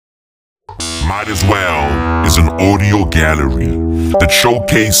Might As Well is an audio gallery that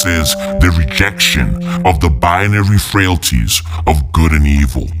showcases the rejection of the binary frailties of good and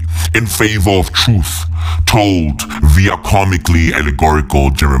evil in favor of truth told via comically allegorical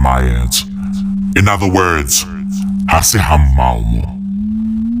Jeremiads. In other words, Hasihamaumo.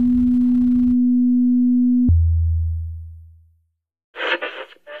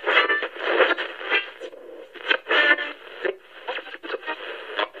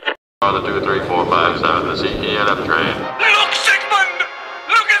 On the 2, 3, 4, 5, 7, the CENF train. Look, Sigmund!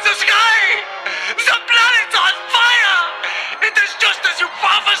 Look at the sky! The planet's on fire! It is just as you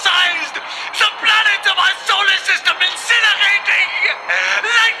prophesied! The planet of our solar system incinerating!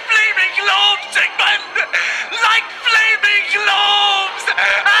 Like flaming globes, Sigmund! Like flaming globes!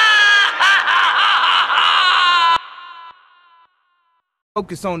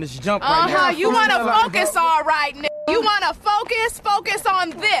 Focus on this jump right now. You wanna focus, all right, nigga. You wanna focus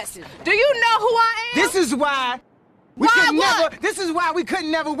on this. Do you know who I am? This is why we could never. This is why we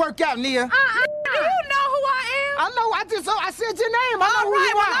couldn't never work out, Nia. Do you know who I am? I know. I said your name. I know who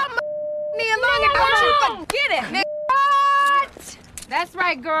you well, are. I'm Nia Long, and don't you forget it, nigga. What? That's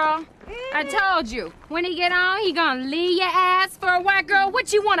right, girl. I told you. When he get on, he gonna leave your ass for a white girl.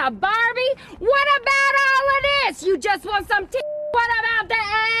 What, you want a Barbie? What about all of this? You just want some What about the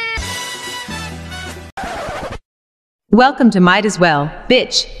ass? Welcome to Might As Well,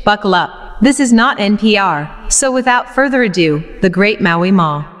 bitch, buckle up. This is not NPR, so without further ado, the great Maui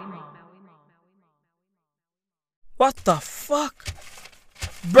Ma. What the fuck?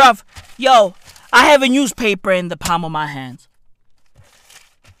 Bruv, yo, I have a newspaper in the palm of my hands.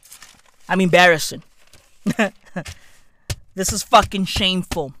 I'm embarrassing. This is fucking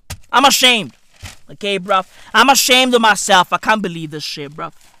shameful. I'm ashamed. Okay, bruv? I'm ashamed of myself. I can't believe this shit,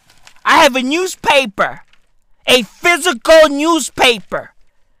 bruv. I have a newspaper. A physical newspaper.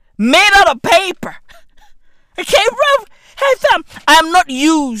 Made out of paper. Okay, bruv? Hey, fam. I'm not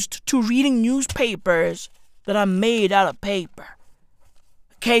used to reading newspapers that are made out of paper.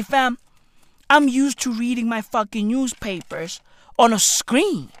 Okay, fam? I'm used to reading my fucking newspapers on a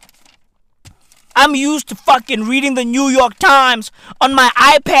screen. I'm used to fucking reading the New York Times on my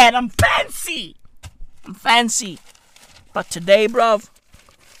iPad. I'm fancy. But today, bruv,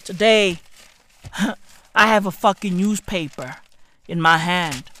 today, I have a fucking newspaper in my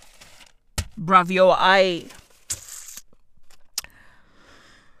hand. Bruv, yo, I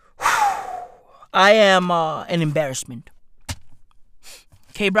am an embarrassment.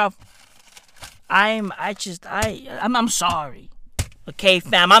 Okay, bruv? I'm sorry. Okay,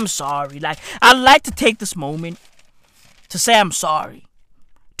 fam, I'm sorry. Like, I'd like to take this moment to say I'm sorry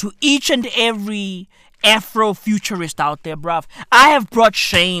to each and every Afrofuturist out there, bruv. I have brought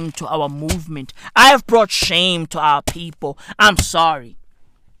shame to our movement. I have brought shame to our people. I'm sorry.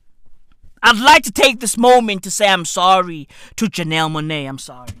 I'd like to take this moment to say I'm sorry to Janelle Monáe. I'm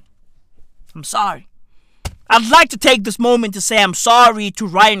sorry. I'd like to take this moment to say I'm sorry to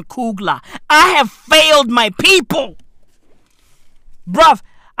Ryan Coogler. I have failed my people. Bruv,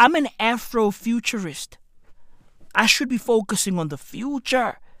 I'm an Afrofuturist. I should be focusing on the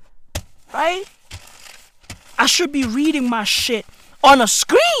future, right? I should be reading my shit on a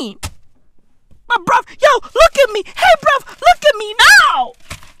screen. But bruv, yo, look at me. Hey, bruv, look at me now.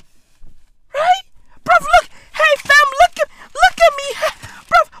 Right? Bruv, look. Hey, fam, look at me.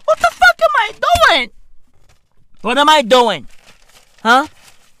 Bruv, what the fuck am I doing? What am I doing? Huh?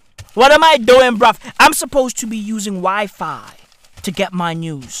 What am I doing, bruv? I'm supposed to be using Wi-Fi to get my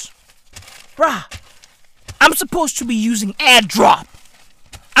news. Bruh, I'm supposed to be using AirDrop.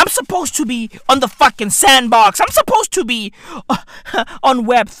 I'm supposed to be on the fucking sandbox. I'm supposed to be on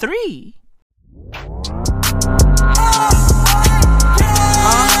Web3.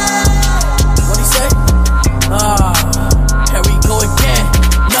 What'd he say? Here we go again.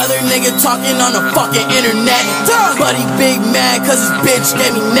 Another nigga talking on the fucking internet. But he big mad cause his bitch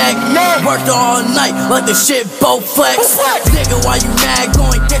gave me neck. Worked all night like the shit both flex. Nigga, why you mad?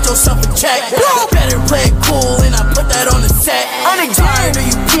 Go and get yourself a check. Better play it cool and I put that on the set. Tired of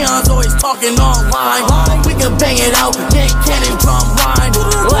you peons always talking online. We can bang it out, get cannon drum line.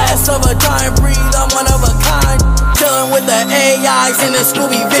 Last of a dying breed, I'm one of a kind. Chillin' with the AIs in the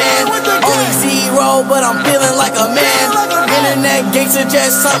Scooby van. Only zero, but I'm feeling like a man. Internet gang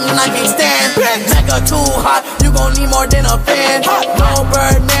suggest something I can't stand. Mecca too hot, you gon' need more than a fan. No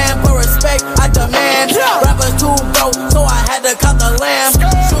Birdman, but respect I demand. Rappers too broke, so I had to cut the lamb.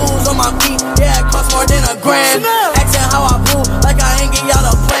 Shoes on my feet, yeah, it cost more than $1 grand. Asking how I blew, like I ain't give y'all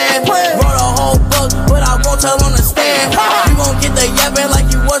a plan. Wrote a whole book, but I won't tell on the stand. You gon' get the yapping like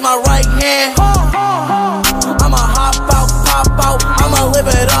you was my right hand. I'ma hop out, pop out, I'ma live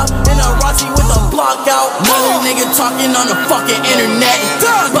it up in a Rossi with walk out. Another nigga talking on the fucking internet.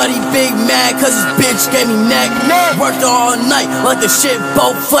 Buddy big mad cause his bitch gave me neck. Worked all night like the shit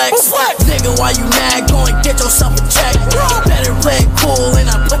both flex. Nigga, why you mad? Go and get yourself a check. Better play it cool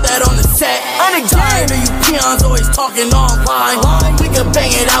and I put that on the set. I'm tired of you peons always talking online. We can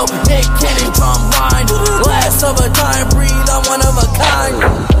bang it out, Nick Cannon drum line. Last of a time breed, I'm one of a kind.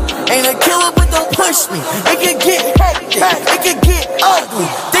 Ain't a killer, but don't push me. It can get hectic, it can get ugly.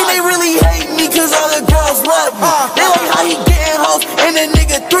 Think they really hate me cause all the girls love me. They like how he getting hoes and the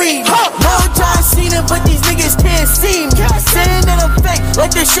nigga 3D. No John Cena, but these niggas can't see me. Saying that I'm fake,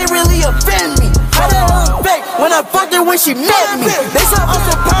 like this shit really offend me. How the hell I'm fake when I fucked her when she met me? They said I'm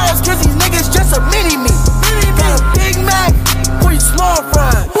surprised cause these niggas just a mini-me. Got a Big Mac for you small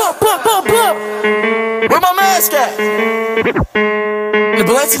fries. Where my mask at? The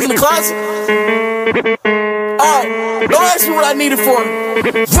Balenci's in the closet? Alright, don't ask me what I need it for.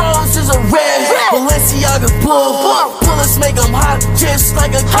 Roses are red, Balenciaga's blue. Bullets make them hot, just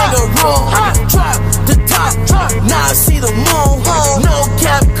like a kangaroo. Drop the top, now I see the moon. No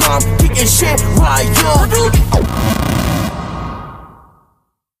Capcom, kicking shit, Ryu.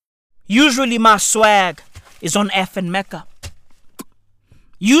 Usually my swag is on effing Mecca.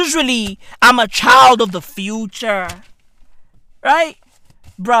 Usually I'm a child of the future. Right?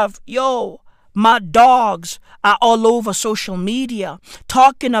 Bruv, yo, my dogs are all over social media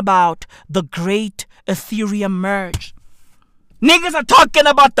talking about the great Ethereum merge. Niggas are talking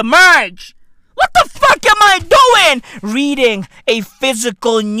about the merge. What the fuck am I doing? Reading a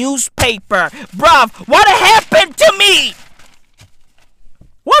physical newspaper. Bruv, what happened to me?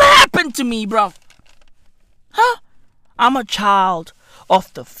 What happened to me, bruv? Huh? I'm a child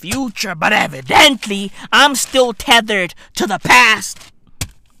of the future, but evidently I'm still tethered to the past.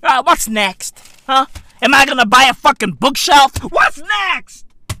 What's next? Huh? Am I gonna buy a fucking bookshelf? What's next?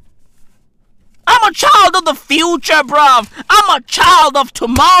 I'm a child of the future, bruv. I'm a child of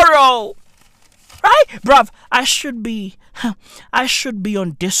tomorrow. Right? Bruv, I should be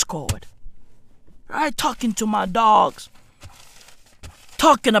on Discord. Right? Talking to my dogs.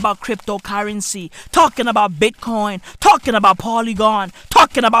 Talking about cryptocurrency, talking about Bitcoin, talking about Polygon,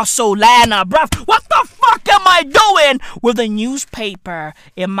 talking about Solana, bruv. What the fuck am I doing with a newspaper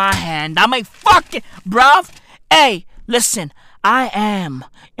in my hand? I'm a fucking, bruv. Hey, listen, I am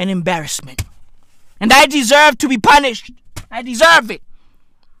an embarrassment. And I deserve to be punished. I deserve it.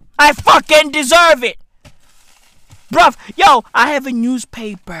 I fucking deserve it. Bruv, yo, I have a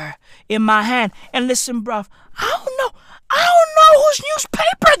newspaper in my hand. And listen, bruv, I don't know whose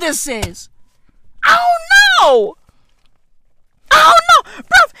newspaper this is. I don't know.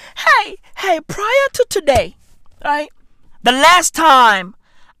 Bruv, hey, prior to today, right? The last time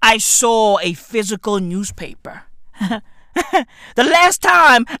I saw a physical newspaper, the last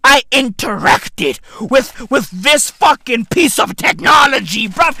time I interacted with this fucking piece of technology,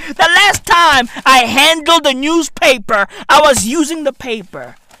 bruv, the last time I handled a newspaper, I was using the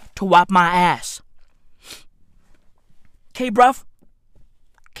paper to wipe my ass. Okay, bruv?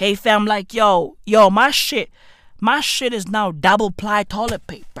 Okay, fam, like, yo, my shit is now double ply toilet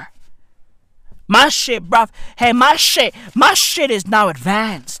paper. My shit, bruv, hey, my shit is now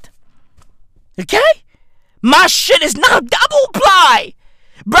advanced. Okay? My shit is now double ply.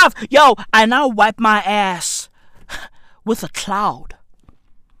 Bruv, yo, I now wipe my ass with a cloud.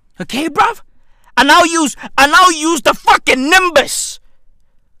 Okay, bruv? I now use the fucking Nimbus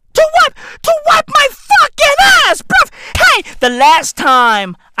to wipe my fucking ass, bruv. Hey, the last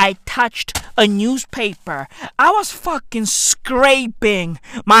time I touched a newspaper, I was fucking scraping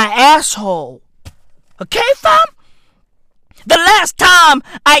my asshole. Okay, fam? The last time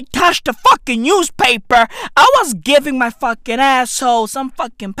I touched a fucking newspaper, I was giving my fucking asshole some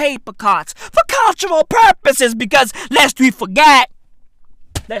fucking paper cuts for cultural purposes because lest we forget,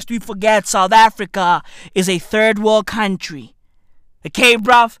 South Africa is a third world country. Okay,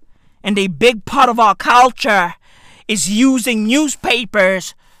 bruv? And a big part of our culture is using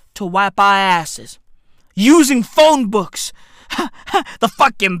newspapers to wipe our asses. Using phone books. The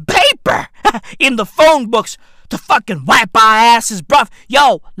fucking paper in the phone books to fucking wipe our asses, bruv.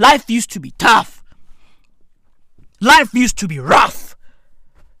 Yo, life used to be tough. Life used to be rough.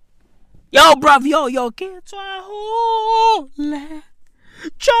 Yo, bruv, yo, get your hole.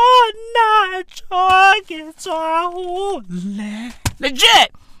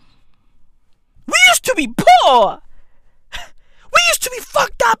 Legit. We used to be poor. We used to be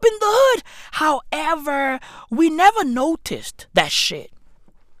fucked up in the hood. However, we never noticed that shit.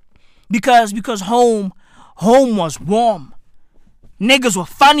 Because home was warm. Niggas were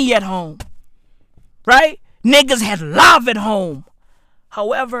funny at home. Right? Niggas had love at home.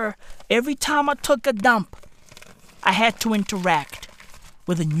 However, every time I took a dump, I had to interact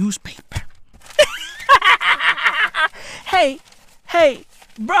with a newspaper. Hey,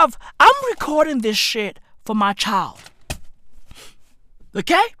 bruv, I'm recording this shit for my child.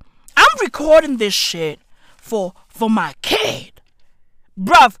 Okay? I'm recording this shit for my kid.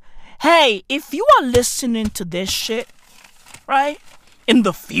 Bruv, hey, if you are listening to this shit, right, in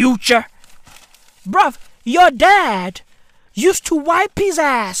the future, bruv, your dad used to wipe his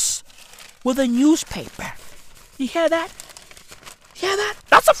ass with a newspaper. You hear that? Hear that?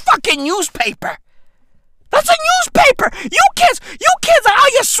 That's a fucking newspaper. That's a newspaper. You kids are out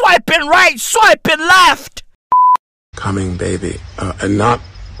here swiping right, swiping left. Coming, baby, and not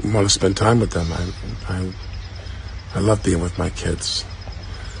want to spend time with them. I love being with my kids.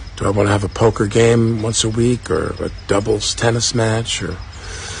 Do I want to have a poker game once a week, or a doubles tennis match, or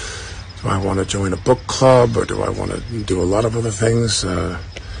do I want to join a book club, or do I want to do a lot of other things?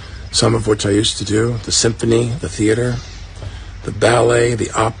 Some of which I used to do: the symphony, the theater, the ballet,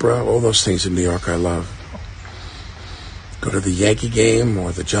 the opera, all those things in New York I love. Go to the Yankee game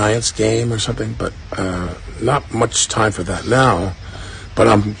or the Giants game or something, but not much time for that now. But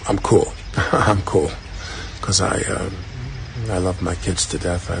I'm cool. I'm cool because I love my kids to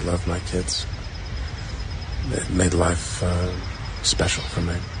death. I love my kids. It made life special for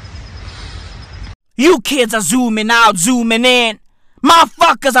me. You kids are zooming out, zooming in.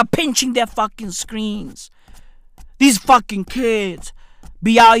 Motherfuckers are pinching their fucking screens. These fucking kids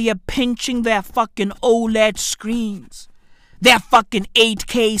be out here pinching their fucking OLED screens. Their fucking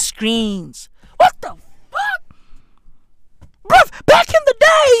 8K screens. What the fuck? Bruv, back in the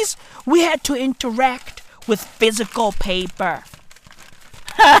days, we had to interact with physical paper.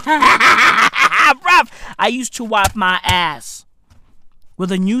 Bruv, I used to wipe my ass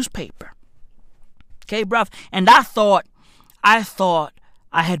with a newspaper. Okay, bruv, and I thought I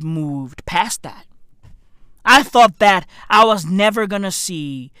had moved past that. I thought that I was never gonna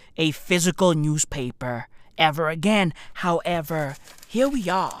see a physical newspaper ever again. However, here we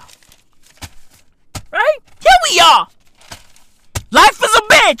are. Right? Here we are. Life is a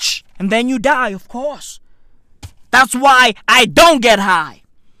bitch. And then you die, of course. That's why I don't get high.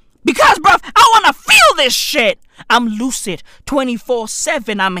 Because, bruv, I wanna feel this shit. I'm lucid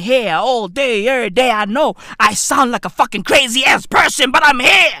 24/7. I'm here all day, every day. I know I sound like a fucking crazy ass person, but I'm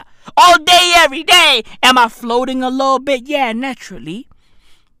here all day, every day. Am I floating a little bit? Yeah, naturally.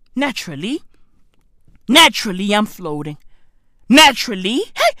 Naturally, I'm floating.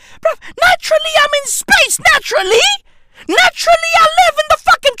 Naturally. Hey, bruv, naturally I'm in space. Naturally, I live in the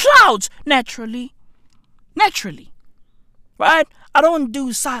fucking clouds. Naturally. Right? I don't do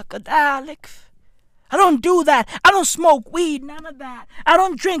psychedelics. I don't do that. I don't smoke weed, none of that. I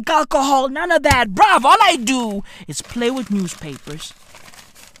don't drink alcohol, none of that. Bruv, all I do is play with newspapers.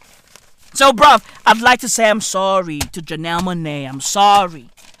 So, bruv, I'd like to say I'm sorry to Janelle Monáe. I'm sorry.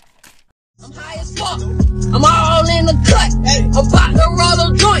 I'm high as fuck. I'm all in the cut. I'm about to roll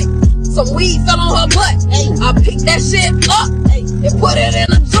a joint. Some weed fell on her butt. I picked that shit up and put it in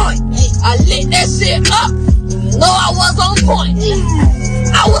a joint. I lit that shit up. You know I was on point.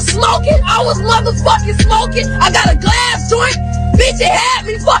 I was smoking. I was motherfucking smoking. I got a glass joint. Bitch, it had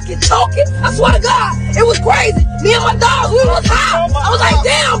me fucking choking. I swear to God, it was crazy. Me and my dog, we was high. I was like,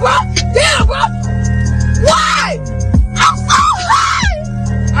 damn, bro. Why? I'm so high.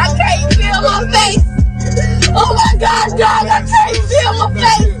 I can't feel my face. Oh my God, dog, I can't feel my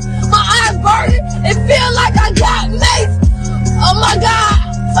face. My eyes burning. It feels like I got mace. Oh my God,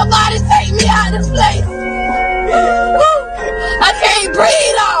 somebody take me out of this place. I can't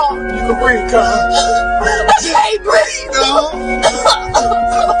breathe on. You can breathe, cuz. I can't breathe.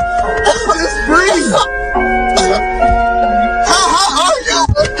 Just breathe. How are you?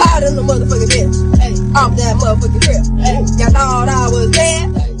 Higher than the motherfucking bitch. Hey, off that motherfucking crib. Hey, y'all thought I was dead?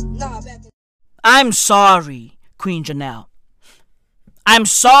 Nah, back. I'm sorry, Queen Janelle. I'm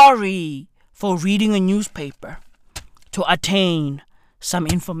sorry for reading a newspaper to attain some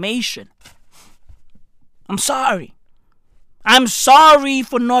information. I'm sorry. I'm sorry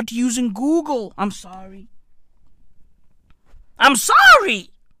for not using Google. I'm sorry.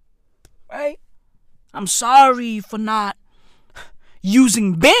 Right? I'm sorry for not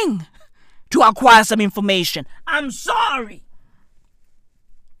using Bing to acquire some information. I'm sorry.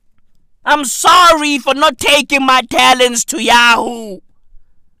 I'm sorry for not taking my talents to Yahoo.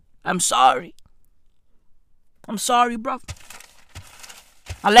 I'm sorry. Bro.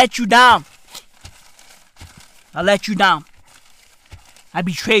 I let you down. I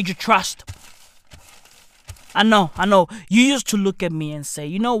betrayed your trust. I know. You used to look at me and say,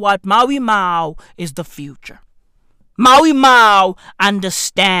 you know what? Maui Mau is the future. Maui Mao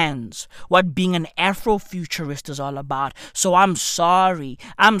understands what being an Afrofuturist is all about. So I'm sorry.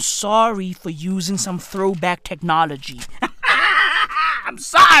 I'm sorry for using some throwback technology. I'm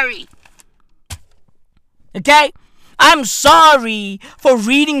sorry. Okay? I'm sorry for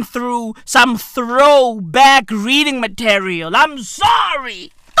reading through some throwback reading material. I'm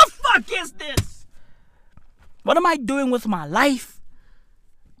sorry. What the fuck is this? What am I doing with my life?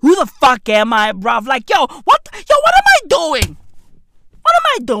 Who the fuck am I, bruv? Like, what am I doing? What am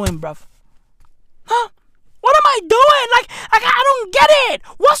I doing, bruv? Huh? What am I doing? Like, I don't get it.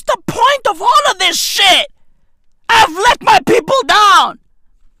 What's the point of all of this shit? I've let my people down.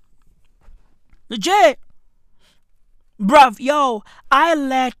 Legit. Bruv, I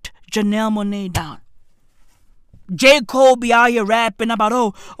let Janelle Monáe down. J. Cole be out here rapping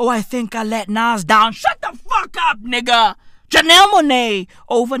about, I think I let Nas down. Shut the fuck up, nigga. Janelle Monáe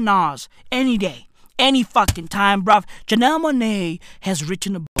over Nas any day, any fucking time, bruv. Janelle Monáe has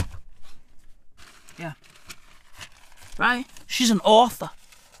written a book. Yeah. Right? She's an author.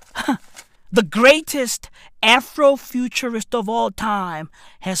 The greatest Afrofuturist of all time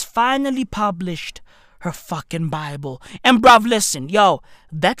has finally published her fucking Bible. And bruv, listen,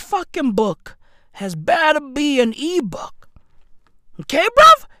 that fucking book has better be an ebook. Okay,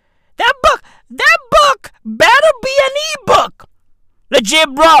 bruv? That book better be an ebook. Legit,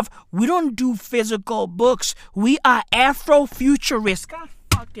 bruv. We don't do physical books. We are Afrofuturists. God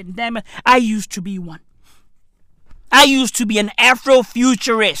fucking damn it. I used to be one. I used to be an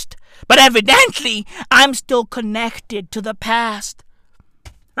Afrofuturist. But evidently, I'm still connected to the past.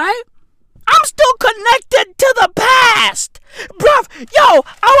 Right? I'm still connected to the past. Bruv, I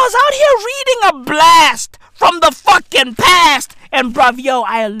was out here reading a blast from the fucking past. And bruv,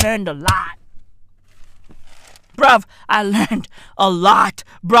 I learned a lot. Bruv, I learned a lot.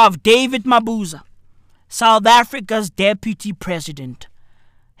 Bruv, David Mabuza, South Africa's deputy president,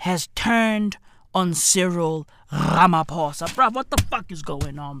 has turned on Cyril Ramaphosa. Bruv, what the fuck is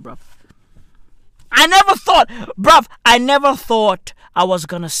going on, bruv? I never thought I was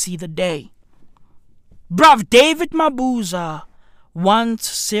gonna see the day. Bruv, David Mabuza wants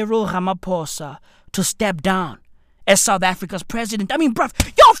Cyril Ramaphosa to step down as South Africa's president. I mean, bruv,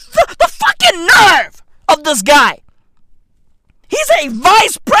 the fucking nerve of this guy. He's a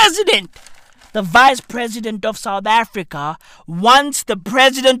vice president. The vice president of South Africa wants the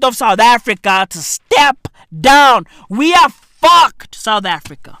president of South Africa to step down. We are fucked, South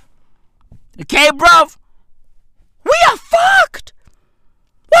Africa. Okay, bruv? We are fucked.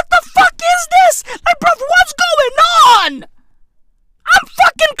 What the fuck is this? Like, bruv, what's going on? I'm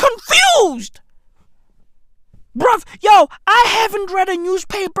fucking confused. Bruv, I haven't read a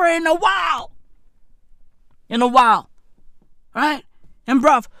newspaper in a while. Right? And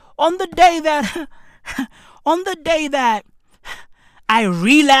bruv, on the day that I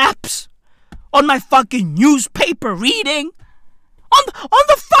relapse on my fucking newspaper reading, on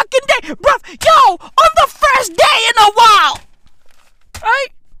the fucking day, bruv, on the first day in a while,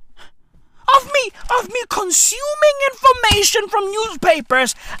 right? Of me consuming information from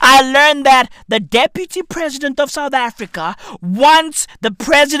newspapers, I learned that the deputy president of South Africa wants the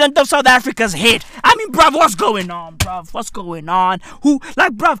president of South Africa's head. I mean, bruv, what's going on, bruv? What's going on?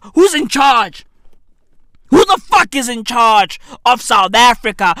 Who's in charge? Who the fuck is in charge of South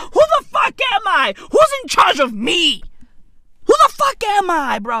Africa? Who the fuck am I? Who's in charge of me? Who the fuck am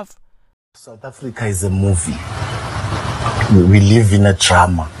I, bruv? South Africa is a movie. We live in a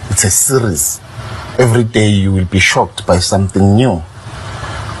drama. It's a series. Every day you will be shocked by something new.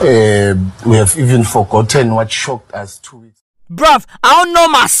 We have even forgotten what shocked us 2 weeks. Bruv, I don't know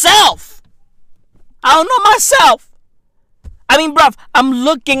myself. I mean, bruv, I'm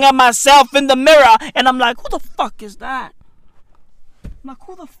looking at myself in the mirror and I'm like, who the fuck is that?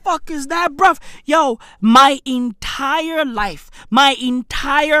 Bruv? My entire life, my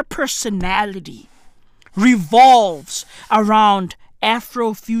entire personality revolves around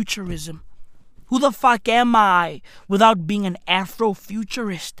Afrofuturism. Who the fuck am I without being an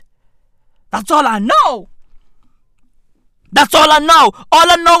Afrofuturist? That's all I know. All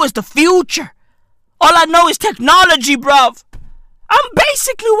I know is the future. All I know is technology, bruv. I'm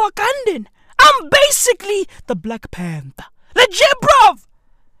basically Wakandan. I'm basically the Black Panther. Legit, bruv.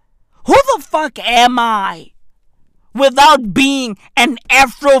 Who the fuck am I without being an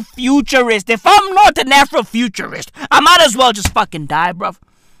Afrofuturist? If I'm not an Afrofuturist, I might as well just fucking die, bruv.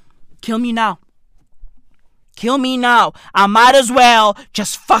 Kill me now. I might as well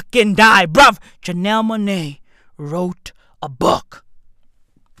just fucking die, bruv. Janelle Monáe wrote a book.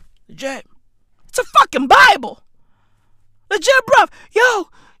 Legit. It's a fucking Bible. Legit, bruv.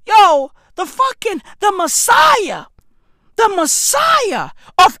 The Messiah The Messiah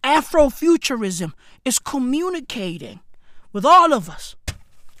of Afrofuturism is communicating with all of us,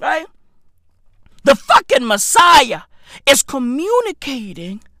 right? The fucking Messiah is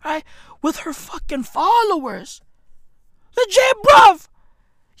communicating, right, with her fucking followers. Legit, bruv.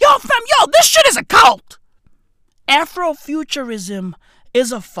 Yo, fam, this shit is a cult. Afrofuturism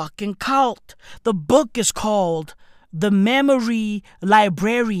is a fucking cult. The book is called The Memory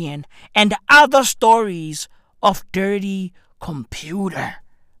Librarian and Other Stories of Dirty Computer.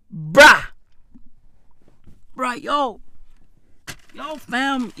 Bruh, yo,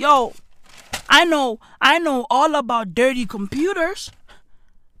 fam, I know all about dirty computers.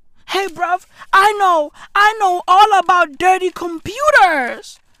 Hey, bruv, I know all about dirty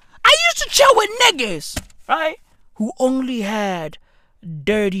computers. I used to chill with niggas, right, who only had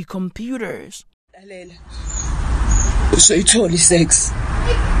dirty computers. So it's only sex.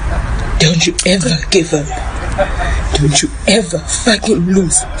 Don't you ever give up. Don't you ever fucking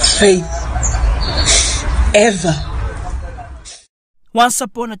lose faith. Ever. Once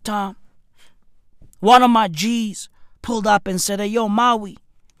upon a time, one of my G's pulled up and said, hey, yo, Maui,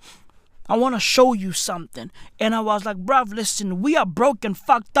 I want to show you something. And I was like, bruv, listen, we are broke and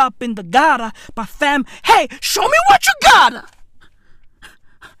fucked up in the gutter, but fam, hey, show me what you gotta.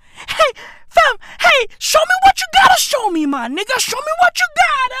 Hey, fam, hey, show me what you gotta show me, my nigga. Show me what you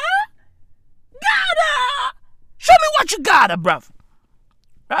gotta. Show me what you gotta, bruv.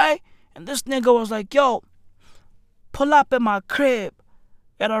 Right? And this nigga was like, yo, pull up in my crib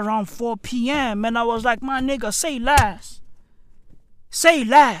at around 4 p.m. And I was like, my nigga, say less. Say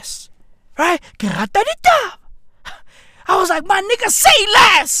less. Right? I was like, my nigga, say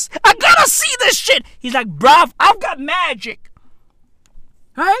less. I gotta see this shit. He's like, bruv, I've got magic.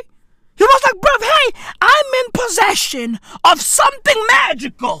 Right? He was like, bruv, hey, I'm in possession of something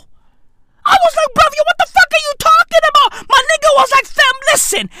magical. I was like, bruv, what the fuck are you talking about? My nigga was like, fam,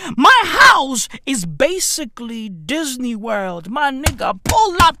 listen, my house is basically Disney World. My nigga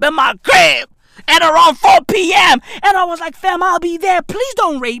pulled up in my crib at around 4 p.m. And I was like, fam, I'll be there. Please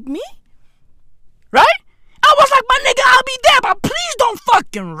don't rape me. Right? I was like, my nigga, I'll be there, but please don't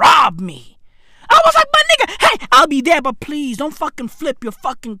fucking rob me. I was like, my nigga, hey, I'll be there, but please don't fucking flip your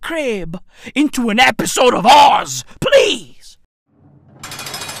fucking crib into an episode of Oz. Please.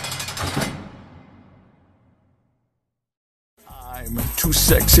 I'm too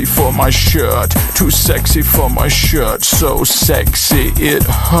sexy for my shirt, too sexy for my shirt, so sexy it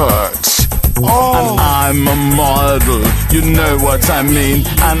hurts. Oh. And I'm a model, you know what I mean,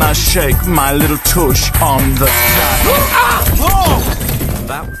 and I shake my little tush on the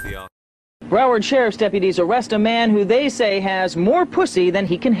That was the Broward Sheriff's deputies arrest a man who they say has more pussy than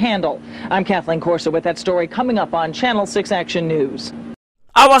he can handle. I'm Kathleen Corsa with that story coming up on Channel 6 Action News.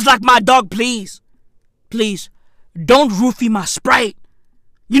 I was like, my dog, please, don't roofie my Sprite.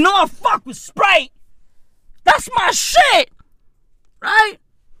 You know I fuck with Sprite. That's my shit. Right?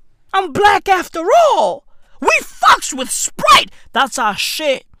 I'm black after all. We fucks with Sprite. That's our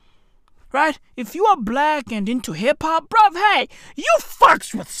shit. Right? If you are black and into hip-hop, bruv, hey, you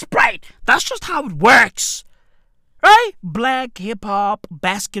fucks with Sprite. That's just how it works. Right? Black, hip-hop,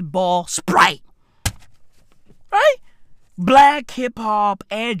 basketball, Sprite. Right? Black, hip-hop,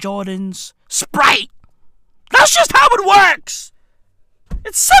 Air Jordans, Sprite. That's just how it works.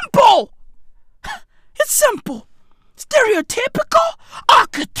 It's simple. It's simple. Stereotypical?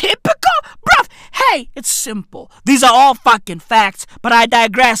 Archetypical? Bruv, hey, it's simple. These are all fucking facts, but I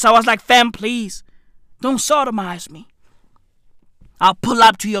digress. I was like, fam, please, don't sodomize me. I'll pull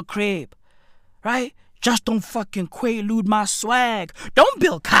up to your crib, right? Just don't fucking quaalude my swag. Don't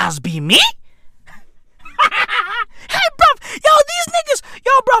Bill Cosby me. Hey, bruv, these niggas,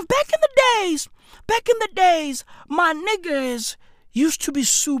 bruv, back in the days, my niggas used to be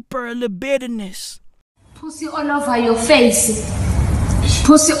super libidinous. Pussy all over your face.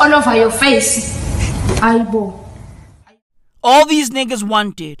 Pussy all over your face. Aibo. All these niggas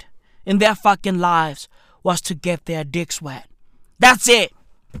wanted in their fucking lives was to get their dicks wet. That's it.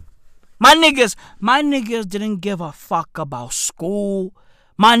 My niggas didn't give a fuck about school.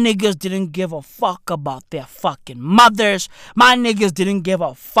 My niggas didn't give a fuck about their fucking mothers. My niggas didn't give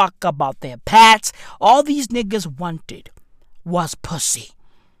a fuck about their pets. All these niggas wanted was pussy.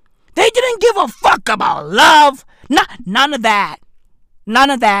 They didn't give a fuck about love. None of that. None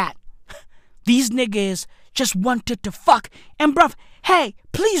of that. These niggas just wanted to fuck. And bruv, hey,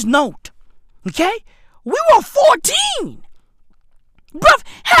 please note, okay? We were 14. Bruv,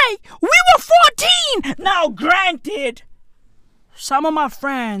 hey, we were 14. Now, granted, some of my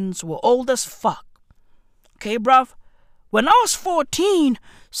friends were old as fuck. Okay, bruv? when I was 14,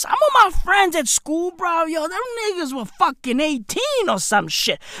 some of my friends at school, bro, yo, them niggas were fucking 18 or some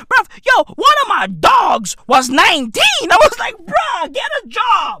shit. Bro, yo, one of my dogs was 19. I was like, bro, get a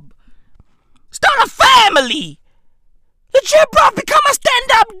job. Start a family. Legit, bro, become a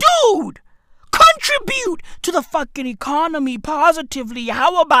stand-up dude. Contribute to the fucking economy positively.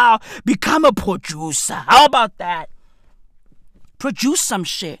 How about become a producer? How about that? Produce some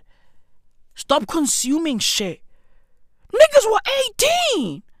shit. Stop consuming shit. Niggas were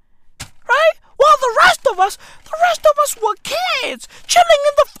 18, right? While the rest of us were kids, chilling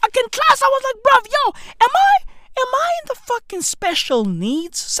in the fucking class. I was like, bruv, yo, am I in the fucking special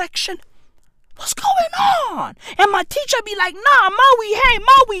needs section? What's going on? And my teacher be like, nah, Maui, hey,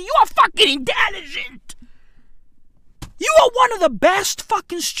 Maui, you are fucking intelligent. You are one of the best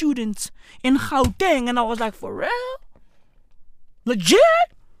fucking students in Gauteng. And I was like, for real? Legit?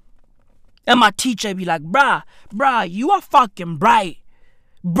 And my teacher be like, bruh, you are fucking bright.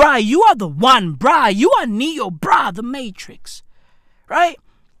 Bruh, you are the one. Bruh, you are Neo. Bruh, the Matrix. Right?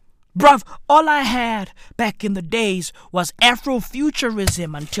 Bruv, all I had back in the days was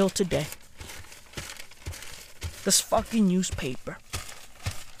Afrofuturism until today. This fucking newspaper.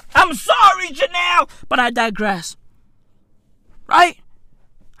 I'm sorry, Janelle, but I digress. Right?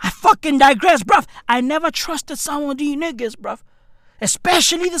 I fucking digress, bruv. I never trusted some of these niggas, bruv.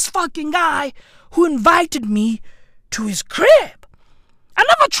 Especially this fucking guy who invited me to his crib. I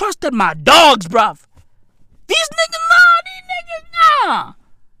never trusted my dogs, bruv. These niggas, nah.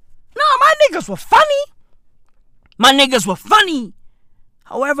 Nah, my niggas were funny.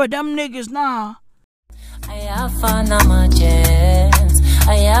 However, them niggas, nah. Ayafana majens,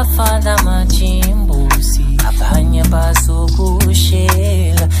 ayafana majimbusi, abanye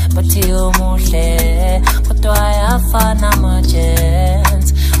basukushila, batio muhle, kodwa ayafana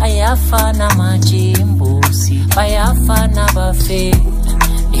majens, ayafana majimbusi, ayafana bafela.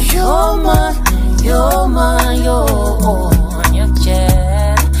 Yoma, nyakje,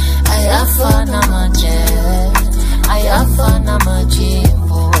 ayafana majens, ayafana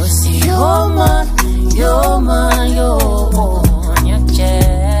majimbusi, yoma, nyakje,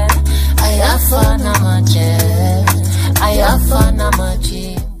 ayafana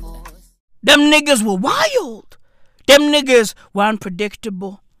majimbusi. Them niggas were wild. Them niggas were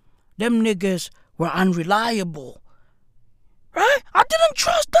unpredictable. Them niggas were unreliable. Right? I didn't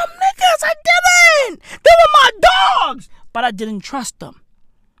trust them niggas. I didn't. They were my dogs. But I didn't trust them.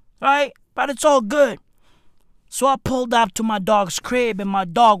 Right? But it's all good. So I pulled up to my dog's crib and my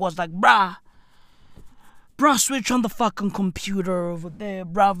dog was like, bruh, switch on the fucking computer over there,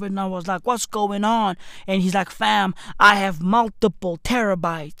 bruv. And I was like, what's going on? And he's like, fam, I have multiple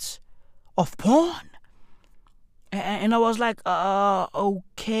terabytes of porn. And I was like,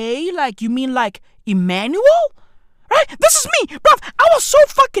 okay. Like, you mean like Emmanuel? Right? This is me, bruv. I was so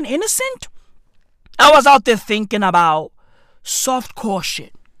fucking innocent. I was out there thinking about softcore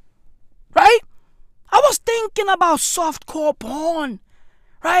shit. Right? I was thinking about softcore porn.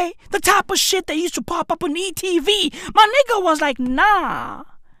 Right? The type of shit that used to pop up on ETV. My nigga was like, nah,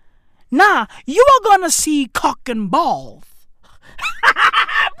 you are gonna see cock and balls.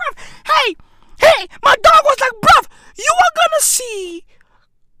 Hey, my dog was like, bruv, you are gonna see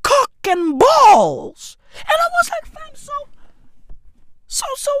cock and balls. And I was like, fam, so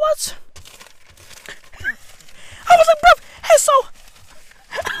what's... I was like, bruv, hey,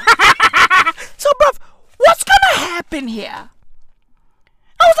 so bruv, what's gonna happen here?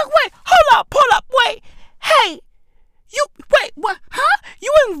 I was like, wait, hold up, wait. Hey, what, huh?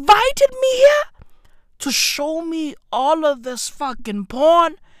 You invited me here to show me all of this fucking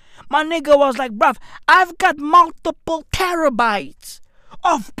porn? My nigga was like, bruv, I've got multiple terabytes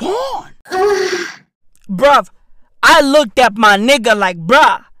of porn. Bruv, I looked at my nigga like,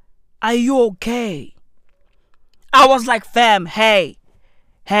 bruh, are you okay? I was like, fam, hey,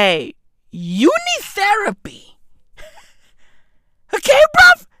 you need therapy. Okay,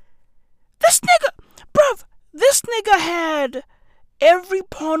 bruv? This nigga had every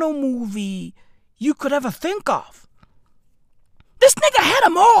porno movie you could ever think of. This nigga had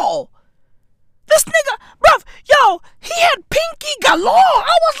them all. This nigga, bruv, yo, he had Pinky galore.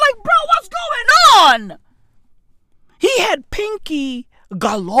 I was like, bro, what's going on? He had Pinky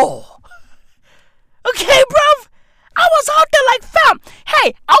galore. Okay, bruv? I was out there like, fam,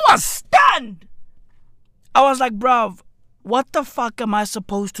 hey, I was stunned. I was like, bruv, what the fuck am I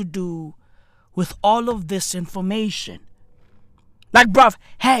supposed to do with all of this information? Like, bruv,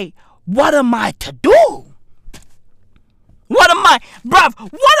 hey, what am I to do?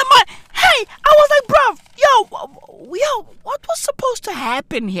 Hey, I was like, bruv, yo, what was supposed to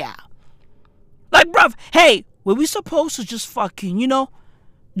happen here? Like, bruv, hey, were we supposed to just fucking, you know,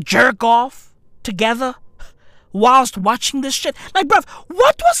 jerk off together whilst watching this shit? Like, bruv,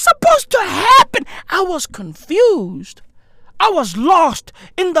 what was supposed to happen? I was confused. I was lost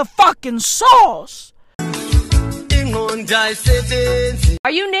in the fucking sauce.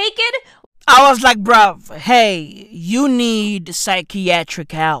 Are you naked? I was like, bruv, hey, you need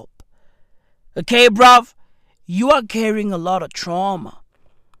psychiatric help. Okay, bruv? You are carrying a lot of trauma.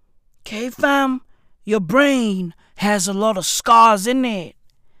 Okay, fam? Your brain has a lot of scars in it.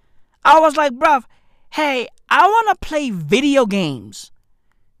 I was like, bruv, hey, I want to play video games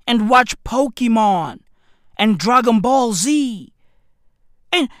and watch Pokemon and Dragon Ball Z.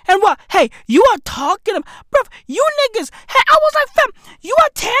 And what? Hey, you are talking about, bruv, you niggas, hey, I was like, fam, you are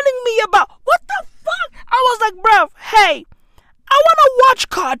telling me about, what the fuck? I was like, bruv, hey, I want to watch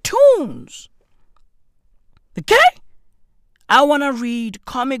cartoons. Okay? I want to read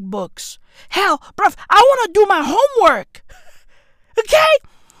comic books. Hell, bruv, I want to do my homework. Okay?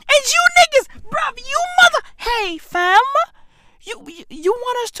 And you niggas, bruv, you mother, hey, fam, you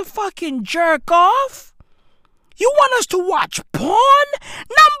want us to fucking jerk off? You want us to watch porn?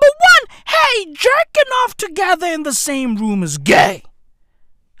 Number one, hey, jerking off together in the same room is gay.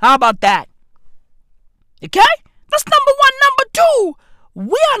 How about that? Okay? That's number one. Number two,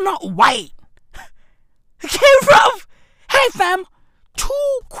 we are not white. Okay, bruv? Hey, fam,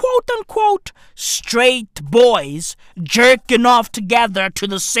 two quote-unquote straight boys jerking off together to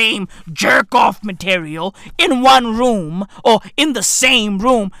the same jerk-off material in one room or in the same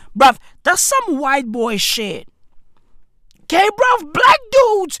room, bruv, that's some white boy shit. Okay, bruv, black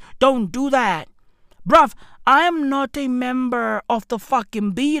dudes don't do that. Bruv, I am not a member of the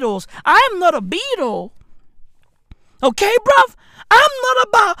fucking Beatles. I am not a Beatle. Okay, bruv? I'm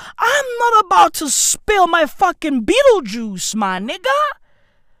not about to spill my fucking Beetlejuice, my nigga.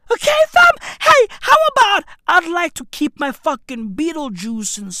 Okay, fam? Hey, how about I'd like to keep my fucking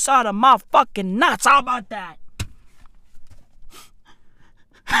Beetlejuice inside of my fucking nuts? How about that?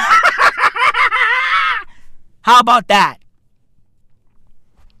 How about that?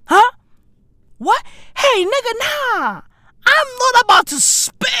 Huh? What? Hey, nigga, nah. I'm not about to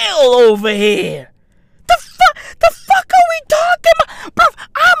spill over here. The fuck are we talking about? Bruv,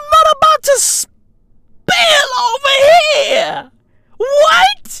 I'm not about to spill over here.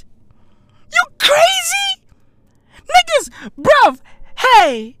 What? You crazy? Niggas, bruv,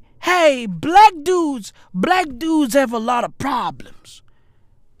 hey, black dudes have a lot of problems.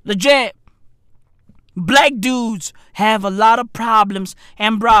 Legit. Black dudes have a lot of problems,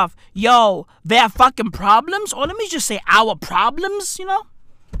 and bruv, yo, their fucking problems, or let me just say our problems, you know?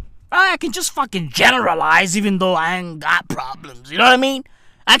 I can just fucking generalize even though I ain't got problems, you know what I mean?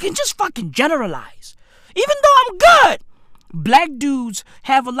 I can just fucking generalize. Even though I'm good. Black dudes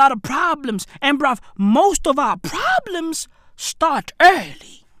have a lot of problems, and bruv, most of our problems start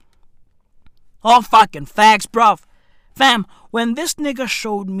early. All fucking facts, bruv. Fam, when this nigga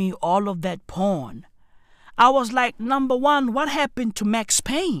showed me all of that porn, I was like, number one, what happened to Max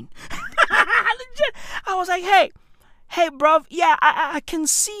Payne? Legit. I was like, hey, bruv, yeah, I can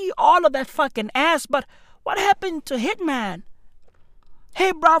see all of that fucking ass, but what happened to Hitman?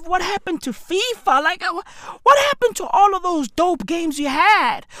 Hey, bruv, what happened to FIFA? Like, what happened to all of those dope games you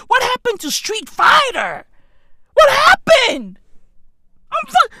had? What happened to Street Fighter? What happened?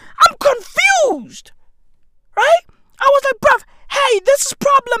 I'm confused, right? I was like, bruv, hey, this is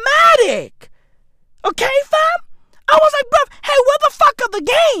problematic. Okay, fam? I was like, bruv, hey, where the fuck are the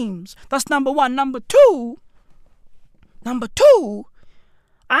games? That's number one. Number two,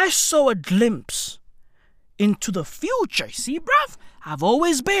 I saw a glimpse into the future. See, bruv, I've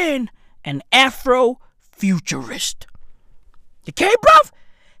always been an Afro-futurist. Okay, bruv?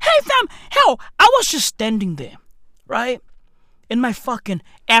 Hey, fam, hell, I was just standing there, right? In my fucking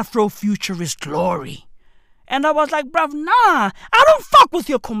Afro-futurist glory. And I was like, bruv, nah, I don't fuck with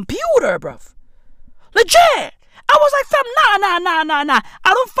your computer, bruv. Legit. I was like, fam, nah.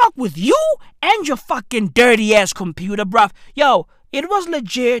 I don't fuck with you and your fucking dirty ass computer, bruv. Yo, it was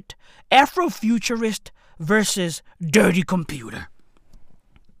legit Afrofuturist versus dirty computer.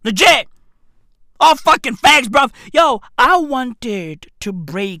 Legit. All fucking facts, bruv. Yo, I wanted to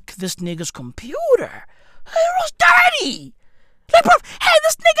break this nigga's computer. It was dirty. Like, bruv, hey,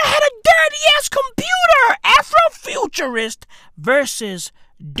 this nigga had a dirty ass computer. Afrofuturist versus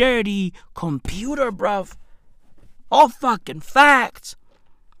dirty computer, bruv. All fucking facts.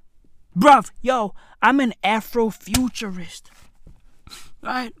 Bruv, yo, I'm an Afrofuturist.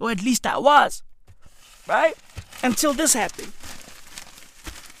 Right? Or at least I was. Right? Until this happened.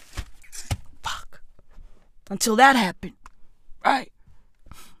 Fuck. Until that happened. Right?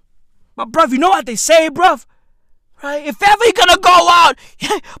 But bruv, you know what they say, bruv? Right? If ever you're gonna go out,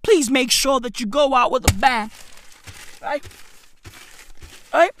 please make sure that you go out with a bang. Right?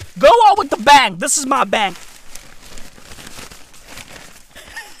 Right? Go out with the bang. This is my bang.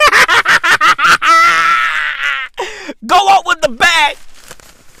 Go out with the bang.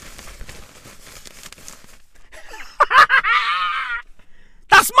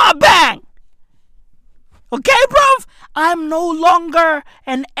 That's my bang. Okay, bruv? I'm no longer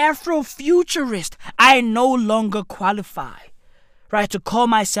an Afrofuturist. I no longer qualify, right, to call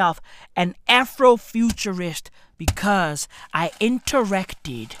myself an Afrofuturist because I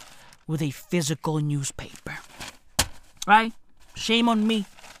interacted with a physical newspaper. Right? Shame on me.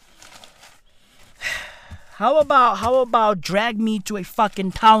 How about drag me to a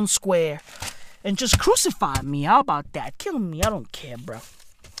fucking town square and just crucify me? How about that? Kill me. I don't care, bro.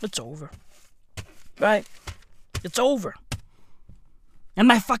 It's over. Right? It's over. And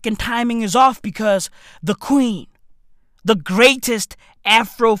my fucking timing is off because the queen, the greatest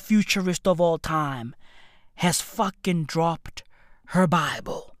Afrofuturist of all time, has fucking dropped her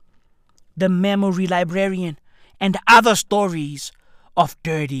Bible, the Memory Librarian, and other stories of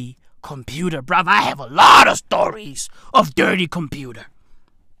Dirty Computer. Bruv, I have a lot of stories of Dirty Computer.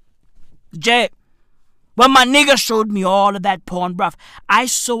 Jay, when my nigga showed me all of that porn, bruv, I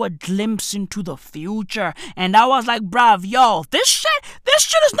saw a glimpse into the future, and I was like, bruv, yo, this shit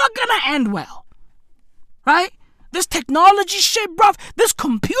is not gonna end well. Right? This technology shit, bruv, this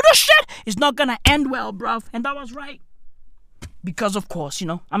computer shit is not gonna end well, bruv. And I was right. Because, of course, you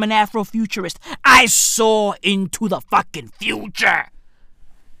know, I'm an Afrofuturist. I saw into the fucking future.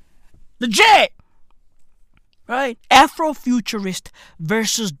 Legit. Right? Afrofuturist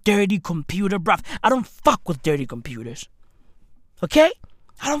versus Dirty Computer, bruv. I don't fuck with dirty computers. Okay?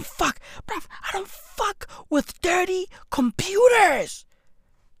 I don't fuck with dirty computers.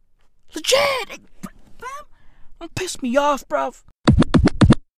 Legit. Fam, don't piss me off, bruv.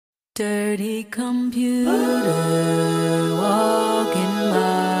 Dirty computer walking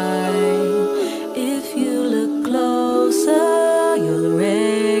by. If you look closer, you'll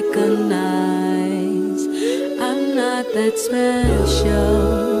recognize I'm not that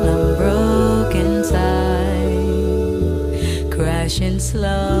special. I'm broken inside, crashing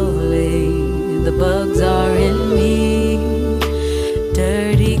slowly. The bugs are in me.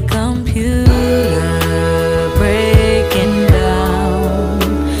 Dirty computer breaking down,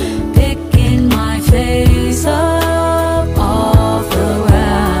 picking my face up off the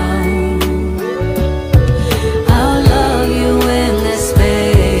ground. I'll love you in this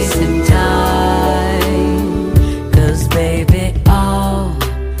space and time, 'cause baby, all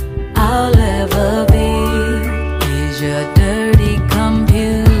I'll ever be is your dirty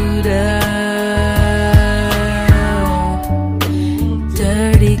computer.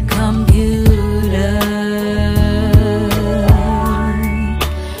 Dirty computer,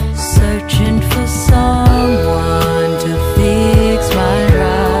 searching for someone to fix my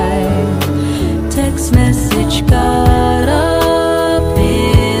ride. Text message got up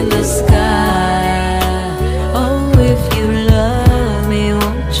in the sky. Oh, if you love me,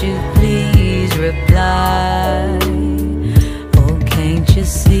 won't you please reply? Oh, can't you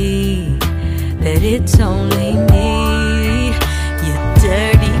see that it's only me?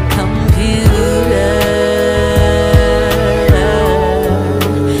 Dirty computer,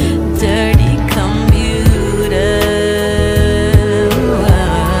 dirty computer,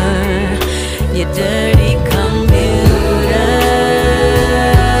 you dirty computer,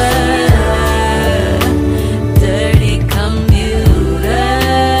 dirty computer.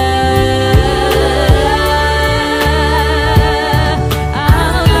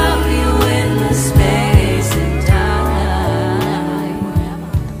 I'll love you in the space and time.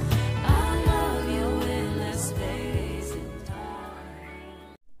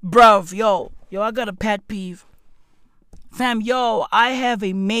 Bruv, yo, I got a pet peeve. Fam, yo, I have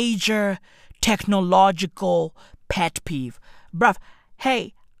a major technological pet peeve. Bruv,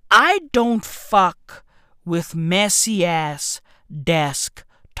 hey, I don't fuck with messy ass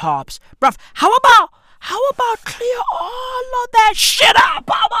desktops. Bruv, how about clear all of that shit up?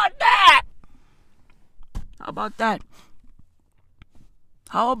 How about that? How about that?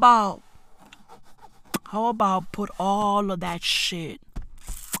 How about put all of that shit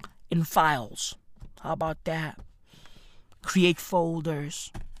in files? How about that? Create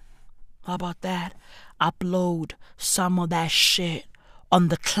folders. How about that? Upload some of that shit on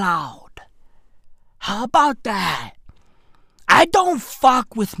the cloud. How about that? I don't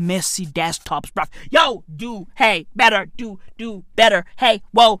fuck with messy desktops, bruv. Yo, do better, do better. Hey,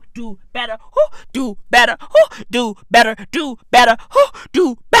 whoa, do better, do better, do better, do better,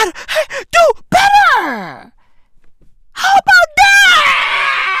 do better. Hey, do better. How about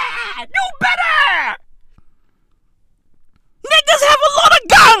that? Do better! Niggas have a lot of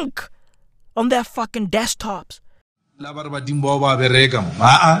gunk on their fucking desktops.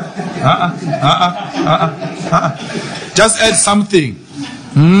 Just add something.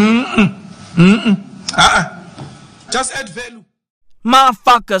 Just add value.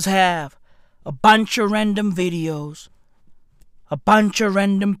 Motherfuckers have a bunch of random videos, a bunch of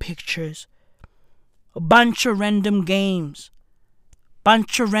random pictures, a bunch of random games,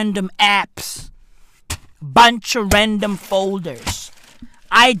 bunch of random apps, bunch of random folders.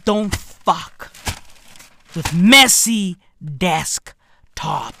 I don't fuck with messy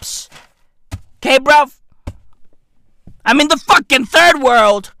desktops. Okay, bruv? I'm in the fucking third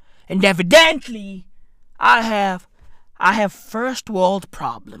world, and evidently, I have first world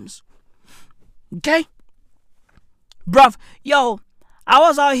problems. Okay? Bruv, yo, I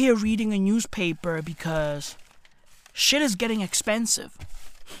was out here reading a newspaper because shit is getting expensive.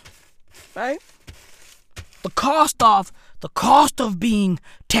 Right? The cost of being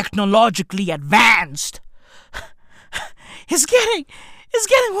technologically advanced is getting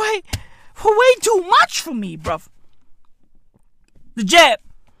way too much for me, bruv. Legit.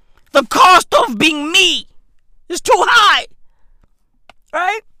 The cost of being me is too high.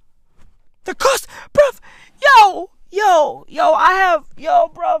 Right? The cost, bruv,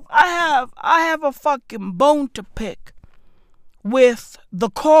 I have a fucking bone to pick with the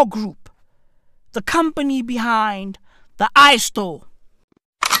Core Group, the company behind the iStore.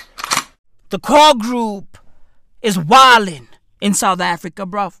 The Core Group is wildin' in South Africa,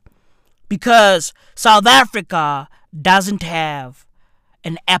 bruv, because South Africa doesn't have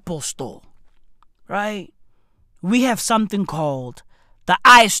an Apple Store, right? We have something called the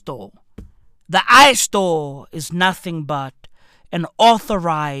iStore. The iStore is nothing but an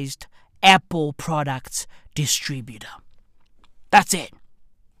authorized Apple products distributor. That's it.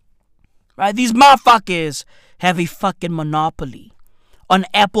 Right? These motherfuckers have a fucking monopoly on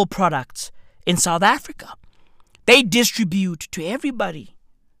Apple products in South Africa. They distribute to everybody.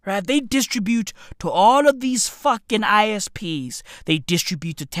 Right? They distribute to all of these fucking ISPs. They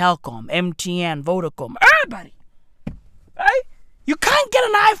distribute to Telkom, MTN, Vodacom, everybody. Right? You can't get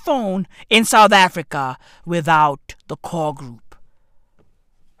an iPhone in South Africa without the Core Group.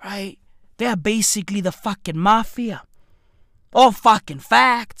 Right? They're basically the fucking mafia. All fucking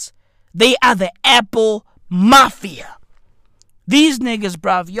facts. They are the Apple Mafia. These niggas,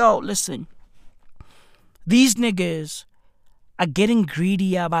 bruv, yo, listen. These niggas are getting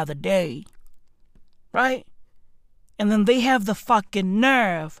greedier by the day. Right? And then they have the fucking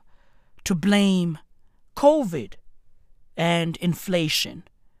nerve to blame COVID and inflation,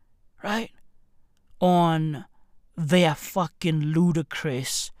 right, on their fucking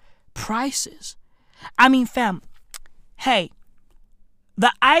ludicrous prices. I mean, fam, hey,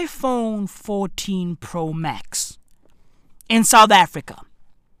 the iPhone 14 Pro Max in South Africa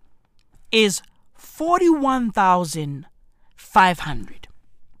is $41,500.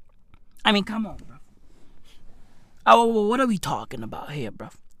 I mean, come on, bro. Oh, what are we talking about here, bro?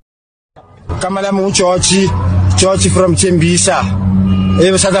 Kamala George from Tembisa.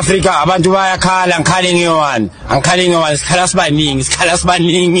 South Africa, abantu bayakhala ngikhaling you-one. Angikhaling you-one, sikhalas baningi.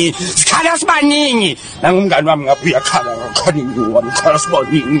 Nangumngani wami ngabuya khala ngikhaling you-one, sikhalas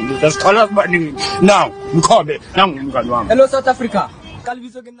baningi. Now, mkhombe, nangumngani wami. Hello South Africa.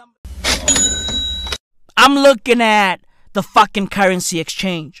 I'm looking at the fucking currency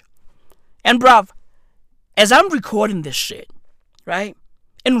exchange. And bruv, as I'm recording this shit, right,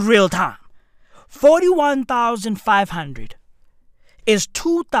 in real time, 41,500 is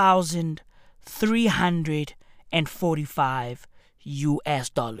 2,345 US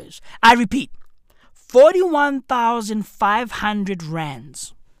dollars. I repeat, 41,500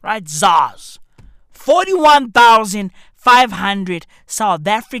 rands, right? ZARs. 41,500 South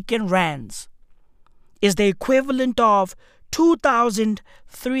African rands is the equivalent of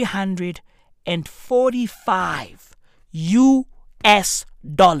 2,345 US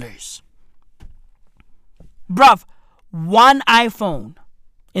dollars. Bruv, one iPhone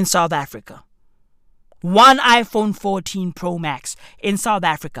in South Africa, one iPhone 14 Pro Max in South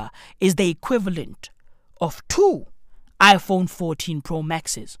Africa is the equivalent of 2 iPhone 14 Pro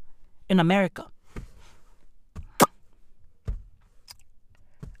Maxes in America.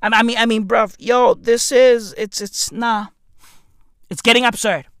 I mean, bruv, yo, this is, it's getting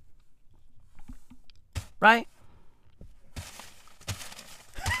absurd. Right?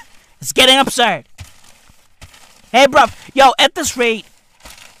 It's getting absurd. Hey, bruv, yo, at this rate,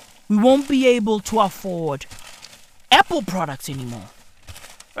 we won't be able to afford Apple products anymore.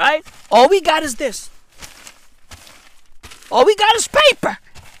 Right? All we got is this. All we got is paper.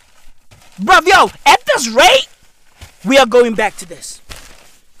 Bruv, yo, at this rate, we are going back to this.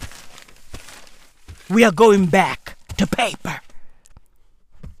 We are going back to paper.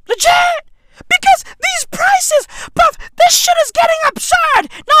 Legit! Because these prices, bruv, this shit is getting absurd.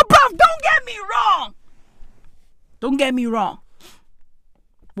 Now, bruv, don't get me wrong. Don't get me wrong.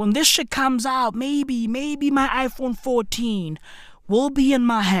 When this shit comes out, maybe my iPhone 14 will be in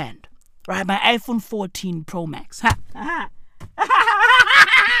my hand. Right? My iPhone 14 Pro Max. Right?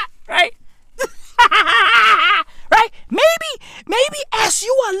 Right? Maybe as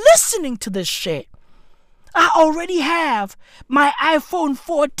you are listening to this shit, I already have my iPhone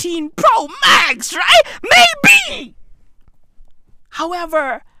 14 Pro Max, right? Maybe!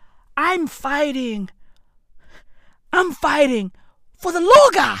 However, I'm fighting for the low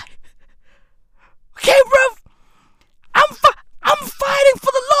guy. Okay, bruv? I'm fighting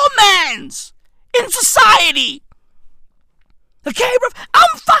for the low mans in society. Okay, bruv?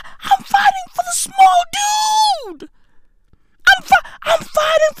 I'm fighting for the small dude. I'm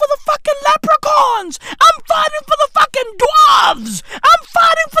fighting for the fucking leprechauns. I'm fighting for the fucking dwarves. I'm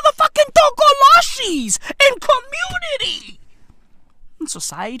fighting for the fucking Tokoloshis in community. In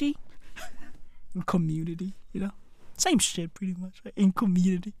society. In community, you know? Same shit pretty much, right? In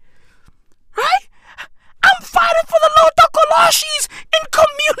community. Right? I'm fighting for the low Tokoloshis in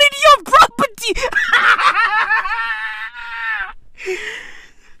community of property.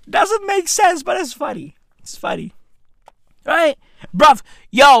 Doesn't make sense, but it's funny. It's funny. Right? Bruv,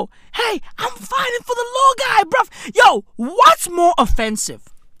 yo, hey, I'm fighting for the low guy, bruv. Yo, what's more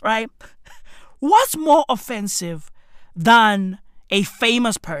offensive, right? What's more offensive than a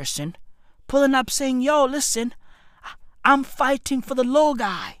famous person pulling up saying, yo, listen, I'm fighting for the low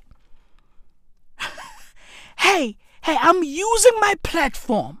guy. Hey, I'm using my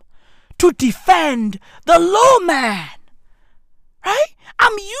platform to defend the low man. Right?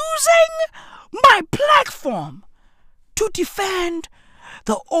 I'm using my platform to defend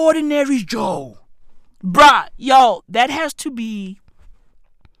the ordinary Joe. Bruh, yo, that has to be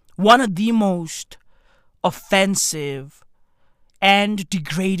one of the most offensive and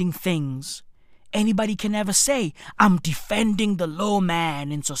degrading things anybody can ever say. I'm defending the low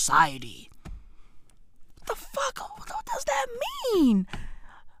man in society. What the fuck? What does that mean?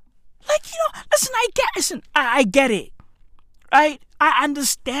 Like, you know, I get it. Right? I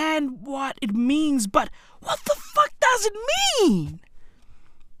understand what it means, but what the fuck does it mean?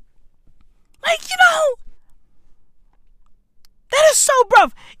 Like, you know, that is so,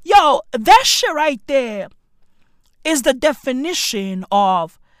 bruv. Yo, that shit right there is the definition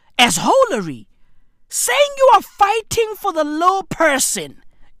of assholery. Saying you are fighting for the low person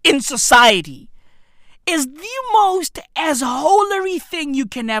in society is the most assholery thing you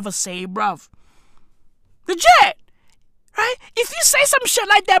can ever say, bruv. Legit. Right? If you say some shit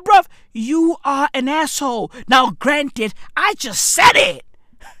like that, bruv, you are an asshole. Now, granted, I just said it.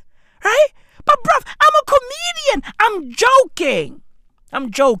 Right? But, bruv, I'm a comedian. I'm joking.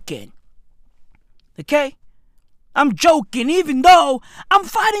 Okay? I'm joking, even though I'm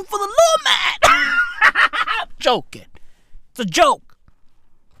fighting for the low man. I'm joking. It's a joke.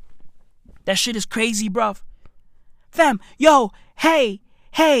 That shit is crazy, bruv. Fam, yo, hey,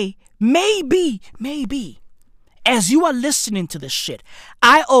 maybe, as you are listening to this shit,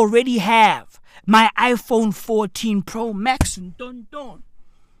 I already have my iPhone 14 Pro Max and dun.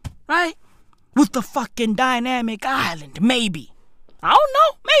 Right? With the fucking dynamic island, maybe. I don't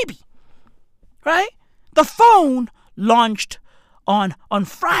know, maybe. Right? The phone launched on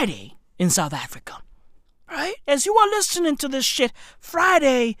Friday in South Africa. Right? As you are listening to this shit,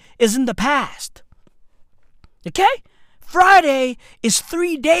 Friday is in the past. Okay? Friday is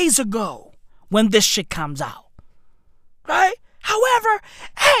 3 days ago when this shit comes out. Right? However,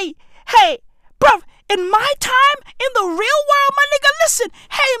 hey, bruv, in my time, in the real world, my nigga, listen,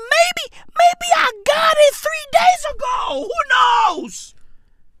 hey, maybe I got it 3 days ago. Who knows?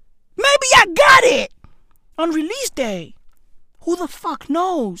 Maybe I got it on release day. Who the fuck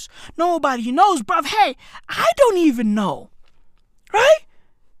knows? Nobody knows, bruv. Hey, I don't even know. Right?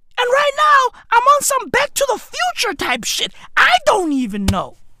 And right now, I'm on some Back to the Future type shit. I don't even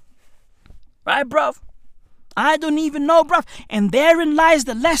know. Right, bruv? I don't even know, bruv. And therein lies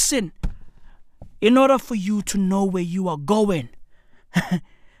the lesson. In order for you to know where you are going,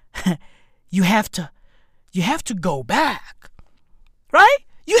 you have to go back. Right?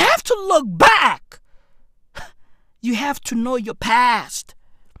 You have to look back. You have to know your past.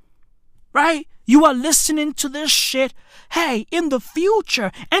 Right? You are listening to this shit, hey, in the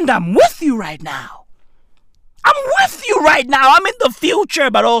future, and I'm with you right now. I'm with you right now. I'm in the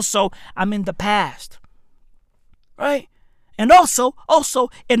future, but also I'm in the past. Right? And also,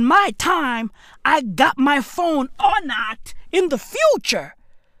 in my time, I got my phone or not in the future.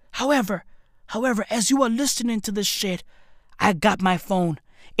 However, as you are listening to this shit, I got my phone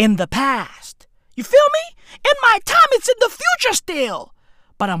in the past. You feel me? In my time, it's in the future still.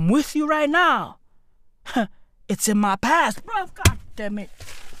 But I'm with you right now. It's in my past, bro. God damn it.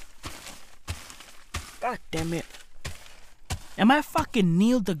 God damn it. Am I fucking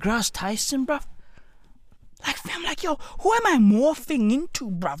Neil deGrasse Tyson, bruv? Like, fam, like, yo, who am I morphing into,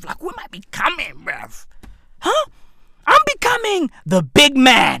 bruv? Like, who am I becoming, bruv? Huh? I'm becoming the big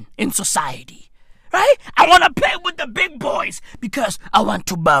man in society, right? I want to play with the big boys because I want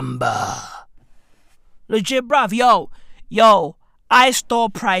to bamba. Legit, bruv, yo,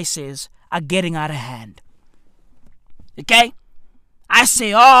 iStore prices are getting out of hand. Okay? I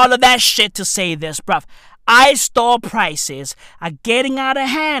say all of that shit to say this, bruv. iStore prices are getting out of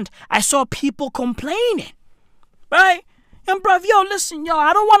hand. I saw people complaining, right? And bruv, yo, listen, yo,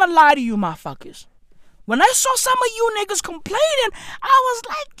 I don't want to lie to you motherfuckers. When I saw some of you niggas complaining, I was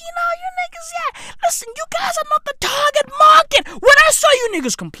like, you niggas, yeah, listen, you guys are not the target market. When I saw you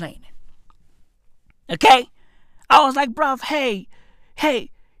niggas complaining, okay? I was like, bruv, hey,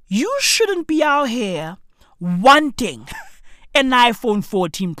 you shouldn't be out here wanting an iPhone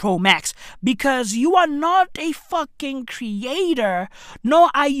 14 Pro Max because you are not a fucking creator, nor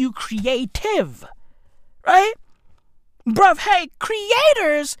are you creative, right? Bruv, hey,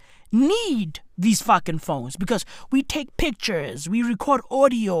 creators need these fucking phones because we take pictures, we record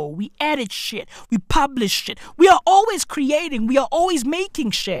audio, we edit shit, we publish shit. We are always creating, we are always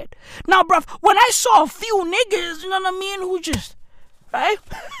making shit. Now, bruv, when I saw a few niggas, you know what I mean, who just, right?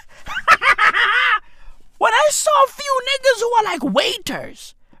 When I saw a few niggas who are like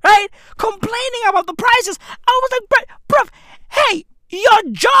waiters, right, complaining about the prices, I was like, bruv, hey, your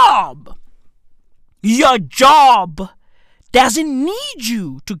job doesn't need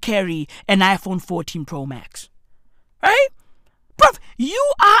you to carry an iPhone 14 Pro Max, right? Bruv,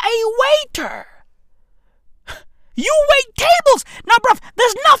 you are a waiter. You wait tables. Now, bruv,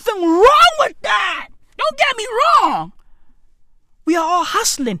 there's nothing wrong with that. Don't get me wrong. We are all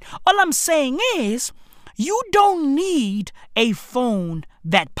hustling. All I'm saying is, you don't need a phone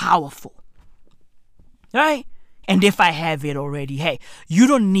that powerful, right? And if I have it already, hey, you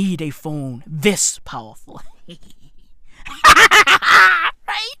don't need a phone this powerful.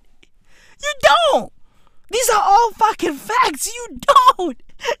 Right? You don't. These are all fucking facts. You don't.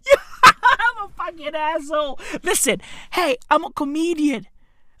 I'm a fucking asshole. Listen, hey, I'm a comedian,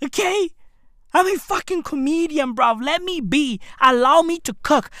 okay? I'm a fucking comedian, bruv. Let me be. Allow me to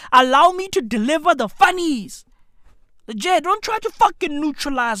cook. Allow me to deliver the funnies. Legit, don't try to fucking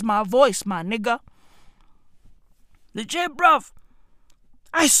neutralize my voice, my nigga. Legit, bruv.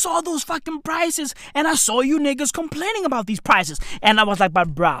 I saw those fucking prices, and I saw you niggas complaining about these prices. And I was like,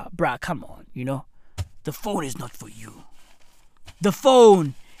 but bruh, come on, you know? The phone is not for you. The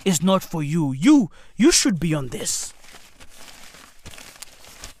phone is not for you. You should be on this.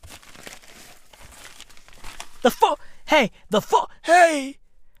 Le phone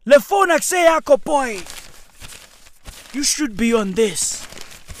accès yako boy. You should be on this.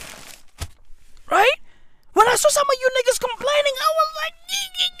 Right? When I saw some of you niggas complaining, I was like,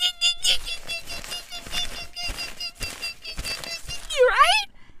 you right?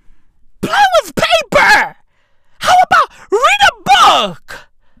 Play with paper. How about read a book?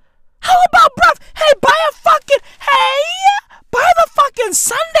 How about, bruv, hey, buy the fucking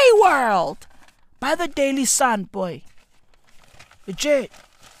Sunday World. Buy the Daily Sun, boy. Legit.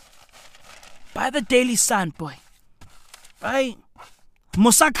 Buy the Daily Sun, boy. Right?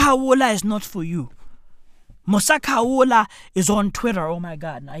 Mosakawola is not for you. Mosakawola is on Twitter. Oh my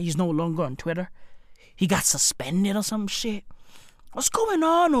God, now he's no longer on Twitter. He got suspended or some shit. What's going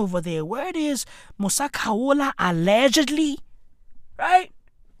on over there? Where is Mosakawola allegedly? Right?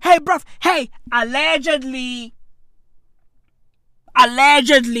 Hey, bruv. Hey, allegedly.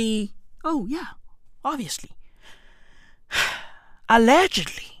 Oh, yeah. Obviously.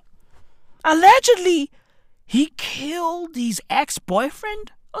 Allegedly, he killed his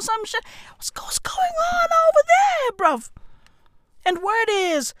ex-boyfriend or some shit. What's going on over there, bruv? And word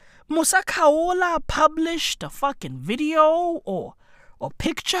is, Mosakawola published a fucking video or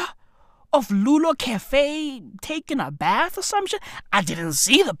picture of Lulo Cafe taking a bath or some shit. I didn't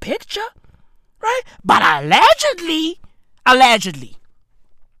see the picture, right? But allegedly,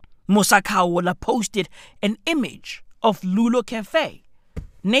 Mosakawola posted an image of Lulo Cafe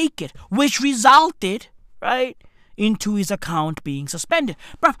naked, which resulted, right, into his account being suspended.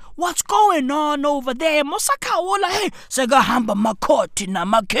 Bruv, what's going on over there? Mosakawola, hey, segahamba makoti na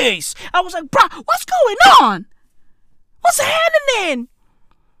my case. I was like, bruh, what's going on? What's happening?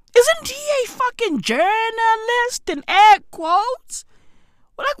 Isn't he a fucking journalist in air quotes?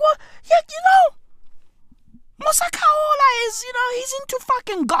 Like what? Yeah, you know, Musa Kaola is, you know, he's into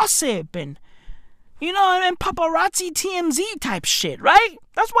fucking gossip and, you know, and paparazzi TMZ type shit, right?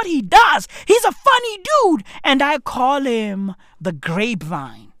 That's what he does. He's a funny dude, and I call him the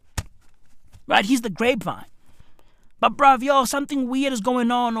Grapevine. Right? He's the Grapevine. But bruv, yo, something weird is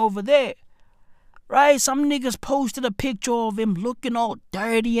going on over there. Right? Some niggas posted a picture of him looking all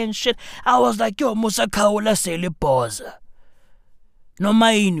dirty and shit. I was like, yo, Musa Kaola sele poza. No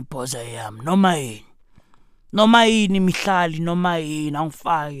maini poza yam, no maini. No maini mihlali, no maini,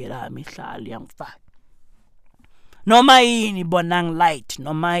 angifake la mihlali, angifake. No maini bonang light,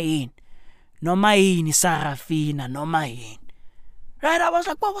 no maini. No maini Sarafina, no maini. Right? I was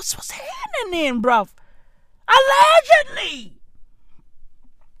like, well, what's happening, bruv?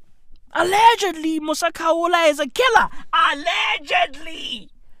 Allegedly, Musa Kaola is a killer. Allegedly.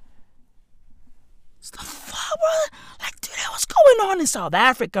 What's the fuck, bro? Like, dude, what's going on in South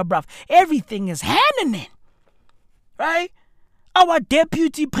Africa, bruv? Everything is happening. Right? Our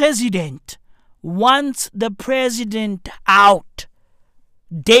deputy president wants the president out.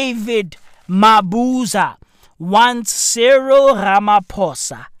 David Mabuza wants Cyril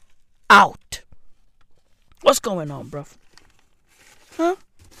Ramaphosa out. What's going on, bruv? Huh?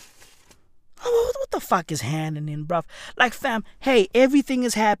 What the fuck is happening, bruv? Like, fam, hey, everything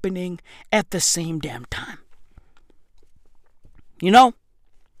is happening at the same damn time. You know?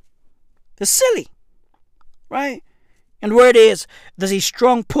 It's silly. Right? And word is, there's a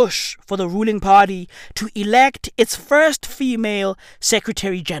strong push for the ruling party to elect its first female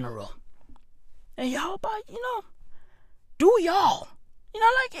Secretary General. And y'all, but, you know, do y'all. You know,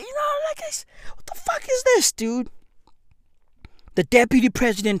 what the fuck is this, dude? The deputy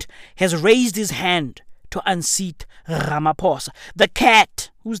president has raised his hand to unseat Ramaphosa. The cat.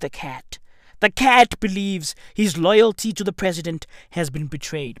 Who's the cat? The cat believes his loyalty to the president has been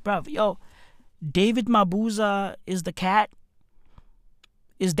betrayed. Bruv, yo, David Mabuza is the cat?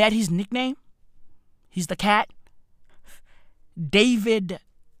 Is that his nickname? He's the cat? David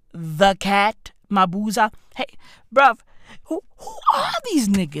the cat Mabuza? Hey, bruv, who are these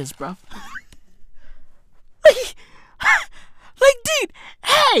niggas, bruv? Like, dude,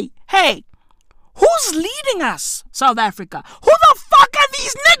 hey, who's leading us, South Africa? Who the fuck are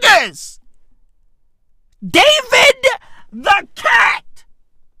these niggas? David the cat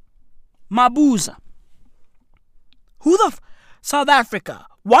Mabuza. Who the South Africa?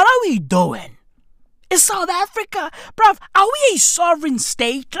 What are we doing? Is South Africa, bruv, are we a sovereign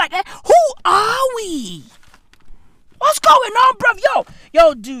state? Like, who are we? What's going on, bruv?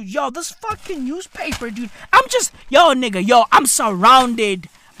 Yo, dude, this fucking newspaper, dude. I'm surrounded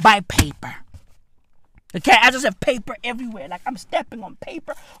by paper. Okay, I just have paper everywhere. Like, I'm stepping on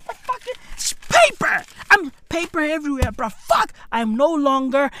paper. What fucking paper? I'm paper everywhere, bruv. Fuck, I'm no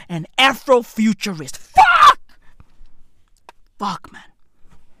longer an Afrofuturist. Fuck, man.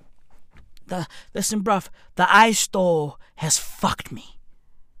 Listen, bruv, the iStore has fucked me.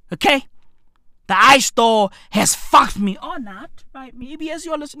 Okay? The iStore has fucked me or not, right? Maybe as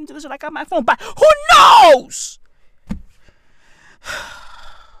you're listening to this, I got my phone, but who knows?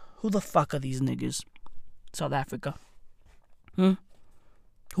 Who the fuck are these niggas? South Africa? Who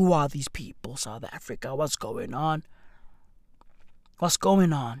are these people, South Africa? What's going on? What's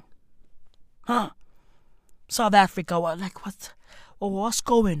going on? Huh? South Africa, what's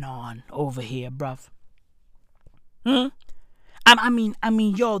going on over here, bruv? I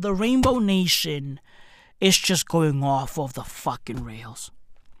mean, yo, the Rainbow Nation is just going off of the fucking rails.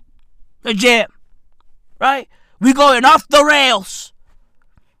 Legit. Right? We're going off the rails.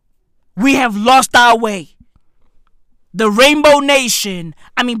 We have lost our way. The Rainbow Nation,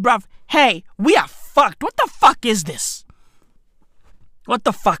 bruv, hey, we are fucked. What the fuck is this? What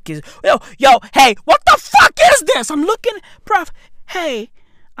the fuck is... Yo, hey, what the fuck is this? I'm looking... Bruv, hey,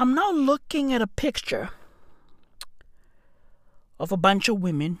 I'm now looking at a picture of a bunch of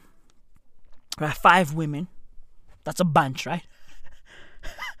women. Right, 5 women. That's a bunch, right?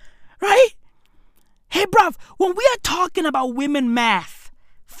 Right? Hey, bruv, when we are talking about women math,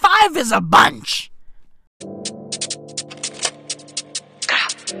 5 is a bunch.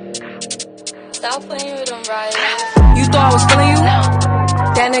 Stop playing with them, Riley. You thought I was feeling you? No.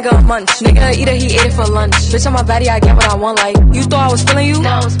 That nigga nigga munch. Nigga eat it, he ate it for lunch. Bitch, on my body, I get what I want. Like, you thought I was feeling you?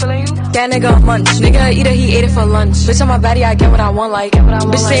 Nah, I was feeling you. That nigga munch. Nigga eat it, he ate it for lunch. Bitch, on my body, I get what I want. Like,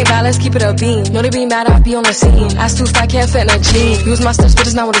 bitch, say bad, let's keep it a beam. Know they be mad, I be on the scene. Ass too fat, can't fit in a jean. Use my steps, but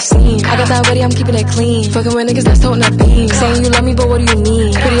it's not what it seems. I got that ready, I'm keeping it clean. Fucking with niggas that's toting a beam. Saying you love me, but what do you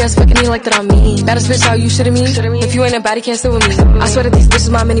mean? Pretty ass fucking me like that I'm mean. Baddest bitch, how you shitting me? If you ain't a baddie, can't sit with me. I swear that these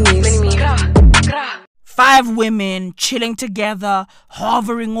bitches my mini-me's. 5 women chilling together,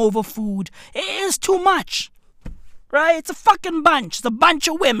 hovering over food. It is too much. Right? It's a fucking bunch. It's a bunch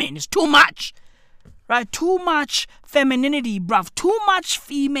of women. It's too much. Right? Too much femininity, bruv. Too much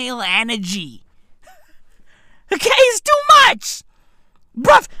female energy. Okay? It's too much.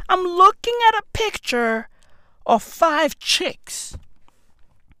 Bruv, I'm looking at a picture of 5 chicks.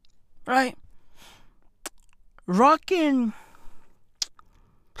 Right? Rocking.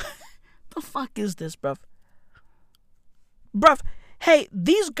 The fuck is this, bruv? Bruv, hey,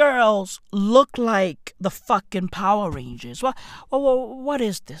 these girls look like the fucking Power Rangers. What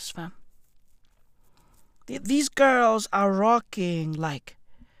is this, fam? These girls are rocking like,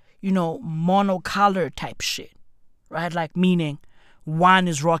 you know, monocolor type shit. Right? Like, meaning one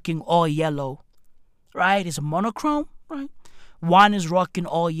is rocking all yellow. Right? It's a monochrome, right? One is rocking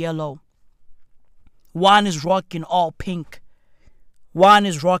all yellow. One is rocking all pink. One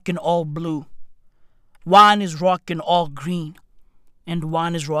is rocking all blue. One is rocking all green. And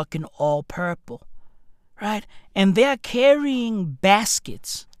one is rocking all purple. Right? And they're carrying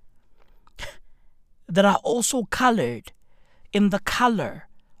baskets that are also colored in the color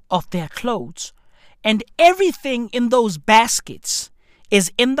of their clothes. And everything in those baskets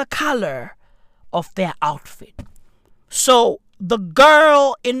is in the color of their outfit. So the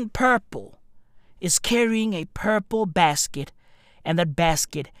girl in purple is carrying a purple basket, and that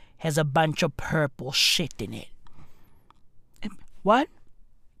basket has a bunch of purple shit in it. What?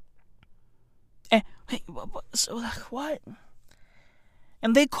 What?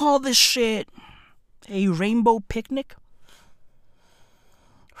 And they call this shit a rainbow picnic?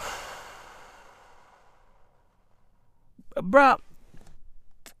 Bruh.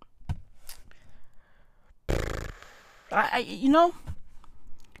 You know?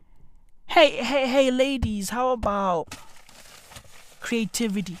 Hey, ladies, how about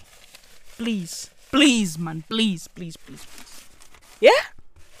creativity? Please, man, please. Yeah?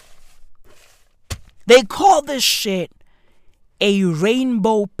 They call this shit a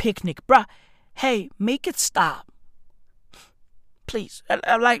rainbow picnic. Bruh, hey, make it stop. Please.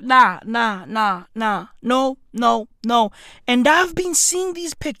 I'm like, nah. No. And I've been seeing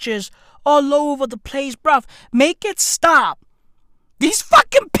these pictures all over the place, bruv. Make it stop. These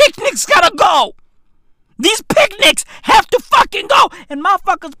fucking picnics gotta go. These picnics have to fucking go. And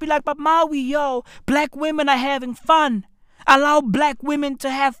motherfuckers be like, but Maui, yo, black women are having fun. Allow black women to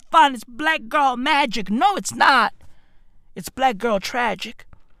have fun. It's black girl magic. No, it's not. It's black girl tragic.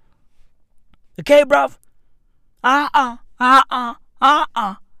 Okay, bruv? No.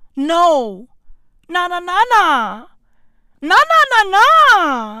 Nah.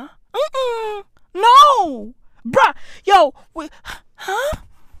 No. Bruh. Yo. Huh?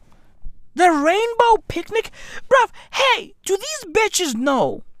 The rainbow picnic? Bruv, hey, do these bitches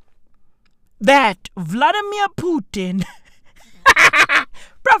know that Vladimir Putin...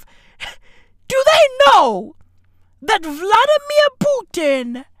 Bruv, do they know that Vladimir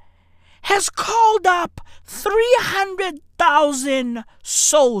Putin has called up 300,000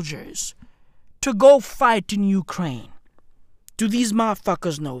 soldiers to go fight in Ukraine? Do these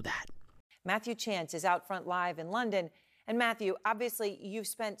motherfuckers know that? Matthew Chance is out front live in London. And Matthew, obviously, you've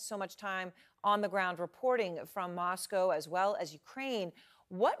spent so much time on the ground reporting from Moscow as well as Ukraine.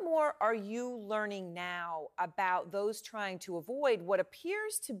 What more are you learning now about those trying to avoid what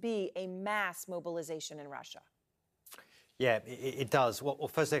appears to be a mass mobilization in Russia? Yeah, it does. Well,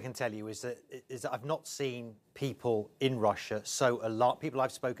 first I can tell you is that I've not seen people in Russia so alarmed, people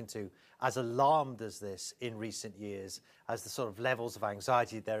I've spoken to, as alarmed as this in recent years, as the sort of levels of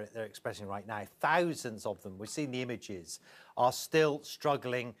anxiety they're expressing right now. Thousands of them, we've seen the images, are still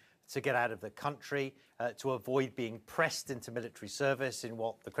struggling to get out of the country, to avoid being pressed into military service in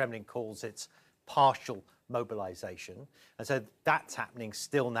what the Kremlin calls its partial mobilization. And so that's happening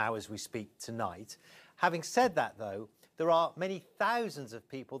still now as we speak tonight. Having said that, though, there are many thousands of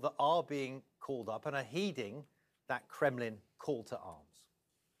people that are being called up and are heeding that Kremlin call to arms.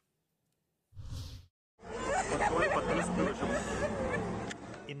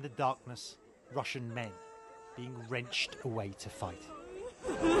 In the darkness, Russian men being wrenched away to fight.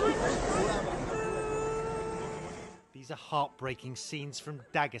 These are heartbreaking scenes from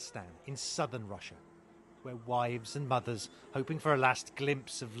Dagestan in southern Russia, where wives and mothers, hoping for a last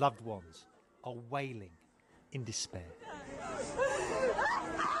glimpse of loved ones, are wailing in despair.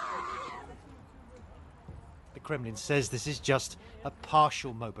 The Kremlin says this is just a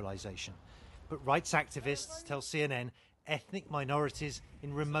partial mobilization, but rights activists tell CNN ethnic minorities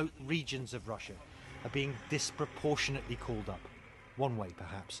in remote regions of Russia are being disproportionately called up. One way,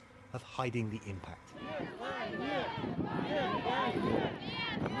 perhaps, of hiding the impact.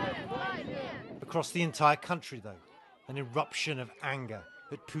 Across the entire country, though, an eruption of anger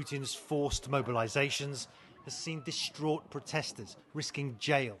at Putin's forced mobilizations has seen distraught protesters risking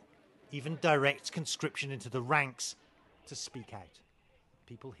jail, even direct conscription into the ranks, to speak out.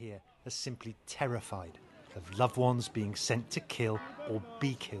 People here are simply terrified of loved ones being sent to kill or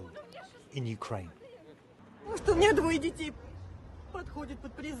be killed in Ukraine. Что у меня двое детей подходят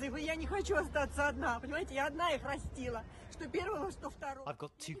под призыв, и я не хочу остаться одна. Понимаете, я одна их растила. Что первого, что второго. I've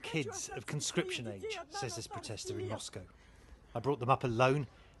got 2 kids of conscription age, says this protester in Moscow. I brought them up alone,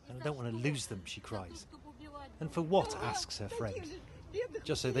 and I don't want to lose them, she cries. And for what, asks her friend.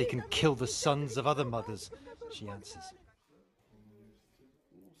 Just so they can kill the sons of other mothers, she answers.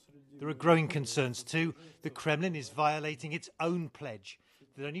 There are growing concerns too. The Kremlin is violating its own pledge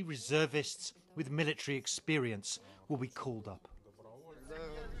that only reservists with military experience will be called up.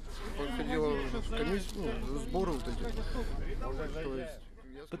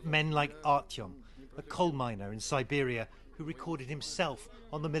 But men like Artyom, a coal miner in Siberia who recorded himself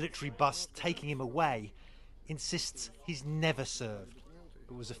on the military bus taking him away, insists he's never served,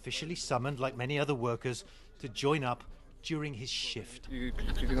 but was officially summoned, like many other workers, to join up during his shift. I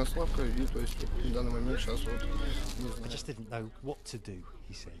just didn't know what to do,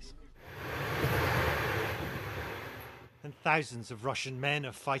 he says. And thousands of Russian men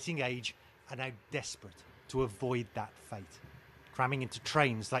of fighting age are now desperate to avoid that fate, cramming into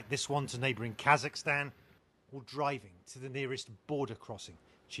trains like this one to neighbouring Kazakhstan, or driving to the nearest border crossing.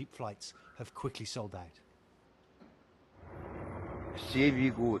 Cheap flights have quickly sold out.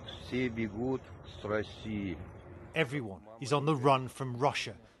 Everyone is on the run from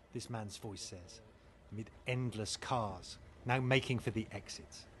Russia, this man's voice says, amid endless cars, now making for the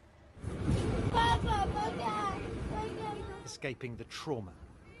exits. Escaping the trauma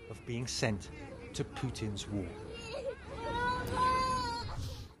of being sent to Putin's war.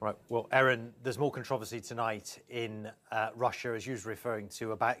 Right, well, Erin, there's more controversy tonight in Russia, as you were referring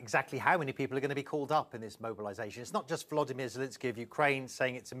to, about exactly how many people are going to be called up in this mobilization. It's not just Volodymyr Zelensky of Ukraine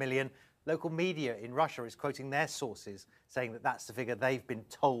saying it's 1 million. Local media in Russia is quoting their sources, saying that that's the figure they've been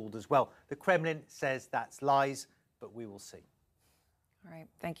told as well. The Kremlin says that's lies, but we will see. All right.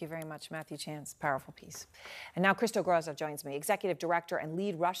 Thank you very much, Matthew Chance. Powerful piece. And now Christo Groza joins me, executive director and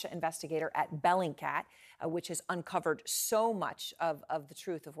lead Russia investigator at Bellingcat, which has uncovered so much of the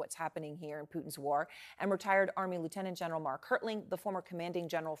truth of what's happening here in Putin's war, and retired Army Lieutenant General Mark Hertling, the former commanding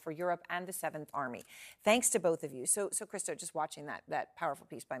general for Europe and the 7th Army. Thanks to both of you. So Christo, just watching that powerful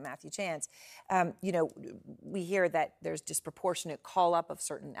piece by Matthew Chance, we hear that there's disproportionate call-up of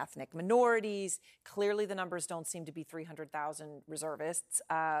certain ethnic minorities. Clearly, the numbers don't seem to be 300,000 reservists.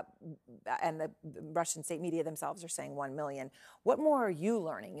 And the Russian state media themselves are saying 1 million. What more are you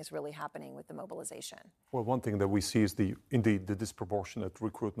learning is really happening with the mobilization? Well, one thing that we see is indeed the disproportionate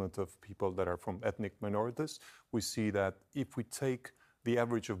recruitment of people that are from ethnic minorities. We see that if we take the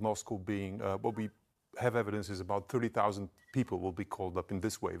average of Moscow being, what we have evidence is about 30,000 people will be called up in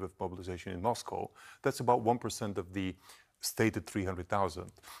this wave of mobilization in Moscow. That's about 1% of the stated 300,000.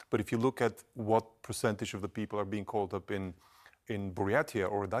 But if you look at what percentage of the people are being called up in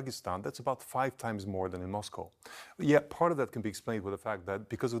Buryatia or Dagestan, that's about 5 times more than in Moscow. Yet part of that can be explained with the fact that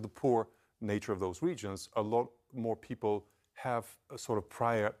because of the poor nature of those regions, a lot more people have a sort of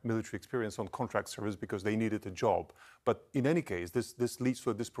prior military experience on contract service because they needed a job. But in any case, this leads to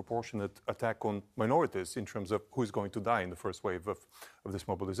a disproportionate attack on minorities in terms of who is going to die in the first wave of this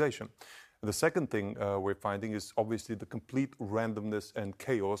mobilization. And the second thing we're finding is obviously the complete randomness and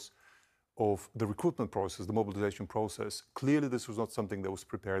chaos of the recruitment process, the mobilization process. Clearly, this was not something that was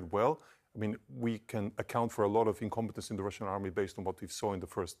prepared well. I mean, we can account for a lot of incompetence in the Russian army based on what we saw in the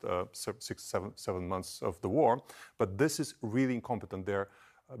first 7 months of the war. But this is really incompetent. They're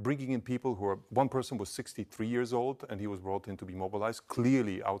bringing in people who are, one person was 63 years old and he was brought in to be mobilized,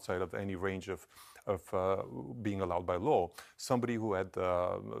 clearly outside of any range of being allowed by law. Somebody who had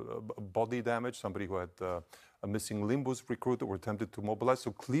body damage, somebody who had a missing limb was recruited or attempted to mobilize.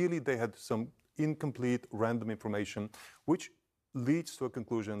 So clearly they had some incomplete, random information, which leads to a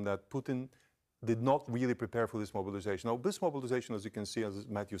conclusion that Putin did not really prepare for this mobilization. Now, this mobilization, as you can see, as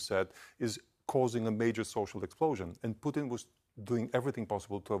Matthew said, is causing a major social explosion. And Putin was doing everything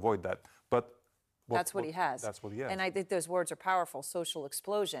possible to avoid that. But That's what he has. That's what he has. And I think those words are powerful, social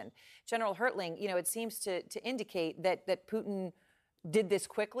explosion. General Hertling, you know, it seems to indicate that Putin did this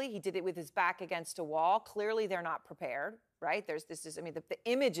quickly. He did it with his back against a wall. Clearly, they're not prepared, right? I mean, the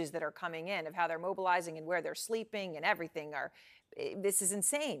images that are coming in of how they're mobilizing and where they're sleeping and everything this is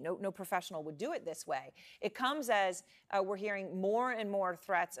insane. No professional would do it this way. It comes as we're hearing more and more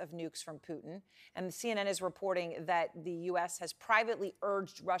threats of nukes from Putin. And the CNN is reporting that the U.S. has privately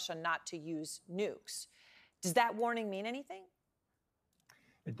urged Russia not to use nukes. Does that warning mean anything?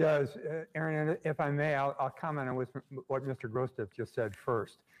 It does. Erin, if I may, I'll comment on what Mr. Grostov just said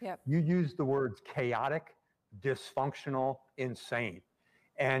first. Yep. You used the words chaotic, dysfunctional, insane.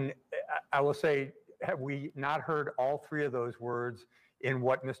 And I will say, have we not heard all three of those words in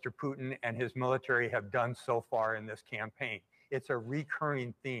what Mr. Putin and his military have done so far in this campaign? It's a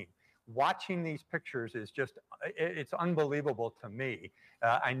recurring theme. Watching these pictures is just, it's unbelievable to me.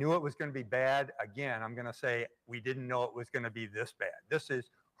 I knew it was going to be bad. Again, I'm going to say we didn't know it was going to be this bad. This is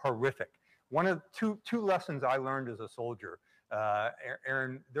horrific. One of two lessons I learned as a soldier,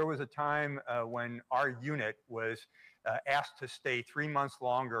 Erin, there was a time when our unit was asked to stay 3 months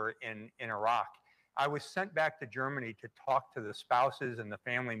longer in Iraq. I was sent back to Germany to talk to the spouses and the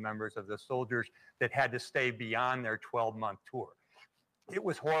family members of the soldiers that had to stay beyond their 12-month tour. It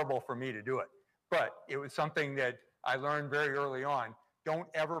was horrible for me to do it, but it was something that I learned very early on. Don't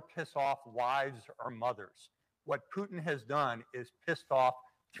ever piss off wives or mothers. What Putin has done is pissed off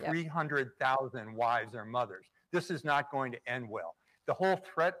 300,000 wives or mothers. This is not going to end well. The whole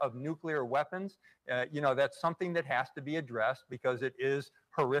threat of nuclear weapons, you know, that's something that has to be addressed because it is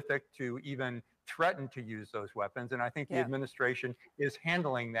horrific to even threaten to use those weapons. And I think the administration is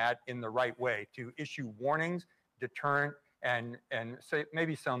handling that in the right way to issue warnings, deterrent, and say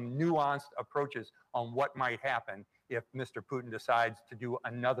maybe some nuanced approaches on what might happen if Mr. Putin decides to do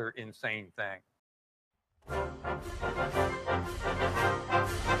another insane thing. With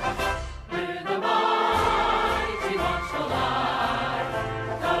the mighty watchful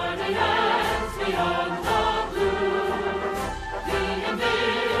eye, guardians beyond the blue, the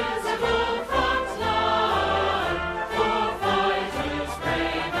invisible front line, for fighters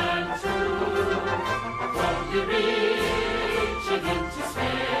brave and true. Boldly reaching into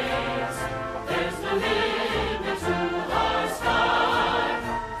space, there's no limit to our sky,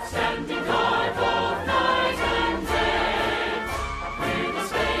 standing guard both night and day, with the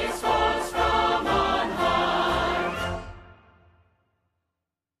Space Force from on high.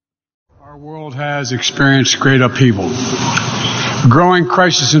 Our world has experienced great upheaval. Growing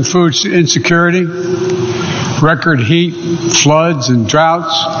crisis in food insecurity, record heat, floods, and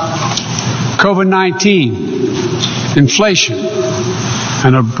droughts, COVID-19, inflation,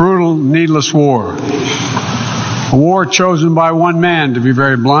 and a brutal, needless war. A war chosen by one man, to be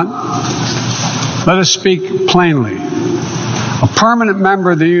very blunt. Let us speak plainly. A permanent member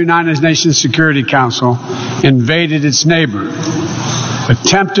of the United Nations Security Council invaded its neighbor,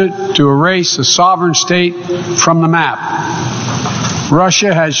 attempted to erase a sovereign state from the map.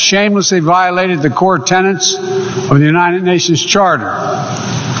 Russia has shamelessly violated the core tenets of the United Nations Charter.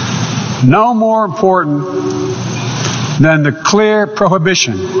 No more important than the clear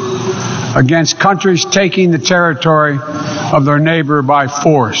prohibition against countries taking the territory of their neighbor by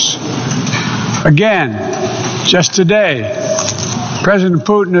force. Again, just today, President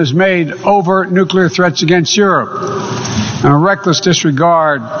Putin has made overt nuclear threats against Europe and a reckless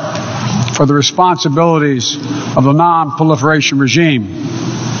disregard for the responsibilities of the non-proliferation regime.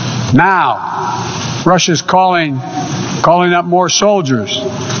 Now, Russia's calling up more soldiers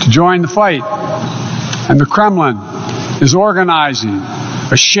to join the fight, and the Kremlin is organizing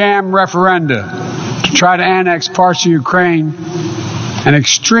a sham referenda to try to annex parts of Ukraine, an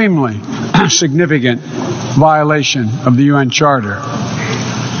extremely significant violation of the UN Charter.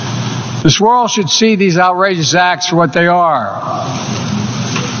 This world should see these outrageous acts for what they are.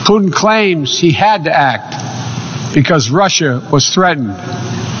 Putin claims he had to act because Russia was threatened.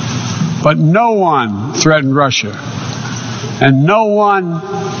 But no one threatened Russia. And no one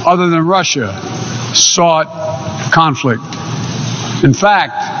other than Russia sought conflict. In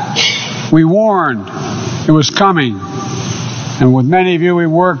fact, we warned it was coming. And with many of you, we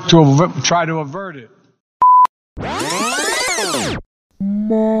worked to try to avert it.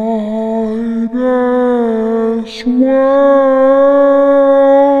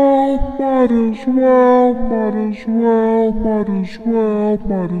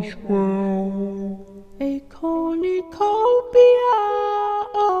 A cornucopia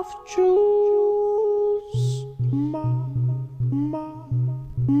of Jews.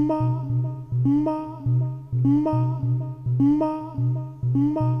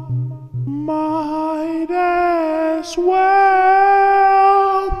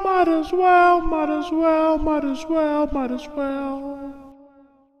 might as well.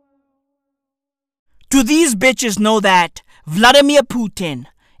 Do these bitches know that Vladimir Putin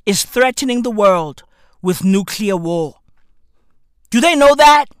is threatening the world with nuclear war? Do they know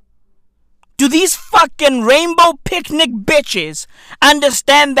that? Do these fucking rainbow picnic bitches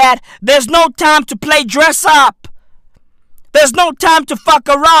understand that there's no time to play dress up? There's no time to fuck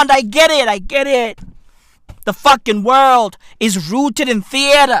around. I get it. The fucking world is rooted in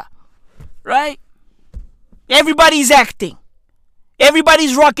theater, right? Everybody's acting.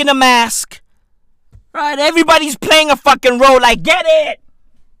 Everybody's rocking a mask, right? Everybody's playing a fucking role. I get it.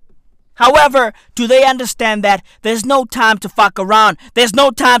 However, do they understand that there's no time to fuck around? There's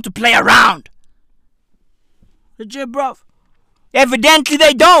no time to play around. Legit, bruv. Evidently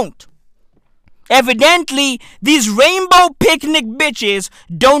they don't. Evidently, these rainbow picnic bitches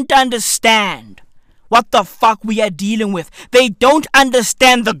don't understand what the fuck we are dealing with. They don't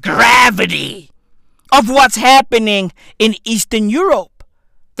understand the gravity of what's happening in Eastern Europe.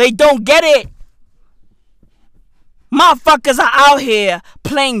 They don't get it. Motherfuckers are out here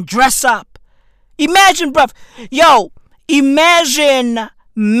playing dress up. Imagine, bruv. Yo, imagine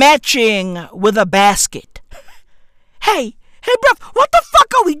matching with a basket. Hey, bruv, what the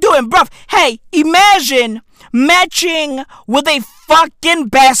fuck are we doing, bruv? Hey, imagine matching with a fucking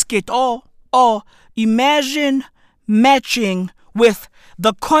basket. Or imagine matching with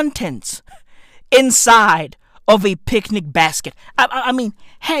the contents inside of a picnic basket. I mean,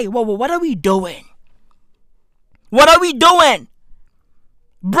 hey, what are we doing? What are we doing?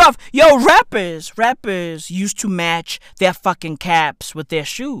 Bruv, yo, rappers used to match their fucking caps with their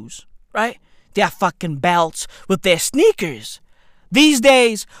shoes, right? Their fucking belts with their sneakers. These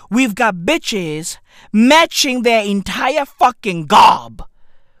days, we've got bitches matching their entire fucking garb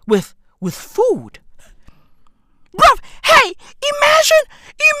with food. Bruv, hey, imagine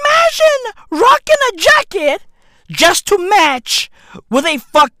rocking a jacket just to match with a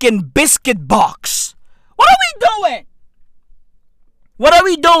fucking biscuit box. What are we doing? What are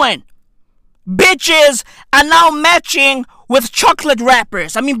we doing? Bitches are now matching with chocolate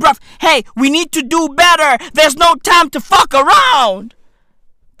wrappers. I mean, bruv, hey, we need to do better. There's no time to fuck around.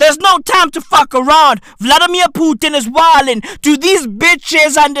 There's no time to fuck around. Vladimir Putin is wildin'. Do these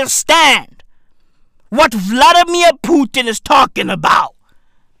bitches understand what Vladimir Putin is talking about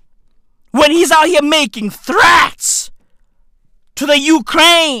when he's out here making threats to the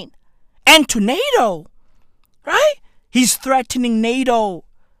Ukraine and to NATO? Right? He's threatening NATO.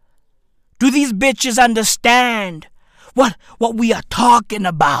 Do these bitches understand what we are talking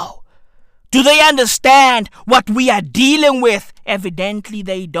about? Do they understand what we are dealing with? Evidently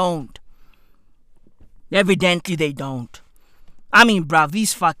they don't. Evidently they don't. I mean, bruv,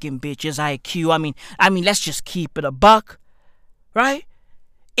 these fucking bitches IQ. I mean, let's just keep it a buck, right?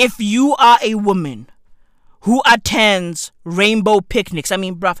 If you are a woman who attends rainbow picnics, I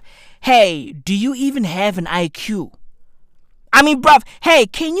mean, bruv, hey, do you even have an IQ? I mean, bruv, hey,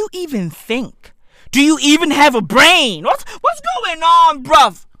 can you even think? Do you even have a brain? What's going on,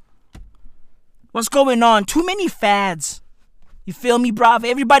 bruv? What's going on? Too many fads. You feel me, bruv?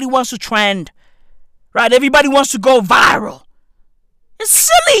 Everybody wants to trend, right? Everybody wants to go viral. It's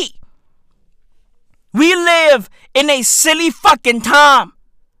silly. We live in a silly fucking time.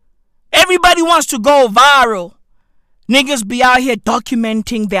 Everybody wants to go viral. Niggas be out here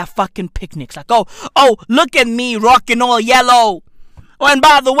documenting their fucking picnics. Like, oh, look at me rocking all yellow. Oh, and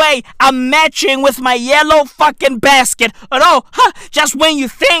by the way, I'm matching with my yellow fucking basket. And just when you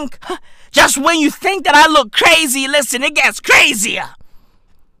think that I look crazy, listen, it gets crazier.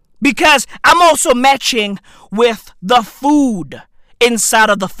 Because I'm also matching with the food inside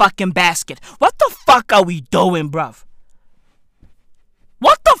of the fucking basket. What the fuck are we doing, bruv?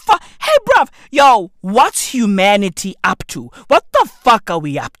 What the fuck? Hey, bruv. Yo, what's humanity up to? What the fuck are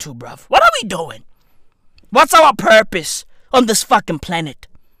we up to, bruv? What are we doing? What's our purpose on this fucking planet?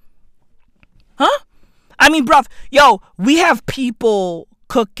 Huh? I mean, bruv, yo, we have people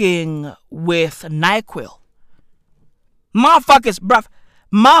cooking with NyQuil. Motherfuckers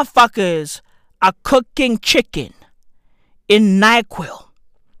are cooking chicken in NyQuil.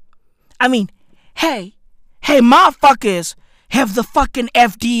 I mean, hey, motherfuckers have the fucking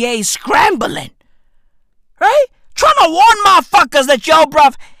FDA scrambling, right? Trying to warn motherfuckers that, yo,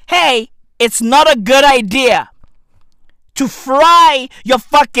 bruv, hey, it's not a good idea to fry your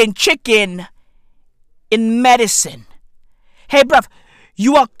fucking chicken in medicine. Hey, bruv,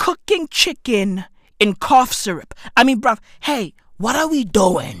 you are cooking chicken in cough syrup. I mean, bruv, hey, what are we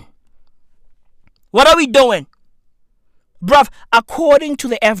doing? What are we doing? Bruv, according to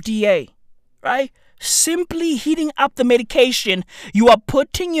the FDA, right? simply heating up the medication, you are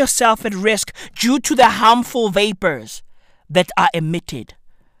putting yourself at risk due to the harmful vapors that are emitted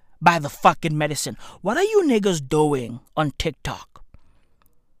by the fucking medicine. What are you niggas doing on TikTok?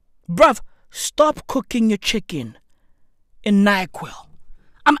 Bruv, stop cooking your chicken in NyQuil.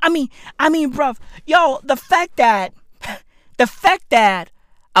 I mean, bruv, yo, the fact that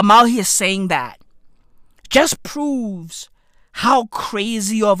I'm out here saying that just proves how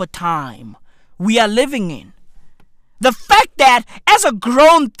crazy of a time we are living in. The fact that as a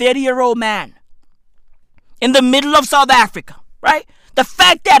grown 30-year-old man in the middle of South Africa, right? The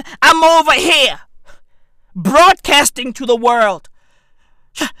fact that I'm over here broadcasting to the world.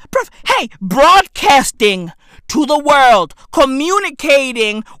 Bruv, hey, broadcasting to the world,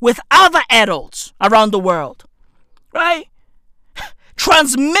 communicating with other adults around the world, right?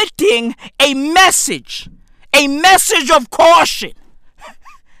 Transmitting a message of caution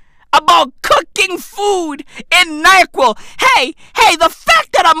about cooking food in NyQuil. Hey, the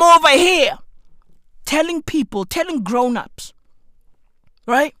fact that I'm over here telling grown-ups,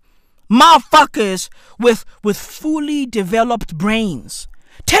 right? Motherfuckers with fully developed brains,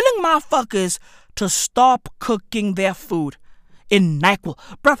 telling motherfuckers to stop cooking their food in NyQuil.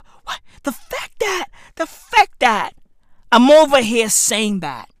 Bruv, what? The fact that I'm over here saying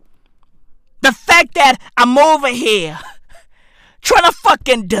that, the fact that I'm over here trying to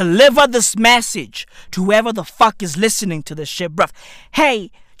fucking deliver this message to whoever the fuck is listening to this shit, bruv,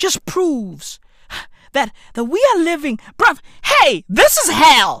 hey, just proves that we are living, bruv, hey, this is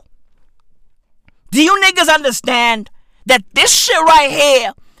hell. Do you niggas understand that this shit right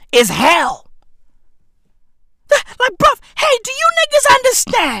here is hell? Like, bruv, hey, do you niggas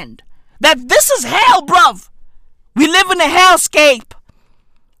understand that this is hell, bruv? We live in a hellscape.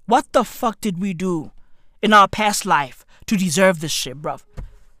 What the fuck did we do in our past life to deserve this shit, bruv?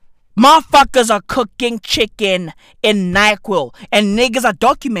 Motherfuckers are cooking chicken in NyQuil and niggas are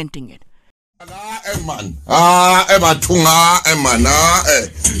documenting it.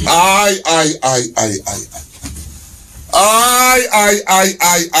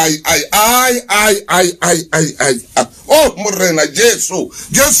 Oh, Morena, Jesu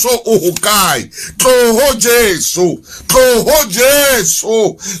uhukai, toho Jesu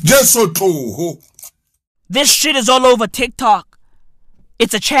toho. This shit is all over TikTok.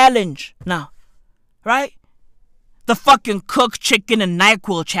 It's a challenge now, right? The fucking cook chicken and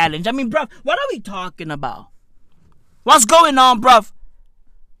NyQuil challenge. I mean, bruv, what are we talking about? What's going on, bruv?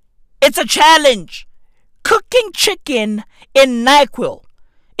 It's a challenge. Cooking chicken in NyQuil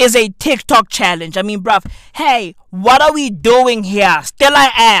is a TikTok challenge. I mean, bruv, hey, what are we doing here? Still I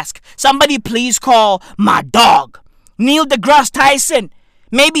ask. Somebody please call my dog, Neil deGrasse Tyson.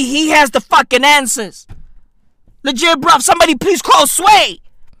 Maybe he has the fucking answers. Legit, bruv, somebody please call Sway.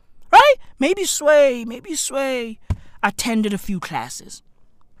 Right? Maybe Sway attended a few classes.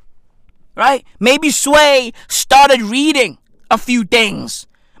 Right? Maybe Sway started reading a few things.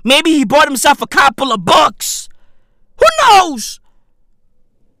 Maybe he bought himself a couple of books. Who knows?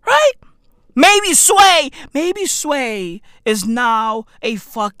 Right? Maybe Sway is now a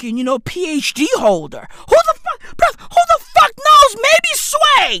fucking, PhD holder. Who the fuck knows? Maybe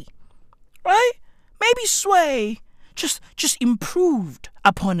Sway. Right? Maybe Sway just improved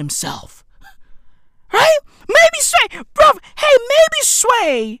upon himself. Right? Maybe Sway, bro, hey, maybe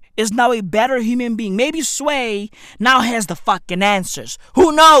Sway is now a better human being. Maybe Sway now has the fucking answers.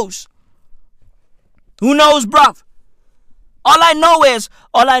 Who knows? Who knows, bruv? All I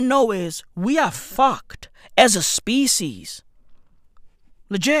know is we are fucked as a species.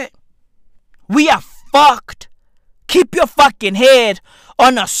 Legit. We are fucked. Keep your fucking head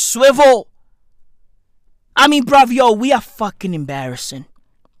on a swivel. I mean, bruv, yo, we are fucking embarrassing.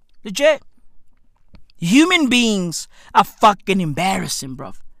 Legit. Human beings are fucking embarrassing,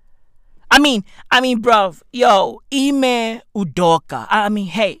 bruv. I mean, bruv, yo, Ime Udoka. I mean,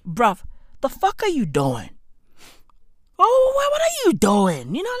 hey, bruv, the fuck are you doing? Oh, what are you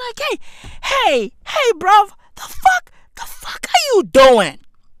doing? Hey, bruv, the fuck are you doing?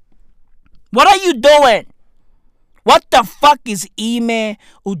 What are you doing? What the fuck is Ime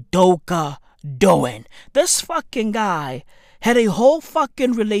Udoka doing? This fucking guy had a whole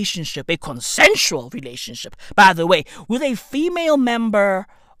fucking relationship, a consensual relationship, by the way, with a female member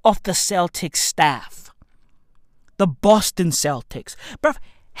of the Celtics staff. The Boston Celtics. Bruv,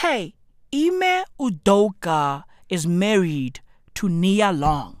 hey, Ime Udoka is married to Nia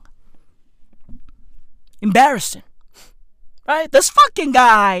Long. Embarrassing. Right? This fucking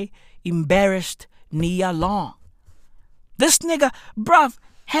guy embarrassed Nia Long. This nigga, bruv,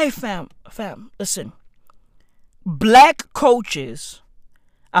 hey fam, listen. Black coaches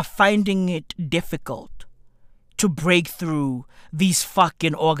are finding it difficult to break through these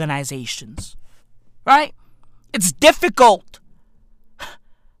fucking organizations. Right? It's difficult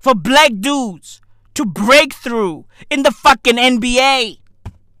for black dudes to break through in the fucking NBA.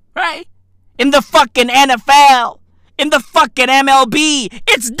 Right? In the fucking NFL. In the fucking MLB.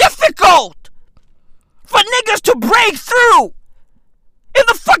 It's difficult for niggas to break through in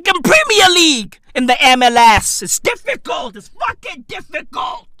the fucking Premier League. In the MLS. It's difficult. It's fucking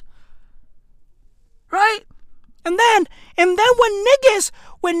difficult. Right? And then when niggas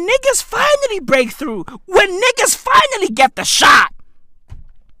finally break through, when niggas finally get the shot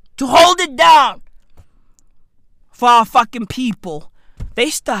to hold it down for our fucking people, they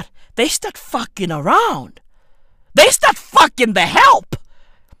start fucking around. They start fucking the help.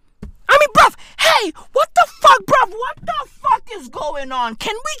 I mean, bruv, hey, what the fuck, bruv? What the fuck is going on?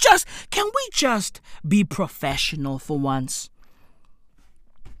 Can we just be professional for once?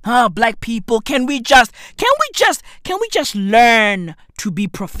 Black people, can we just learn to be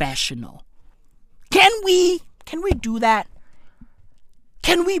professional? Can we do that?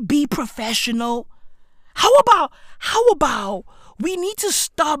 Can we be professional? How about we need to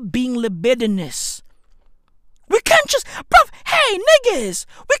stop being libidinous? We can't just, bruv, hey, niggas,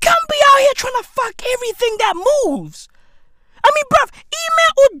 we can't be out here trying to fuck everything that moves. I mean, bruv, Ime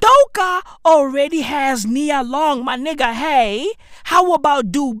Udoka already has Nia Long, my nigga, hey. How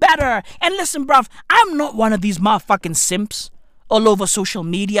about do better? And listen, bruv, I'm not one of these motherfucking simps all over social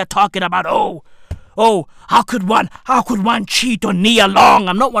media talking about, how could one cheat on Nia Long?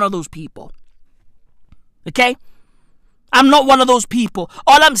 I'm not one of those people. Okay? I'm not one of those people.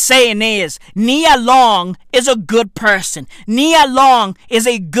 All I'm saying is, Nia Long is a good person. Nia Long is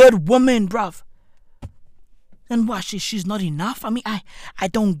a good woman, bruv. And what, she's not enough? I mean, I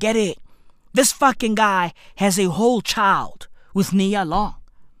don't get it. This fucking guy has a whole child with Nia Long.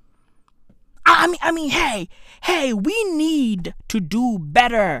 I mean, hey, we need to do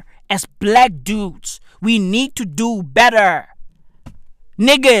better as black dudes. We need to do better.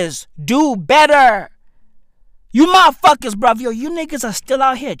 Niggas, do better. You motherfuckers, bruv, you niggas are still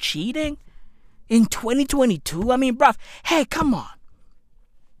out here cheating in 2022? I mean, bruv, hey, come on.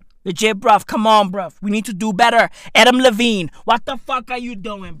 Legit, bruv, come on, bruv. We need to do better. Adam Levine, what the fuck are you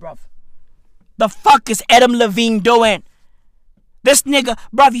doing, bruv? The fuck is Adam Levine doing? This nigga,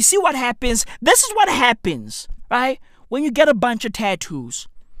 bruv, you see what happens? This is what happens, right? When you get a bunch of tattoos,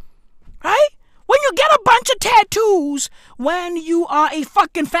 right? When you get a bunch of tattoos when you are a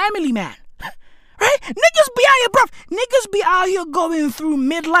fucking family man. Right? Niggas be out here, bruv. Niggas be out here going through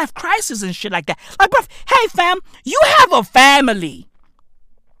midlife crisis and shit like that. Like, bruv, hey, fam, you have a family.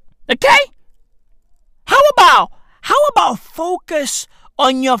 Okay? How about focus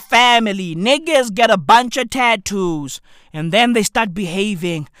on your family? Niggas get a bunch of tattoos and then they start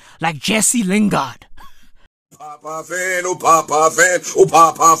behaving like Jesse Lingard. Papa fela, upapa fela,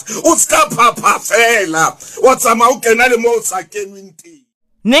 upapa uska papa fela. What's a mountain animals I can win tea?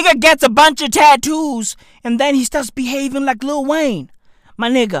 Nigga gets a bunch of tattoos and then he starts behaving like Lil Wayne. My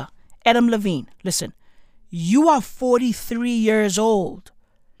nigga, Adam Levine, listen. You are 43 years old.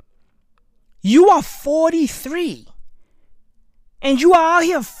 You are 43. And you are out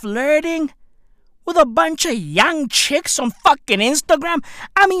here flirting with a bunch of young chicks on fucking Instagram.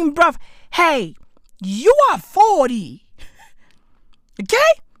 I mean, bruv, hey, you are 40. Okay?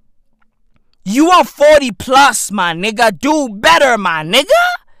 You are 40 plus, my nigga. Do better, my nigga.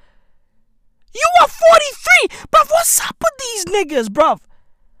 You are 43. Bruv, what's up with these niggas, bruv?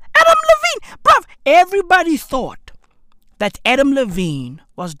 Adam Levine. Bruv, everybody thought that Adam Levine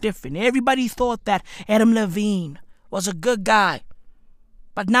was different. Everybody thought that Adam Levine was a good guy.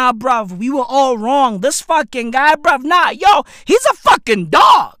 But now, bruv, we were all wrong. This fucking guy, bruv, he's a fucking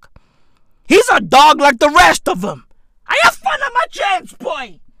dog. He's a dog like the rest of them. I have fun on my chance,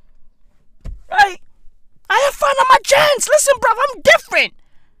 boy. Right? I have fun on my chance. Listen, bruv,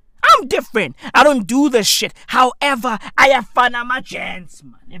 I'm different. I don't do this shit. However, I have fun on my chance,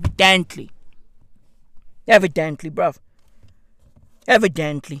 man. Evidently, bruv.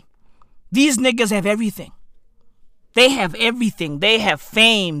 Evidently. These niggas have everything. They have everything. They have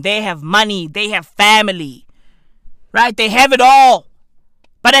fame. They have money. They have family. Right? They have it all.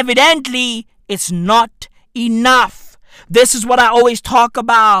 But evidently, it's not enough. This is what I always talk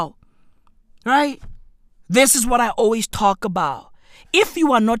about. Right? This is what I always talk about. If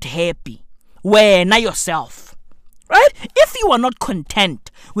you are not happy, not yourself. Right? If you are not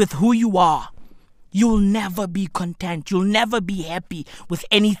content with who you are, you'll never be content. You'll never be happy with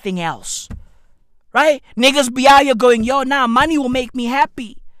anything else. Right? Niggas be out here going, money will make me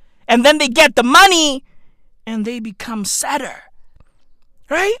happy. And then they get the money and they become sadder.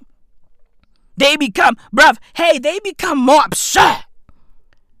 right? They become, bruv, hey, they become more absurd.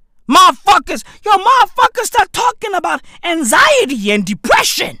 Motherfuckers start talking about anxiety and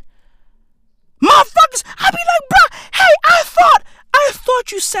depression. Motherfuckers, I be like, bruh, hey, I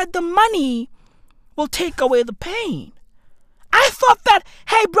thought you said the money will take away the pain. I thought that,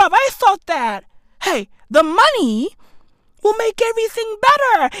 hey, the money will make everything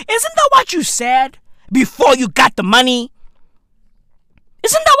better. Isn't that what you said before you got the money?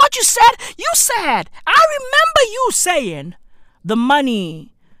 Isn't that what you said? You said, I remember you saying, the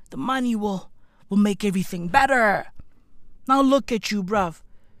money will make everything better. Now look at you, bruv.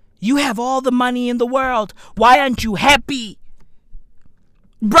 You have all the money in the world. Why aren't you happy?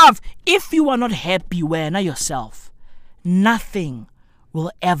 Bruv, if you are not happy within yourself, nothing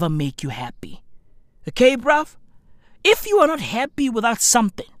will ever make you happy. Okay, bruv? If you are not happy without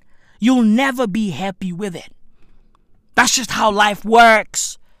something, you'll never be happy with it. That's just how life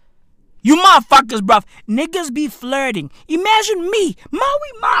works. You motherfuckers, bruv, niggas be flirting. Imagine me,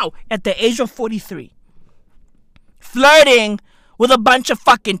 Maui Mau, at the age of 43. Flirting with a bunch of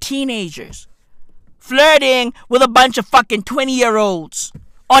fucking teenagers. Flirting with a bunch of fucking 20-year-olds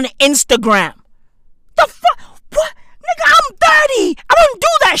on Instagram. The fuck? What? Nigga, I'm 30. I don't do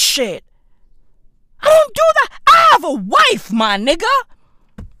that shit. I don't do that. I have a wife, my nigga.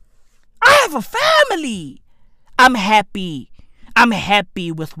 I have a family. I'm happy. I'm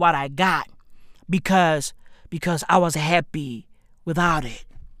happy with what I got because I was happy without it.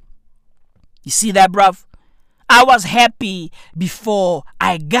 You see that, bruv? I was happy before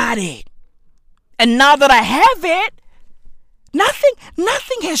I got it. And now that I have it,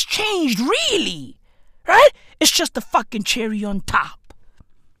 nothing has changed really. Right? It's just the fucking cherry on top.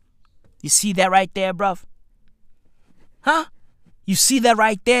 You see that right there, bruv? Huh? You see that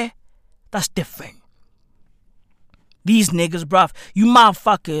right there? That's different. These niggas, bruv, you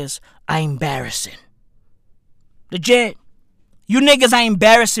motherfuckers are embarrassing. Legit. You niggas are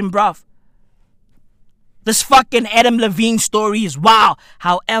embarrassing, bruv. This fucking Adam Levine story is wow.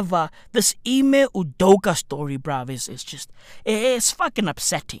 However, this Ime Udoka story, bruv, is just, it's fucking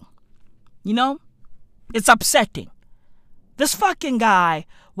upsetting. You know? It's upsetting. This fucking guy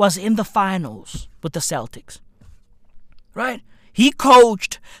was in the finals with the Celtics. Right? He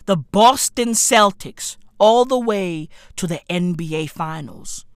coached the Boston Celtics all the way to the NBA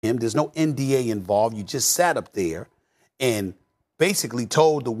Finals. There's no NDA involved. You just sat up there and basically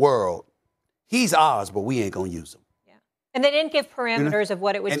told the world, he's ours, but we ain't going to use him. And they didn't give parameters of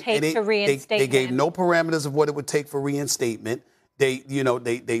what it would take to reinstate They gave him. no parameters of what it would take for reinstatement. They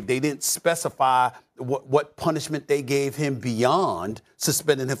didn't specify what punishment they gave him beyond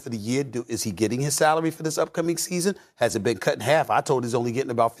suspending him for the year. Is he getting his salary for this upcoming season? Has it been cut in half? I told he's only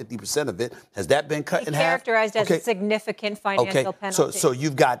getting about 50% of it. Has that been cut in half? Characterized as a significant financial penalty. So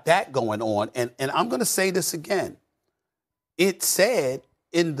you've got that going on. And I'm going to say this again. It said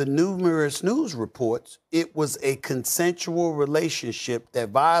in the numerous news reports, it was a consensual relationship that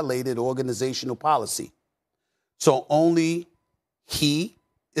violated organizational policy. So only he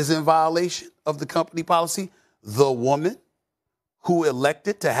is in violation of the company policy. The woman who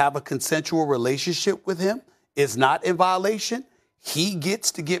elected to have a consensual relationship with him is not in violation. He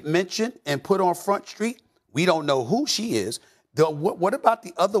gets to get mentioned and put on Front Street. We don't know who she is. What about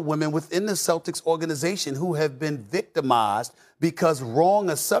the other women within the Celtics organization who have been victimized because wrong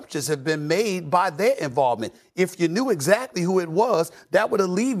assumptions have been made by their involvement? If you knew exactly who it was, that would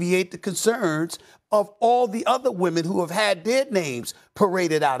alleviate the concerns of all the other women who have had their names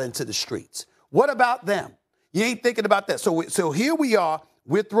paraded out into the streets. What about them? You ain't thinking about that. So here we are.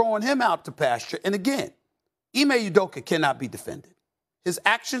 We're throwing him out to pasture. And again, Ime Udoka cannot be defended. His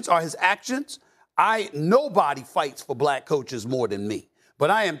actions are his actions. Nobody fights for black coaches more than me.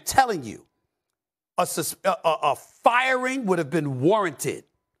 But I am telling you, a firing would have been warranted.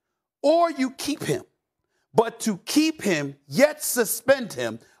 Or you keep him. But to keep him, yet suspend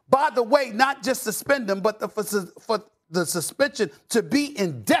him, by the way, not just suspend him, but for the suspension to be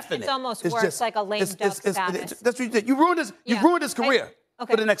indefinite. It's almost worse like a lame duck status. That's what you did. You ruined his career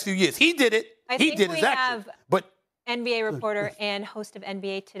for the next few years. He did it. He did his action. But NBA reporter and host of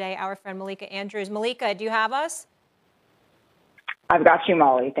NBA Today, our friend Malika Andrews. Malika, do you have us? I've got you,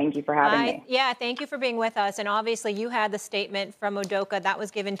 Molly. Thank you for having me. Yeah, thank you for being with us. And obviously, you had the statement from Udoka that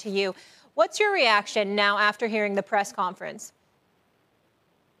was given to you. What's your reaction now after hearing the press conference?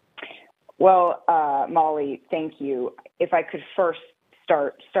 Well, Molly, thank you. If I could first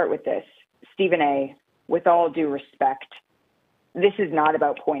start with this. Stephen A., with all due respect, this is not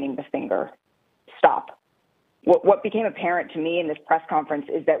about pointing the finger. Stop. What became apparent to me in this press conference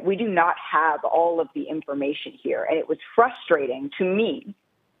is that we do not have all of the information here. And it was frustrating to me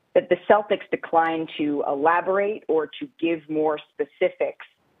that the Celtics declined to elaborate or to give more specifics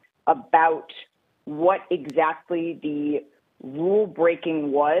about what exactly the rule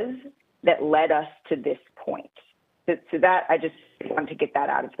breaking was that led us to this point. So that I just want to get that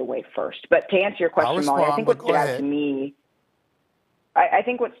out of the way first. But to answer your question, Molly, I think what stood out to me, I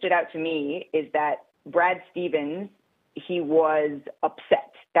think what stood out to me is that Brad Stevens, he was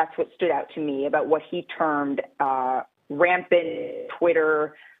upset. That's what stood out to me about what he termed rampant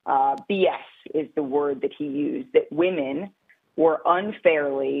Twitter BS is the word that he used, that women were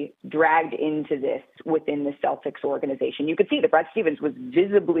unfairly dragged into this within the Celtics organization. You could see that Brad Stevens was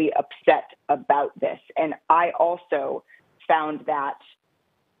visibly upset about this. And I also found that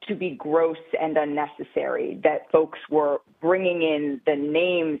to be gross and unnecessary, that folks were bringing in the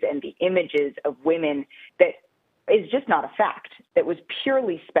names and the images of women that is just not a fact, that was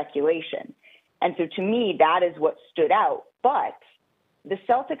purely speculation. And so to me, that is what stood out. But the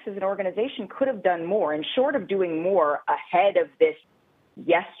Celtics as an organization could have done more, and short of doing more ahead of this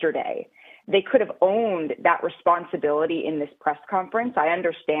yesterday, they could have owned that responsibility in this press conference. I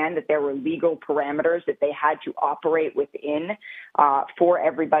understand that there were legal parameters that they had to operate within for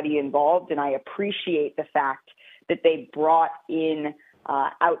everybody involved, and I appreciate the fact that they brought in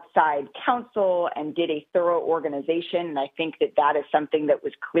outside counsel and did a thorough organization. And I think that that is something that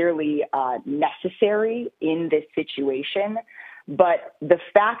was clearly necessary in this situation. But the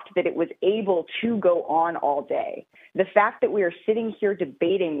fact that it was able to go on all day, the fact that we are sitting here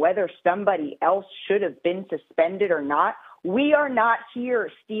debating whether somebody else should have been suspended or not, we are not here,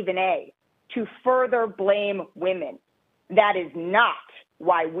 Stephen A., to further blame women. That is not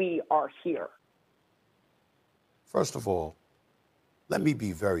why we are here. First of all, let me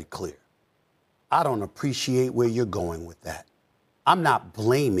be very clear. I don't appreciate where you're going with that. I'm not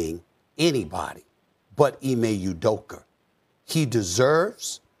blaming anybody but Ime Udoka. He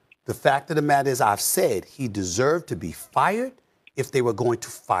deserves, the fact of the matter is, I've said he deserved to be fired if they were going to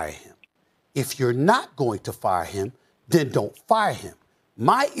fire him. If you're not going to fire him, then don't fire him.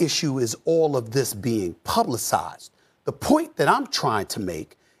 My issue is all of this being publicized. The point that I'm trying to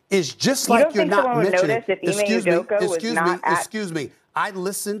make is just like you're not mentioning. Excuse me. I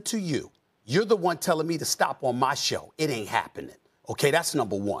listened to you. You're the one telling me to stop on my show. It ain't happening. Okay, that's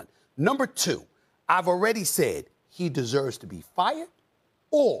number one. Number two, I've already said he deserves to be fired,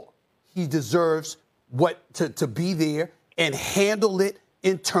 or he deserves to be there and handle it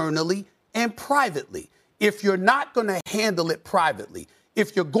internally and privately. If you're not going to handle it privately,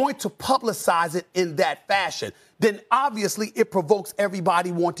 if you're going to publicize it in that fashion, then obviously it provokes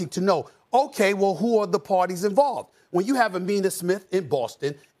everybody wanting to know, okay, well, who are the parties involved? When you have Amina Smith in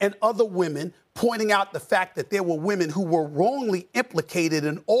Boston and other women pointing out the fact that there were women who were wrongly implicated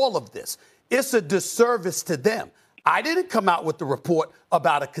in all of this, it's a disservice to them. I didn't come out with the report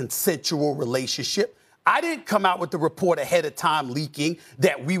about a consensual relationship. I didn't come out with the report ahead of time leaking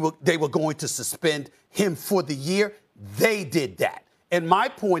that they were going to suspend him for the year. They did that. And my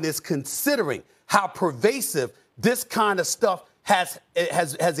point is, considering how pervasive this kind of stuff has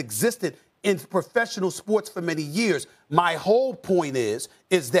existed in professional sports for many years, my whole point is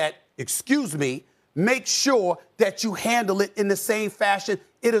that, excuse me, make sure that you handle it in the same fashion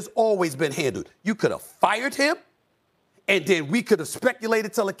it has always been handled. You could have fired him, and then we could have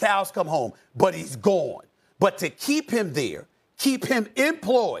speculated till the cows come home, but he's gone. But to keep him there, keep him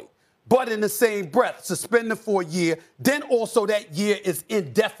employed, but in the same breath, suspend him for a year, then also that year is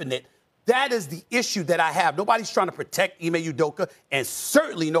indefinite. That is the issue that I have. Nobody's trying to protect Ime Udoka, and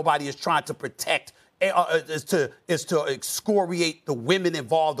certainly nobody is trying to protect, is to excoriate the women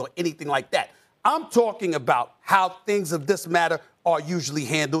involved or anything like that. I'm talking about how things of this matter are usually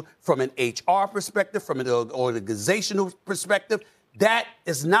handled from an HR perspective, from an organizational perspective. That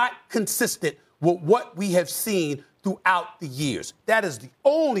is not consistent with what we have seen throughout the years. That is the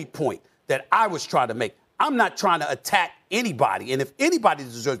only point that I was trying to make. I'm not trying to attack anybody. And if anybody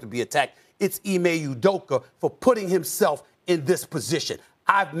deserves to be attacked, it's Ime Udoka for putting himself in this position.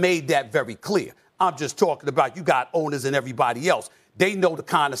 I've made that very clear. I'm just talking about you got owners and everybody else. They know the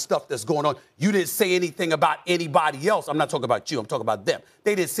kind of stuff that's going on. You didn't say anything about anybody else. I'm not talking about you. I'm talking about them.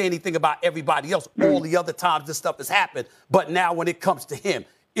 They didn't say anything about everybody else all the other times this stuff has happened. But now when it comes to him,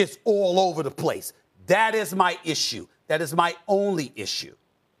 it's all over the place. That is my issue. That is my only issue.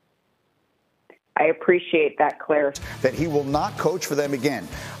 I appreciate that, Claire. That he will not coach for them again.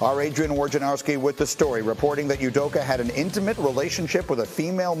 Our Adrian Wojnarowski with the story, reporting that Udoka had an intimate relationship with a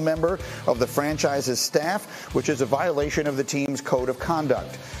female member of the franchise's staff, which is a violation of the team's code of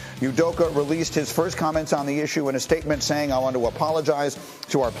conduct. Udoka released his first comments on the issue in a statement saying, "I want to apologize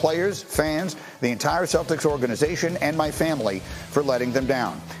to our players, fans, the entire Celtics organization, and my family for letting them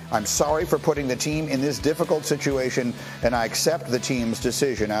down. I'm sorry for putting the team in this difficult situation, and I accept the team's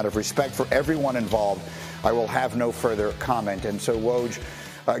decision. Out of respect for everyone involved, I will have no further comment." And so Woj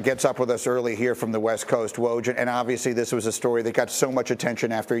gets up with us early here from the West Coast. Woj, and obviously this was a story that got so much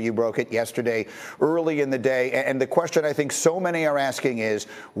attention after you broke it yesterday, early in the day. And the question I think so many are asking is,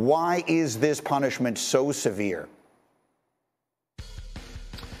 why is this punishment so severe?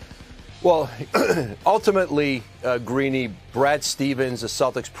 Well, ultimately, Greeny, Brad Stevens, the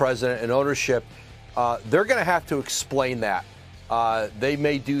Celtics president and ownership, they're going to have to explain that. They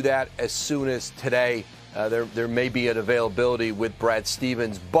may do that as soon as today. There may be an availability with Brad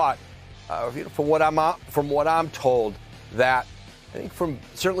Stevens, but from what I'm told, that I think from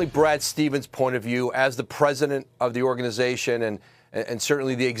certainly Brad Stevens' point of view as the president of the organization and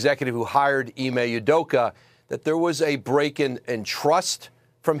certainly the executive who hired Ime Udoka, that there was a break in trust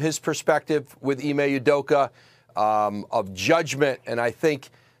from his perspective with Ime Udoka, of judgment, and I think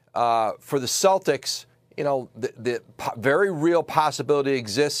for the Celtics, the very real possibility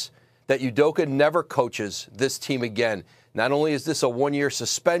exists that Udoka never coaches this team again. Not only is this a one-year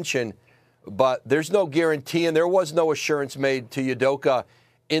suspension, but there's no guarantee, and there was no assurance made to Udoka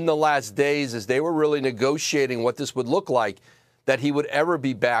in the last days as they were really negotiating what this would look like, that he would ever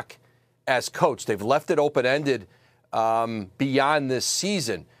be back as coach. They've left it open-ended beyond this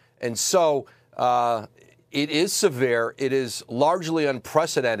season. And so it is severe. It is largely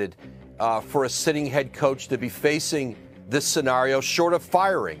unprecedented for a sitting head coach to be facing this scenario short of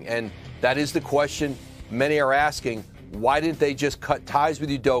firing. And that is the question many are asking. Why didn't they just cut ties with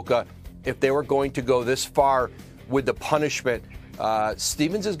Udoka if they were going to go this far with the punishment?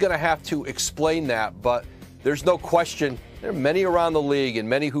 Stevens is going to have to explain that, but there's no question there are many around the league and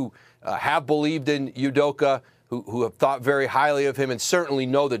many who have believed in Udoka, who have thought very highly of him and certainly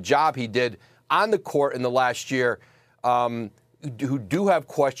know the job he did on the court in the last year, who do have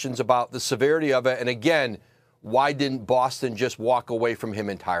questions about the severity of it. And again, why didn't Boston just walk away from him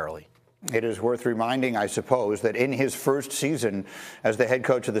entirely? It is worth reminding, I suppose, that in his first season as the head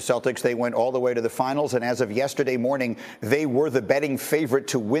coach of the Celtics, they went all the way to the finals. And as of yesterday morning, they were the betting favorite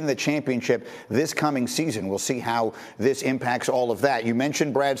to win the championship this coming season. We'll see how this impacts all of that. You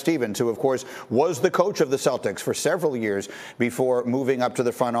mentioned Brad Stevens, who, of course, was the coach of the Celtics for several years before moving up to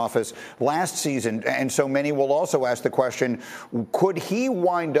the front office last season. And so many will also ask the question, could he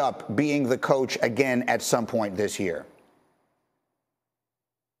wind up being the coach again at some point this year?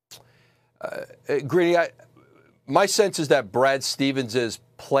 Greeny, my sense is that Brad Stevens'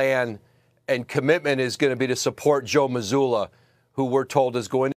 plan and commitment is going to be to support Joe Mazzulla, who we're told is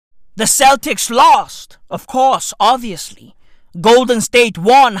going to... The Celtics lost, of course, obviously. Golden State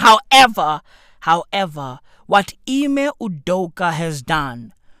won, however, what Ime Udoka has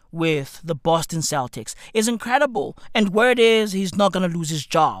done with the Boston Celtics is incredible. And word is he's not going to lose his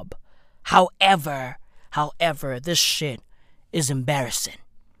job. However, this shit is embarrassing.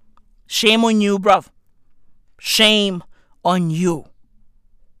 Shame on you, bruv. Shame on you.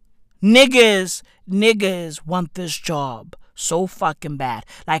 Niggas want this job so fucking bad.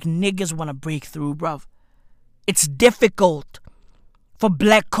 Like niggas want to break through, bruv. It's difficult for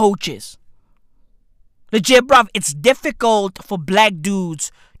black coaches. Legit, bruv, it's difficult for black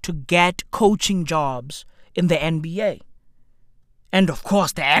dudes to get coaching jobs in the NBA. And of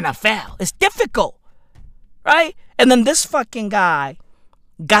course the NFL. It's difficult, right? And then this fucking guy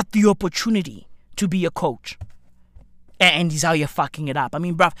got the opportunity to be a coach. And he's out here fucking it up. I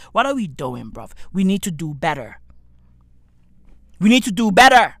mean, bruv, what are we doing, bruv? We need to do better.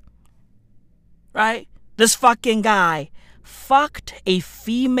 Right? This fucking guy fucked a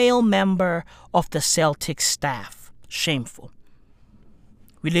female member of the Celtics staff. Shameful.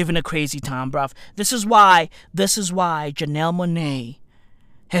 We live in a crazy time, bruv. This is why Janelle Monáe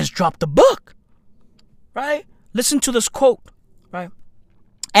has dropped a book. Right? Listen to this quote. Right?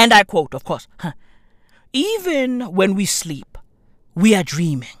 And I quote, of course, even when we sleep, we are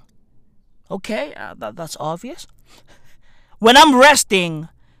dreaming. Okay, that's obvious. When I'm resting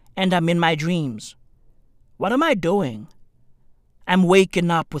and I'm in my dreams, what am I doing? I'm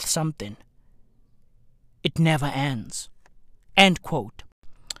waking up with something. It never ends. End quote.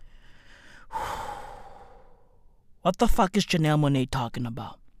 What the fuck is Janelle Monáe talking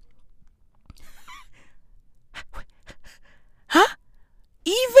about? Huh?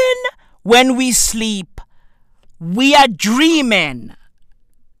 Even when we sleep, we are dreaming.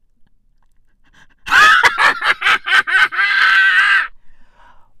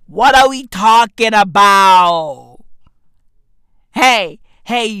 What are we talking about? Hey,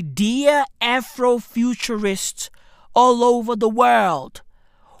 Hey, dear Afrofuturists all over the world,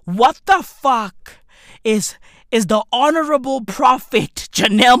 what the fuck is the Honorable Prophet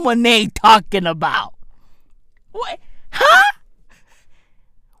Janelle Monáe talking about? What? Huh?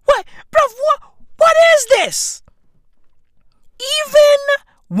 What? Bruv, what is this? Even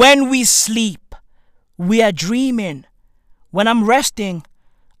when we sleep, we are dreaming. When I'm resting,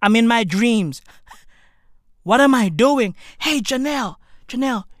 I'm in my dreams. What am I doing? Hey, Janelle,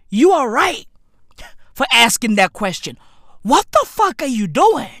 you are right for asking that question. What the fuck are you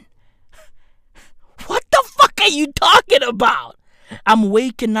doing? What the fuck are you talking about? I'm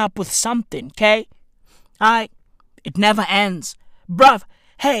waking up with something, okay? It never ends. Bruv,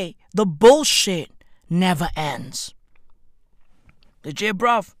 hey, the bullshit never ends. Legit,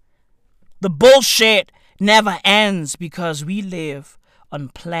 bruv. The bullshit never ends because we live on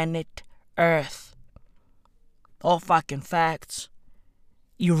planet Earth. All fucking facts.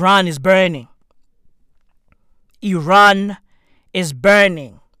 Iran is burning. Iran is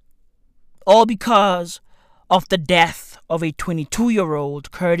burning. All because of the death of a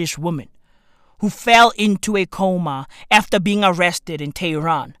 22-year-old Kurdish woman who fell into a coma after being arrested in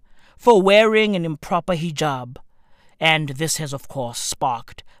Tehran for wearing an improper hijab. And this has, of course,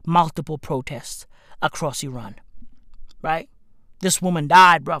 sparked multiple protests across Iran. Right? This woman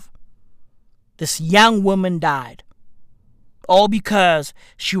died, bruv. This young woman died. All because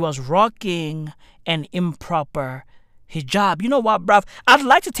she was rocking an improper hijab. You know what, bruv? I'd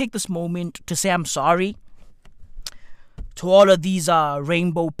like to take this moment to say I'm sorry to all of these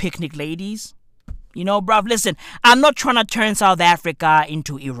rainbow picnic ladies. You know, bruv, listen, I'm not trying to turn South Africa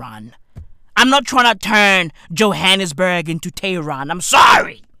into Iran. I'm not trying to turn Johannesburg into Tehran. I'm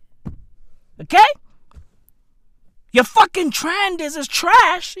sorry. Okay? Your fucking trend is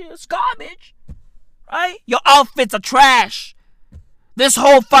trash. It's garbage. Right? Your outfits are trash. This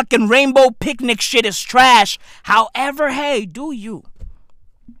whole fucking rainbow picnic shit is trash. However, hey, do you.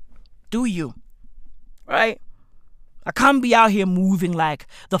 Do you. Right? I can't be out here moving like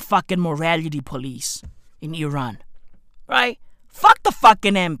the fucking morality police in Iran. Right? Fuck the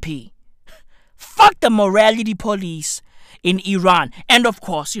fucking MP. Fuck the morality police in Iran. And of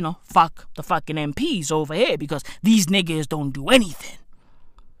course, you know, fuck the fucking MPs over here because these niggas don't do anything.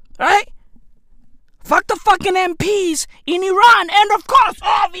 Right? Fuck the fucking MPs in Iran. And of course,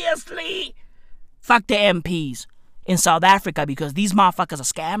 obviously, fuck the MPs in South Africa because these motherfuckers are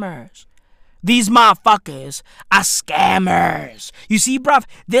scammers. These motherfuckers are scammers. You see, bruv,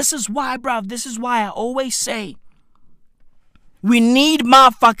 this is why I always say we need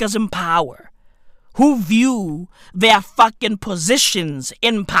motherfuckers in power who view their fucking positions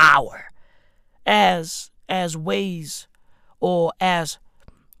in power as ways or as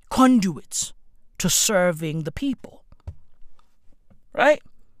conduits to serving the people. Right?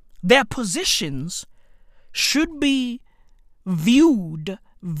 Their positions should be viewed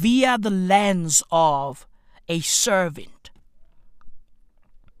via the lens of a servant.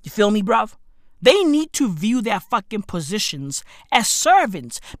 You feel me, bruv? They need to view their fucking positions as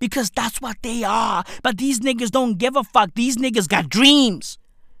servants because that's what they are. But these niggas don't give a fuck. These niggas got dreams.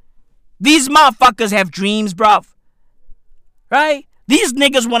 These motherfuckers have dreams, bruv. Right? These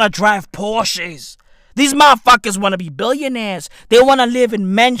niggas want to drive Porsches. These motherfuckers want to be billionaires. They want to live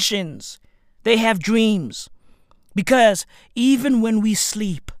in mansions. They have dreams. Because even when we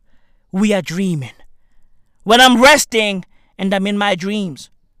sleep, we are dreaming. When I'm resting and I'm in my dreams,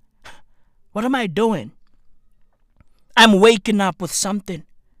 what am I doing? I'm waking up with something.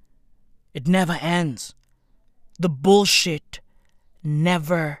 It never ends. The bullshit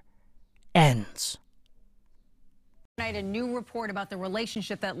never ends. Tonight, a new report about the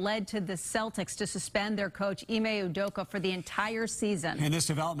relationship that led to the Celtics to suspend their coach Ime Udoka for the entire season. And this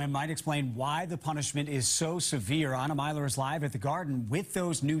development might explain why the punishment is so severe. Anna Myler is live at the Garden with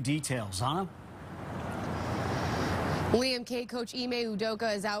those new details. Anna? Liam K. Coach Ime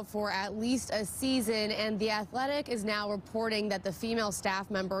Udoka is out for at least a season, and The Athletic is now reporting that the female staff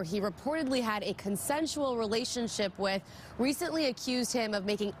member he reportedly had a consensual relationship with recently accused him of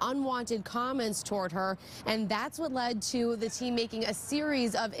making unwanted comments toward her, and that's what led to the team making a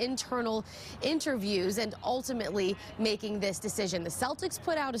series of internal interviews and ultimately making this decision. The Celtics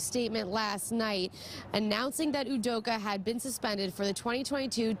put out a statement last night announcing that Udoka had been suspended for the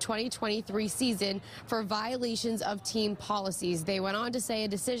 2022-2023 season for violations of team team policies. They went on to say a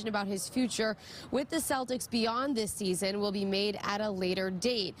decision about his future with the Celtics beyond this season will be made at a later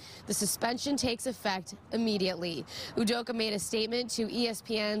date. The suspension takes effect immediately. Udoka made a statement to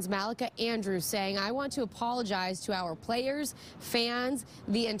ESPN's Malika Andrews saying, "I want to apologize to our players, fans,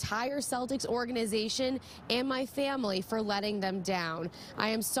 the entire Celtics organization, and my family for letting them down. I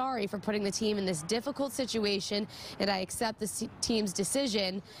am sorry for putting the team in this difficult situation, and I accept the team's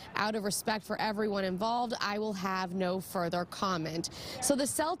decision. Out of respect for everyone involved, I will have no further comment." So the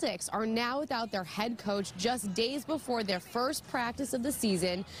Celtics are now without their head coach just days before their first practice of the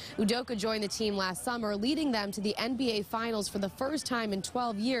season. Udoka joined the team last summer, leading them to the NBA Finals for the first time in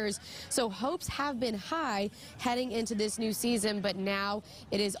 12 years. So hopes have been high heading into this new season, but now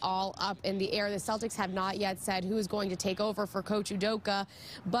it is all up in the air. The Celtics have not yet said who is going to take over for Coach Udoka,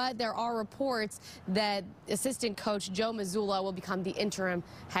 but there are reports that assistant coach Joe Mazzulla will become the interim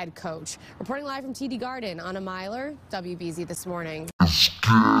head coach. Reporting live from TD Garden, Anna Myler, WBZ This Morning.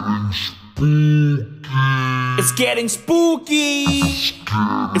 It's getting spooky.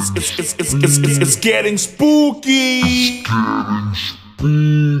 It's getting spooky. It's getting spooky.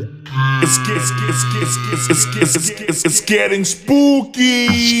 It's getting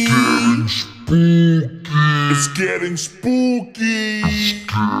spooky. It's getting spooky.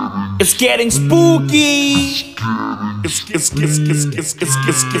 It's getting spooky. It's getting spooky. It's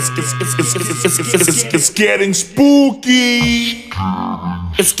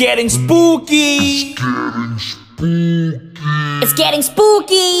getting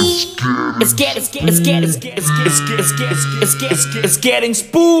spooky. It's getting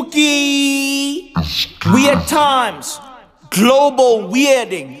spooky. Weird times. Global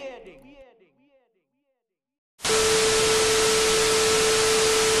weirding.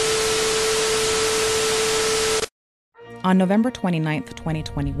 On November 29th,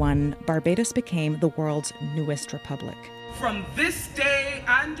 2021, Barbados became the world's newest republic. From this day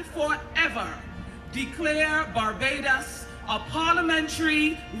and forever, declare Barbados a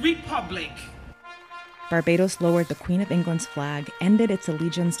parliamentary republic. Barbados lowered the Queen of England's flag, ended its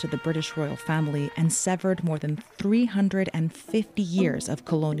allegiance to the British royal family, and severed more than 350 years of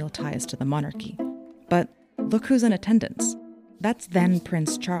colonial ties to the monarchy. But look who's in attendance. That's then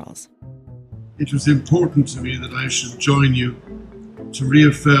Prince Charles. It was important to me that I should join you to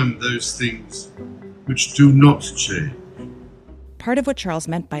reaffirm those things which do not change. Part of what Charles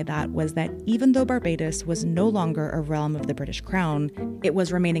meant by that was that even though Barbados was no longer a realm of the British Crown, it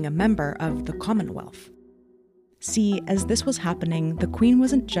was remaining a member of the Commonwealth. See, as this was happening, the Queen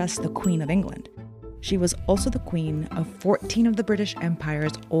wasn't just the Queen of England. She was also the Queen of 14 of the British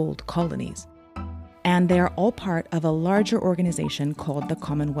Empire's old colonies. And they are all part of a larger organization called the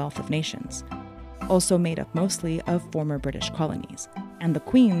Commonwealth of Nations, also made up mostly of former British colonies. And the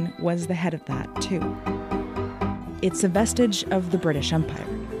Queen was the head of that, too. It's a vestige of the British Empire.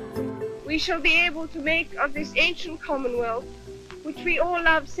 We shall be able to make of this ancient Commonwealth, which we all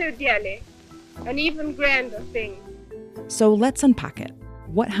love so dearly, an even grander thing. So let's unpack it.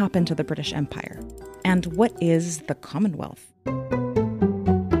 What happened to the British Empire? And what is the Commonwealth?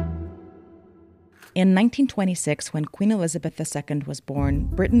 In 1926, when Queen Elizabeth II was born,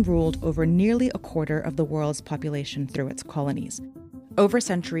 Britain ruled over nearly a quarter of the world's population through its colonies. Over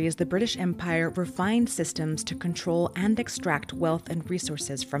centuries, the British Empire refined systems to control and extract wealth and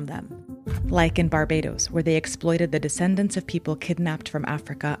resources from them. Like in Barbados, where they exploited the descendants of people kidnapped from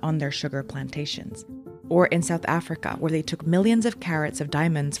Africa on their sugar plantations. Or in South Africa, where they took millions of carats of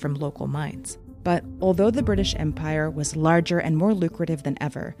diamonds from local mines. But although the British Empire was larger and more lucrative than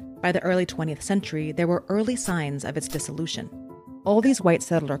ever, by the early 20th century, there were early signs of its dissolution. All these white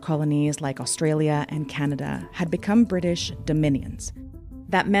settler colonies, like Australia and Canada, had become British dominions.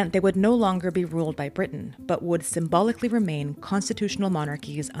 That meant they would no longer be ruled by Britain, but would symbolically remain constitutional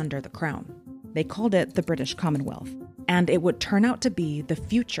monarchies under the Crown. They called it the British Commonwealth, and it would turn out to be the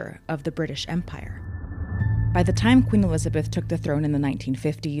future of the British Empire. By the time Queen Elizabeth took the throne in the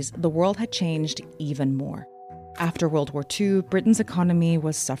 1950s, the world had changed even more. After World War II, Britain's economy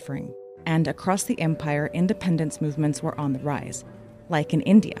was suffering, and across the empire, independence movements were on the rise, like in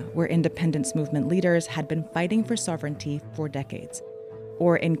India, where independence movement leaders had been fighting for sovereignty for decades,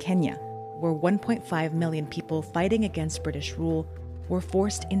 or in Kenya, where 1.5 million people fighting against British rule were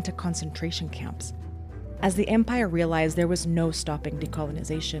forced into concentration camps. As the empire realized there was no stopping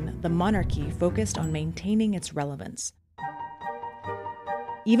decolonization, the monarchy focused on maintaining its relevance.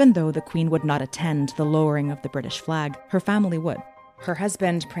 Even though the Queen would not attend the lowering of the British flag, her family would. Her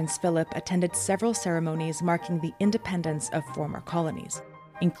husband, Prince Philip, attended several ceremonies marking the independence of former colonies,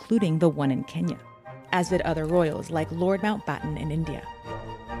 including the one in Kenya, as did other royals like Lord Mountbatten in India.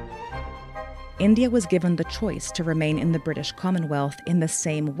 India was given the choice to remain in the British Commonwealth in the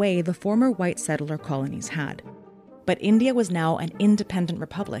same way the former white settler colonies had. But India was now an independent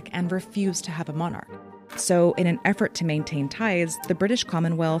republic and refused to have a monarch. So, in an effort to maintain ties, the British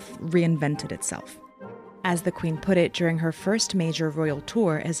Commonwealth reinvented itself. As the Queen put it during her first major royal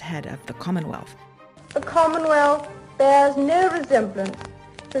tour as head of the Commonwealth, "The Commonwealth bears no resemblance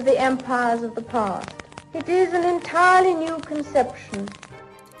to the empires of the past. It is an entirely new conception."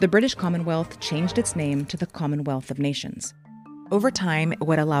 The British Commonwealth changed its name to the Commonwealth of Nations. Over time, it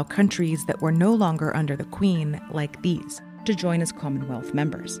would allow countries that were no longer under the Queen, like these, to join as Commonwealth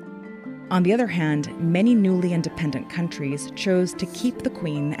members. On the other hand, many newly independent countries chose to keep the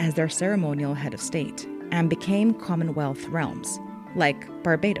Queen as their ceremonial head of state and became Commonwealth realms, like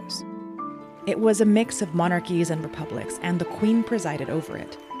Barbados. It was a mix of monarchies and republics, and the Queen presided over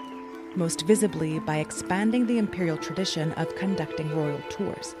it, most visibly by expanding the imperial tradition of conducting royal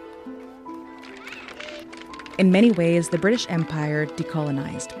tours. In many ways, the British Empire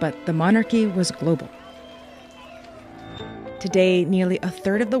decolonized, but the monarchy was global. Today, nearly a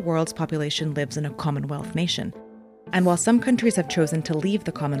third of the world's population lives in a Commonwealth nation. And while some countries have chosen to leave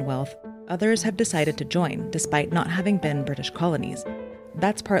the Commonwealth, others have decided to join, despite not having been British colonies.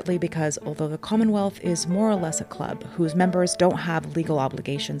 That's partly because although the Commonwealth is more or less a club whose members don't have legal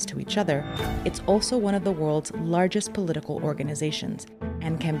obligations to each other, it's also one of the world's largest political organizations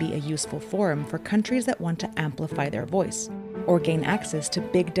and can be a useful forum for countries that want to amplify their voice or gain access to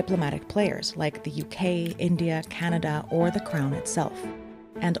big diplomatic players like the UK, India, Canada, or the Crown itself.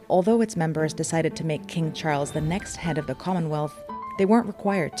 And although its members decided to make King Charles the next head of the Commonwealth, they weren't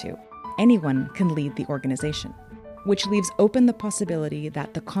required to. Anyone can lead the organization, which leaves open the possibility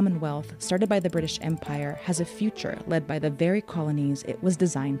that the Commonwealth, started by the British Empire, has a future led by the very colonies it was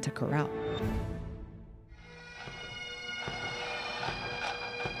designed to corral.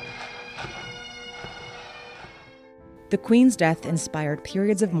 The Queen's death inspired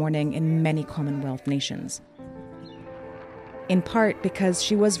periods of mourning in many Commonwealth nations. In part because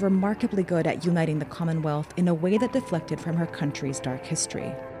she was remarkably good at uniting the Commonwealth in a way that deflected from her country's dark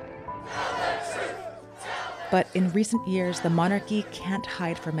history. But in recent years, the monarchy can't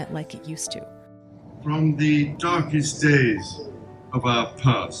hide from it like it used to. From the darkest days of our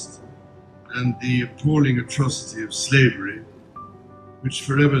past and the appalling atrocity of slavery, which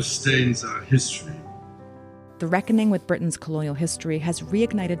forever stains our history, the reckoning with Britain's colonial history has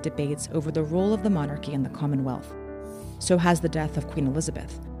reignited debates over the role of the monarchy in the Commonwealth. So has the death of Queen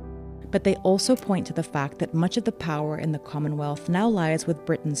Elizabeth. But they also point to the fact that much of the power in the Commonwealth now lies with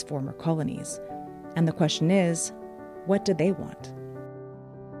Britain's former colonies. And the question is, what do they want?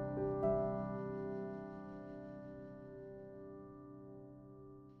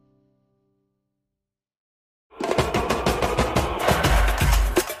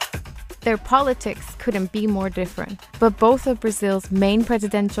 Their politics couldn't be more different, but both of Brazil's main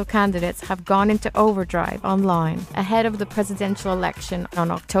presidential candidates have gone into overdrive online ahead of the presidential election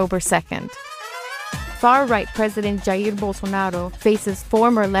on October 2nd. Far-right President Jair Bolsonaro faces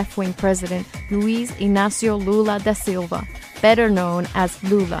former left-wing President Luiz Inácio Lula da Silva, better known as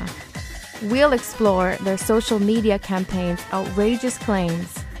Lula. We'll explore their social media campaigns' outrageous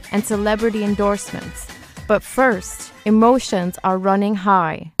claims and celebrity endorsements. But first, emotions are running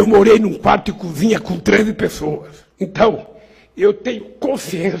high. Eu morei num quarto e cozinha com 13 pessoas. Então, eu tenho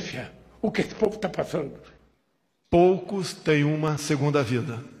consciência o que esse povo está passando. Poucos têm uma segunda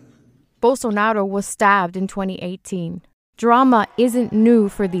vida. Bolsonaro was stabbed in 2018. Drama isn't new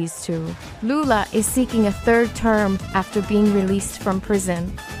for these two. Lula is seeking a third term after being released from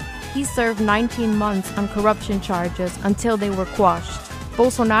prison. He served 19 months on corruption charges until they were quashed.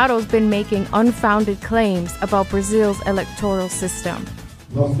 Bolsonaro's been making unfounded claims about Brazil's electoral system.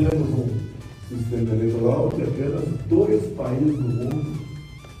 Nós temos sistema eleitoral que apenas 2 países no mundo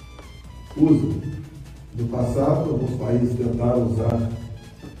usam. No passado, alguns países tentaram usar,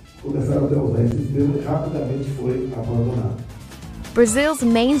 começaram a usar esse sistema e rapidamente foi abandonado. Brazil's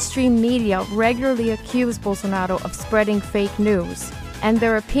mainstream media regularly accuse Bolsonaro of spreading fake news, and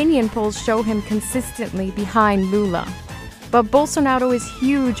their opinion polls show him consistently behind Lula. But Bolsonaro is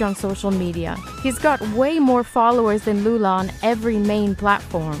huge on social media. He's got way more followers than Lula on every main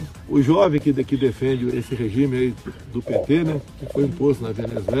platform. O jovem que defende esse regime aí do PT, né, que foi imposto na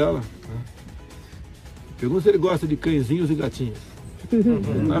Venezuela, né, pergunta se ele gosta de cãezinhos e gatinhos.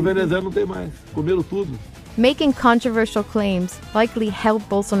 Na Venezuela não tem mais, comeram tudo. Making controversial claims likely helped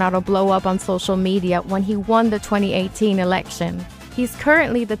Bolsonaro blow up on social media when he won the 2018 election. He's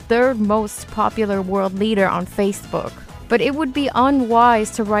currently the 3rd most popular world leader on Facebook. But it would be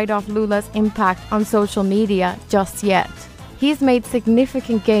unwise to write off Lula's impact on social media just yet. He's made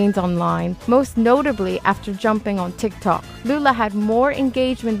significant gains online, most notably after jumping on TikTok. Lula had more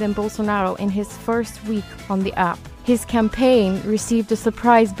engagement than Bolsonaro in his first week on the app. His campaign received a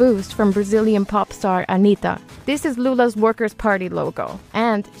surprise boost from Brazilian pop star Anitta. This is Lula's Workers' Party logo,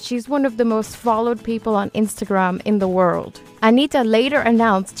 and she's one of the most followed people on Instagram in the world. Anitta later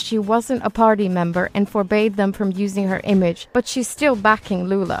announced she wasn't a party member and forbade them from using her image, but she's still backing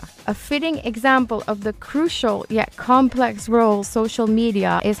Lula. A fitting example of the crucial yet complex role social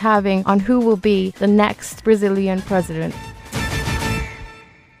media is having on who will be the next Brazilian president.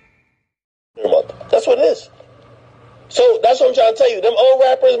 That's what it is. So that's what I'm trying to tell you. Them old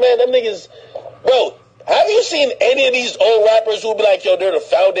rappers, man, them niggas, bro, have you seen any of these old rappers who be like, yo, they're the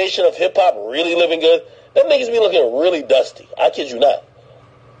foundation of hip hop, really living good? Them niggas be looking really dusty. I kid you not.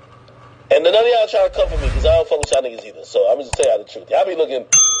 And none of y'all try to come for me because I don't fuck with y'all niggas either. So I'm just tell y'all the truth. Y'all be looking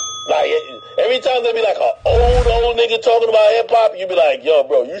like, every time they be like an old nigga talking about hip hop, you be like, yo,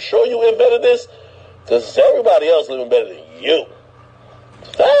 bro, you sure you invented this? Because everybody else living better than you.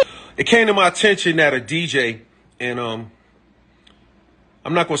 It came to my attention that a DJ, and I'm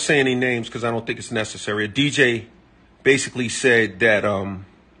not going to say any names because I don't think it's necessary. A DJ basically said that,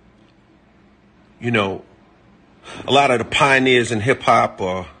 you know, a lot of the pioneers in hip hop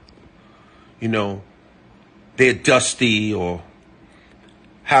are, you know, they're dusty, or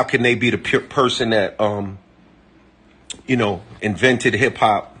how can they be the person that, you know, invented hip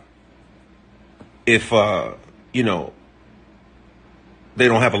hop if, you know, they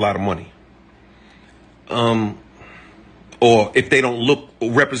don't have a lot of money. Or if they don't look or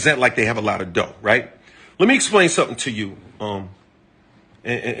represent like they have a lot of dough, right? Let me explain something to you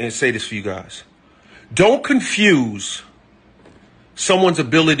and say this for you guys. Don't confuse someone's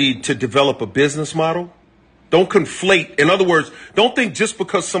ability to develop a business model. Don't conflate. In other words, don't think just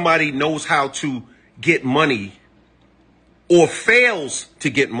because somebody knows how to get money or fails to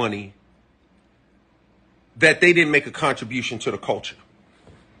get money that they didn't make a contribution to the culture.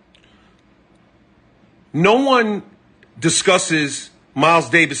 No one discusses Miles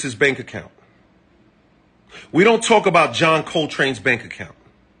Davis's bank account. We don't talk about John Coltrane's bank account.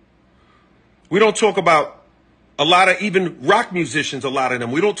 We don't talk about a lot of even rock musicians, a lot of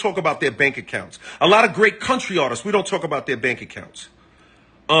them. We don't talk about their bank accounts. A lot of great country artists, we don't talk about their bank accounts.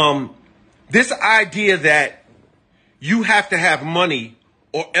 This idea that you have to have money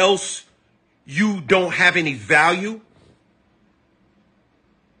or else you don't have any value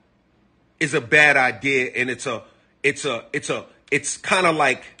is a bad idea, and it's kind of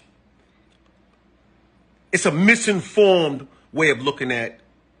like, it's a misinformed way of looking at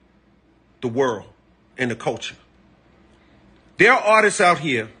the world and the culture. There are artists out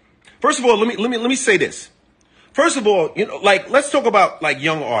here. First of all, let me say this. First of all, you know, like, let's talk about like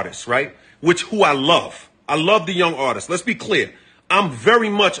young artists, right? Who I love. I love the young artists. Let's be clear. I'm very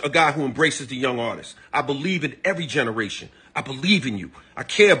much a guy who embraces the young artists. I believe in every generation. I believe in you. I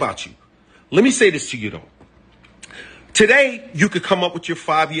care about you. Let me say this to you, though. Today, you could come up with your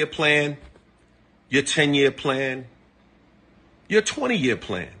 5-year plan, your 10-year plan, your 20-year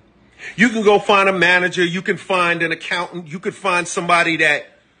plan. You can go find a manager. You can find an accountant. You could find somebody that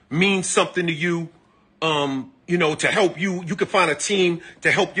means something to you, you know, to help you. You could find a team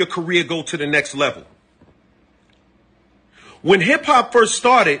to help your career go to the next level. When hip-hop first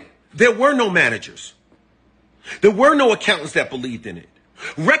started, there were no managers. There were no accountants that believed in it.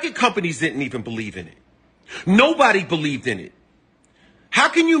 Record companies didn't even believe in it. Nobody believed in it. How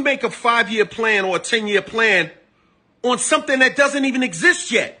can you make a 5-year plan or a 10-year plan on something that doesn't even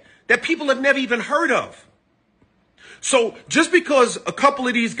exist yet, that people have never even heard of? So just because a couple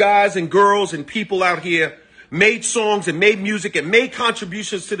of these guys and girls and people out here made songs and made music and made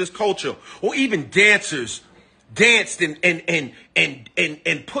contributions to this culture, or even dancers danced and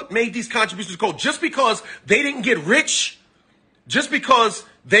made these contributions to culture, just because they didn't get rich, just because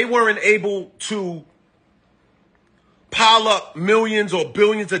they weren't able to pile up millions or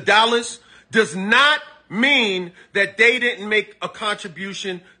billions of dollars, does not mean that they didn't make a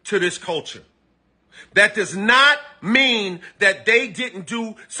contribution to this culture. That does not mean that they didn't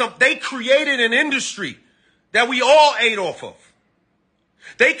do something. They created an industry that we all ate off of.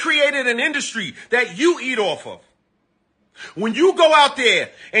 They created an industry that you eat off of. When you go out there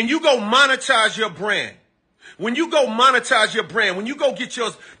and you go monetize your brand, when you go monetize your brand, when you go get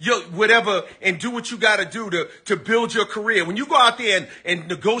your whatever and do what you got to do to build your career, when you go out there and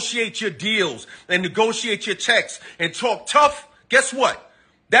negotiate your deals and negotiate your checks and talk tough, guess what?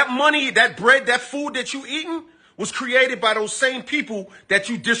 That money, that bread, that food that you eating was created by those same people that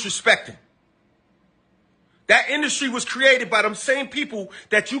you disrespecting. That industry was created by them same people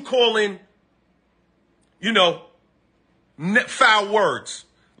that you calling, you know, foul words,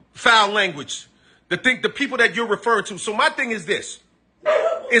 foul language. The people that you're referring to. So my thing is this.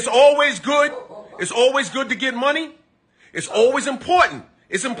 It's always good. It's always good to get money. It's always important.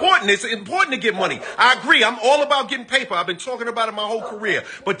 It's important. It's important to get money. I agree. I'm all about getting paper. I've been talking about it my whole career.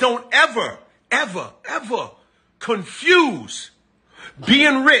 But don't ever, ever, ever confuse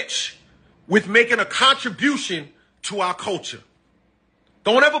being rich with making a contribution to our culture.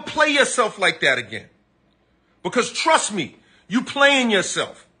 Don't ever play yourself like that again. Because trust me, you playing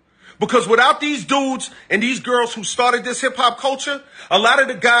yourself. Because without these dudes and these girls who started this hip-hop culture, a lot of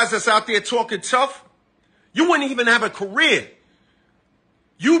the guys that's out there talking tough, you wouldn't even have a career.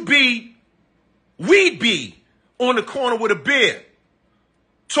 We'd be on the corner with a beer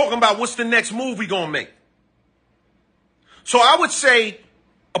talking about what's the next move we gonna make. So I would say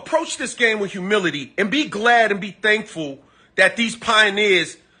approach this game with humility and be glad and be thankful that these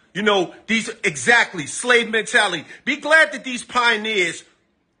pioneers, slave mentality. Be glad that these pioneers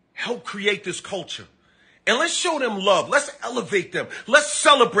help create this culture. And let's show them love. Let's elevate them. Let's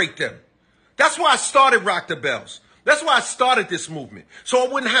celebrate them. That's why I started Rock the Bells. That's why I started this movement. So I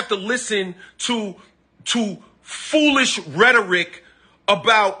wouldn't have to listen to foolish rhetoric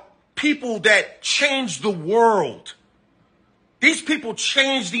about people that changed the world. These people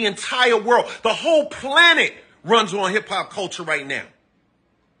changed the entire world. The whole planet runs on hip-hop culture right now.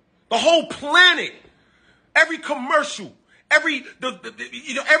 The whole planet. Every commercial,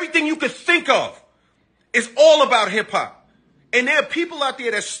 everything you could think of is all about hip-hop. And there are people out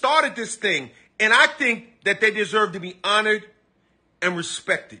there that started this thing, and I think that they deserve to be honored and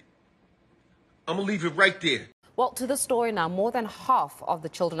respected. I'm going to leave it right there. Well, to the story now, more than half of the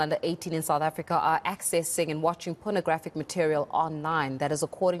children under 18 in South Africa are accessing and watching pornographic material online. That is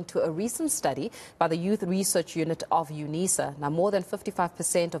according to a recent study by the Youth Research Unit of UNISA. Now, more than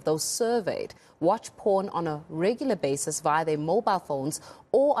 55% of those surveyed watch porn on a regular basis via their mobile phones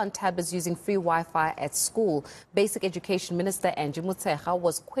or on tablets using free Wi-Fi at school. Basic Education Minister Angie Motshekga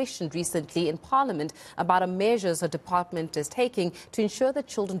was questioned recently in Parliament about the measures her department is taking to ensure that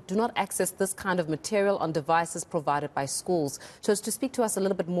children do not access this kind of material on devices provided by schools. So to speak to us a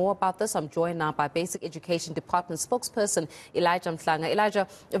little bit more about this, I'm joined now by Basic Education Department spokesperson Elijah Mhlanga. Elijah,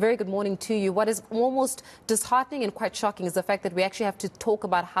 a very good morning to you. What is almost disheartening and quite shocking is the fact that we actually have to talk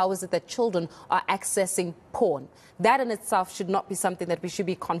about how is it that children are accessing porn. That in itself should not be something that we should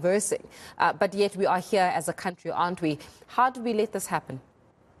be conversing. But yet we are here as a country, aren't we? How do we let this happen?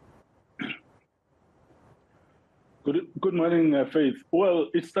 Good morning, Faith. Well,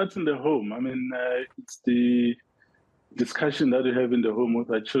 it starts in the home. I mean, it's the discussion that we have in the home with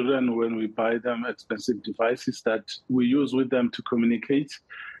our children when we buy them expensive devices that we use with them to communicate,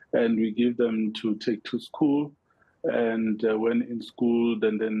 and we give them to take to school. And when in school,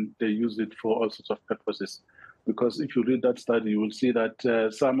 then they use it for all sorts of purposes. Because if you read that study, you will see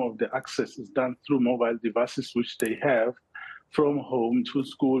that some of the access is done through mobile devices, which they have from home to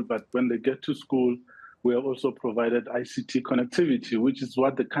school. But when they get to school, we have also provided ICT connectivity, which is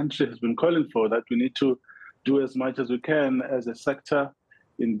what the country has been calling for, that we need to do as much as we can as a sector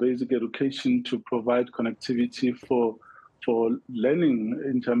in basic education to provide connectivity for learning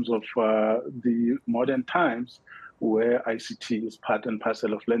in terms of the modern times where ICT is part and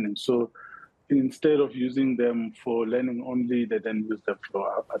parcel of learning. So instead of using them for learning only, they then use them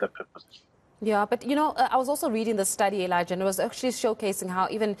for other purposes. Yeah, but I was also reading the study, Elijah, and it was actually showcasing how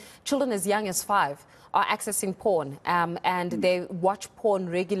even children as young as 5 are accessing porn and they watch porn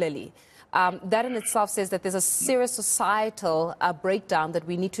regularly. That in itself says that there's a serious societal breakdown that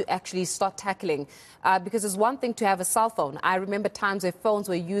we need to actually start tackling. Because it's one thing to have a cell phone. I remember times where phones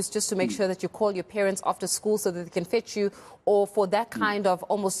were used just to make sure that you call your parents after school so that they can fetch you, or for that kind of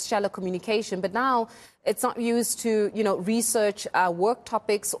almost shallow communication. But now it's not used to, research work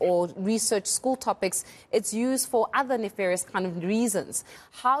topics or research school topics. It's used for other nefarious kind of reasons.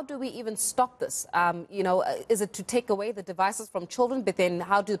 How do we even stop this? Is it to take away the devices from children, but then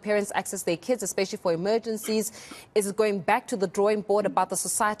how do the parents access their kids, especially for emergencies? Is it going back to the drawing board about the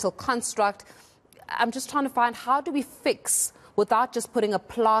societal construct? I'm just trying to find, how do we fix without just putting a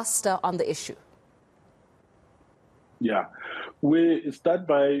plaster on the issue? Yeah, we start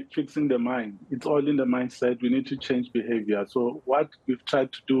by fixing the mind. It's all in the mindset. We need to change behavior. So what we've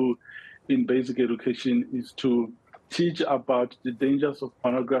tried to do in basic education is to teach about the dangers of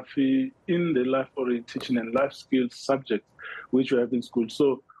pornography in the life orientation and life skills subjects, which we have in school.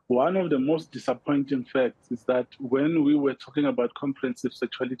 So one of the most disappointing facts is that when we were talking about comprehensive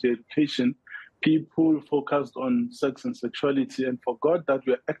sexuality education, people focused on sex and sexuality and forgot that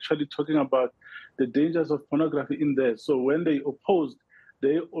we're actually talking about the dangers of pornography in there. So when they opposed,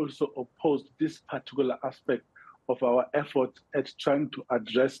 they also opposed this particular aspect of our effort at trying to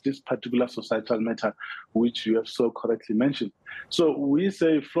address this particular societal matter, which you have so correctly mentioned. So we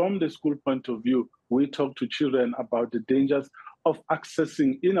say from the school point of view, we talk to children about the dangers of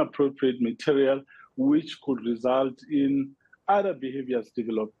accessing inappropriate material, which could result in other behaviors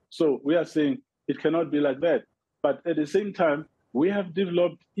develop. So we are saying it cannot be like that. But at the same time, we have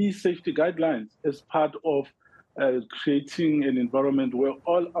developed e-safety guidelines as part of creating an environment where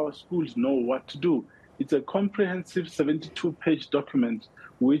all our schools know what to do. It's a comprehensive 72-page document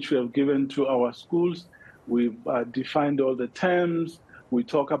which we have given to our schools. We've defined all the terms. We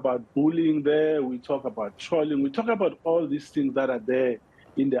talk about bullying there. We talk about trolling. We talk about all these things that are there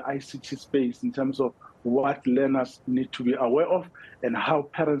in the ICT space in terms of what learners need to be aware of and how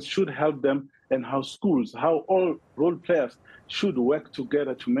parents should help them, and how schools, how all role players should work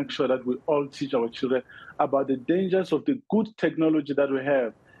together to make sure that we all teach our children about the dangers of the good technology that we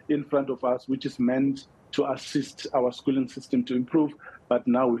have in front of us, which is meant to assist our schooling system to improve. But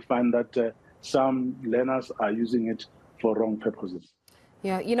now we find that some learners are using it for wrong purposes.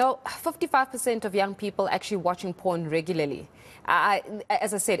 Yeah, you know, 55% of young people actually watching porn regularly.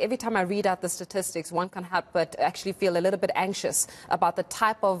 As I said, every time I read out the statistics, one can't help but actually feel a little bit anxious about the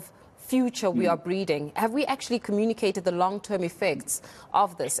type of future we are breeding. Have we actually communicated the long-term effects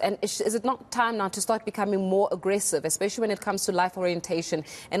of this? And is it not time now to start becoming more aggressive, especially when it comes to life orientation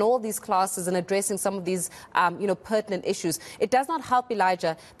and all these classes and addressing some of these, pertinent issues? It does not help,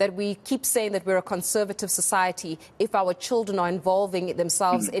 Elijah, that we keep saying that we're a conservative society if our children are involving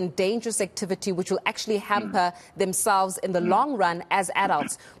themselves in dangerous activity which will actually hamper themselves in the long run as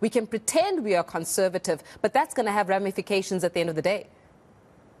adults. We can pretend we are conservative, but that's going to have ramifications at the end of the day.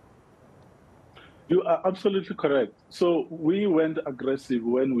 You are absolutely correct. So we went aggressive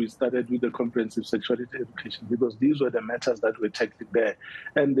when we started with the comprehensive sexuality education, because these were the matters that were tackling there.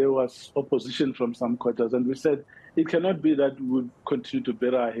 And there was opposition from some quarters. And we said, it cannot be that we continue to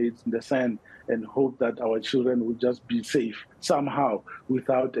bury our heads in the sand and hope that our children will just be safe somehow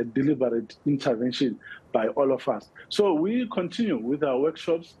without a deliberate intervention by all of us. So we continue with our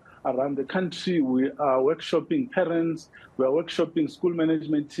workshops around the country. We are workshopping parents, we are workshopping school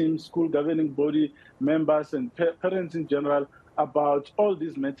management teams, school governing body members, and parents in general about all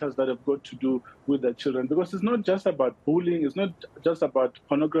these matters that have got to do with the children. Because it's not just about bullying, it's not just about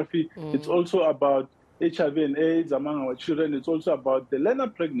pornography, it's also about HIV and AIDS among our children. It's also about the learner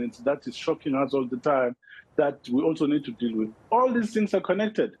pregnancy that is shocking us all the time, that we also need to deal with. All these things are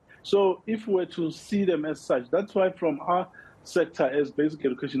connected. So if we were to see them as such, that's why from our sector as basic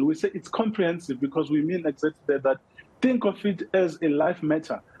education, we say it's comprehensive, because we mean exactly that. Think of it as a life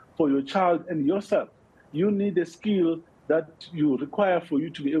matter for your child and yourself. You need a skill that you require for you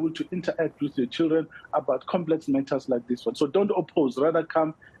to be able to interact with your children about complex matters like this one. So don't oppose, rather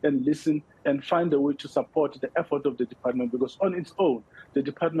come and listen and find a way to support the effort of the department, because on its own, the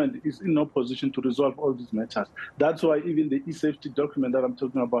department is in no position to resolve all these matters. That's why even the e-safety document that I'm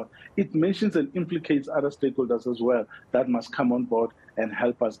talking about, it mentions and implicates other stakeholders as well that must come on board and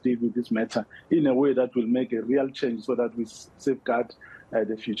help us deal with this matter in a way that will make a real change so that we safeguard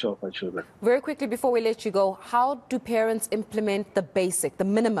the future of our children. Very quickly, before we let you go, how do parents implement the basic, the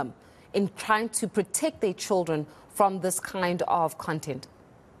minimum, in trying to protect their children from this kind of content?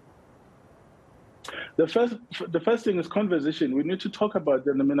 The first thing is conversation. We need to talk about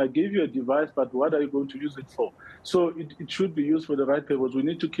them. I mean, I gave you a device, but what are you going to use it for? So it should be used for the right purpose. We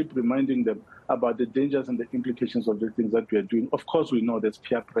need to keep reminding them about the dangers and the implications of the things that we are doing. Of course, we know there's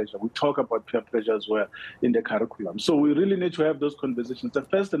peer pressure. We talk about peer pressure as well in the curriculum. So we really need to have those conversations. The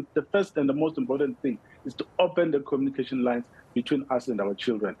first and the most important thing is to open the communication lines between us and our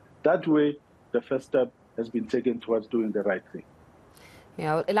children. That way, the first step has been taken towards doing the right thing.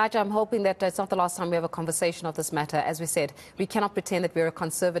 Yeah, Elijah, I'm hoping that it's not the last time we have a conversation of this matter. As we said, we cannot pretend that we're a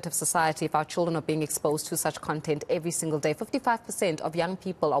conservative society if our children are being exposed to such content every single day. 55% of young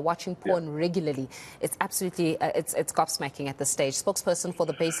people are watching porn regularly. It's absolutely, it's gobsmacking at this stage. Spokesperson for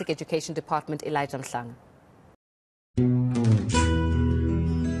the Basic Education Department, Elijah Mhlanga.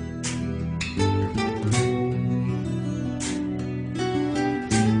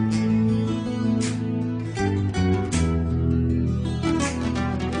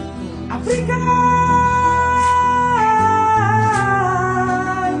 Africa,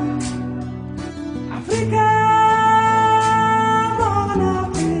 Africa,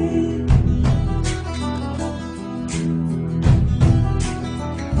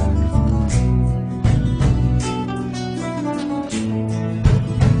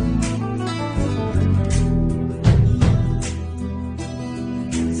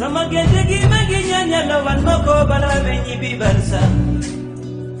 Sama gende gi magi nyanya lawan moko bala benyi bi barsa.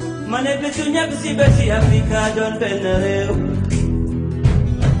 Mane besu ñak si besi Afrika doon benn réew.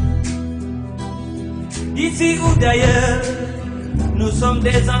 D'ici ou d'ailleurs, nous sommes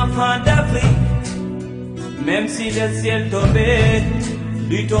des enfants d'Afrique. Même si le ciel tombait,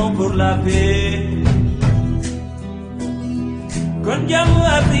 luttons pour la paix. Kon jàmmu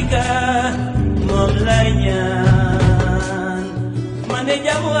Afrika moom lay ñaan. Mane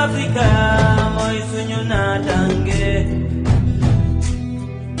jàmmu Afrika mooy suñu naataange.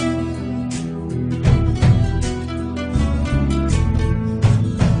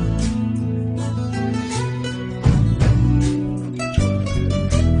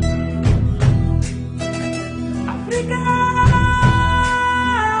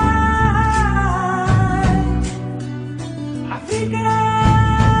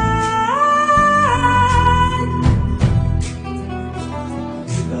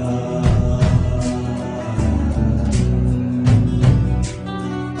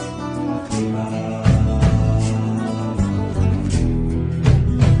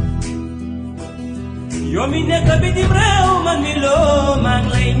 Yomi nekk bitim réew man mi loo maa ngi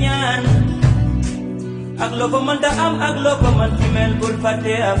lay ñaan ak loo ko mën da am ak loo ko mën fi mel bul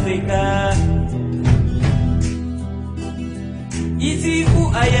fàtte Afrika. Ici ou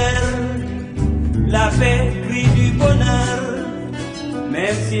ailleurs, la paix crie du bonheur.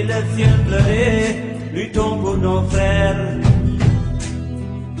 Même si le ciel pleurait, luttons pour nos frères.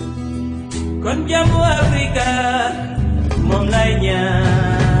 Kon jàmmu Afrika moom lay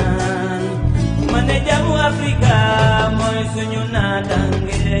ñaan. Mane jàmmu Afrika mooy suñu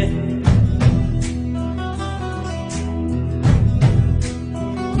naataange.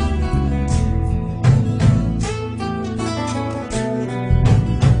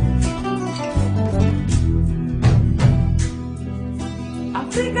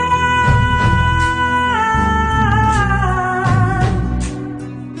 Africa,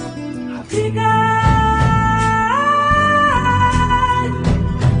 Africa.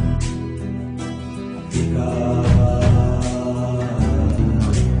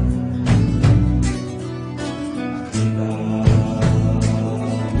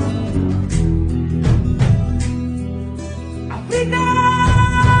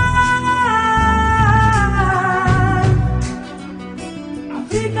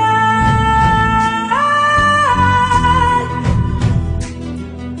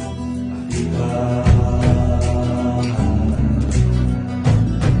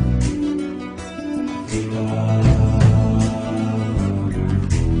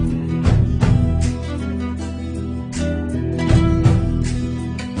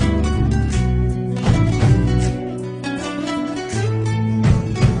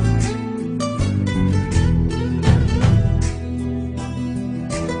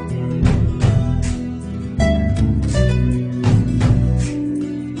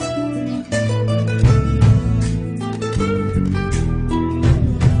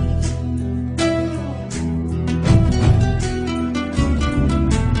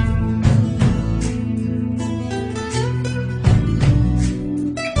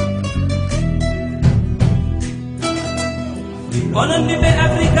 Onon ɓiɓɓe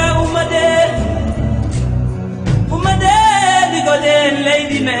Afrika ummade digoɗen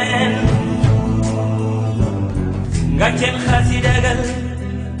leydi men gaccen hasidagal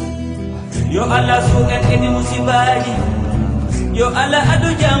yo Allah suuƙen kedi musibaji yo Allah adu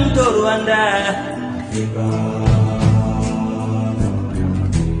jam to Rwanda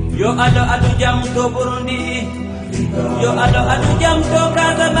yo Allah adu jam to Burundi yo Allah adu jam to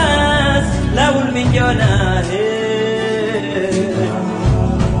Casamance lawol min jonane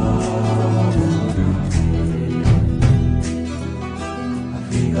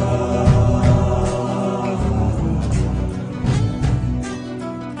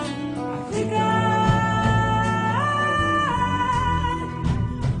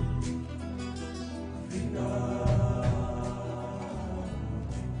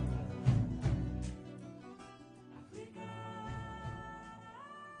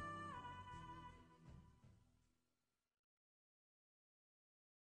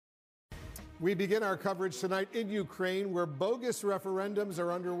We begin our coverage tonight in Ukraine, where bogus referendums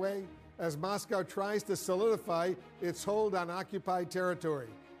are underway as Moscow tries to solidify its hold on occupied territory.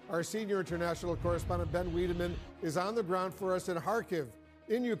 Our senior international correspondent, Ben Wiedemann, is on the ground for us in Kharkiv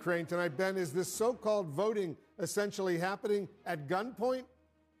in Ukraine tonight. Ben, is this so-called voting essentially happening at gunpoint?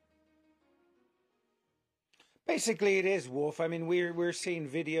 Basically, it is, Wolf. I mean, we're seeing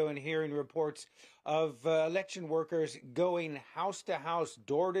video and hearing reports of election workers going house to house,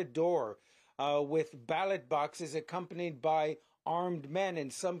 door to door, with ballot boxes accompanied by armed men, in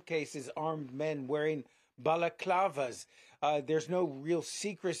some cases armed men wearing balaclavas. There's no real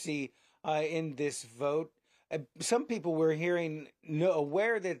secrecy in this vote. Some people were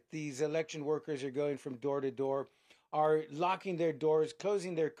aware that these election workers are going from door to door, are locking their doors,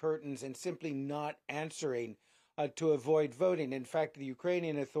 closing their curtains, and simply not answering to avoid voting. In fact, the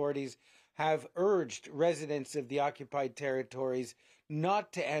Ukrainian authorities have urged residents of the occupied territories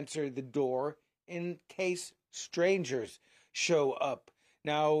not to answer the door in case strangers show up.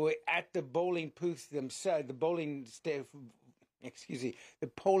 Now, at the polling booths themselves, the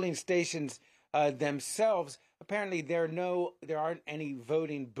polling stations themselves, apparently there aren't any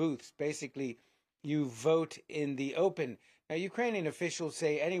voting booths. Basically, you vote in the open. Now, Ukrainian officials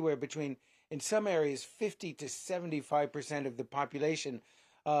say anywhere between, in some areas, 50 to 75% of the population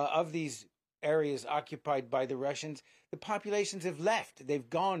of these areas occupied by the Russians, the populations have left. They've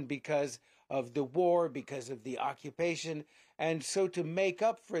gone because of the war, because of the occupation. And so to make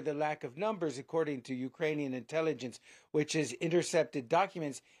up for the lack of numbers, according to Ukrainian intelligence, which has intercepted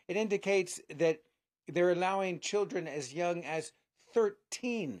documents, it indicates that they're allowing children as young as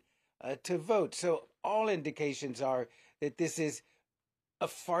 13 to vote. So all indications are that this is a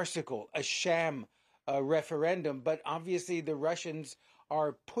farcical, a sham referendum. But obviously the Russians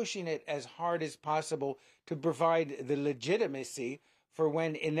are pushing it as hard as possible to provide the legitimacy for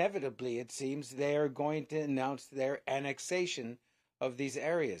when inevitably, it seems, they are going to announce their annexation of these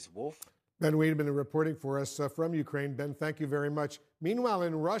areas. Wolf? Ben Wiedemann reporting for us from Ukraine. Ben, thank you very much. Meanwhile,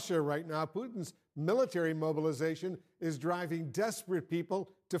 in Russia right now, Putin's military mobilization is driving desperate people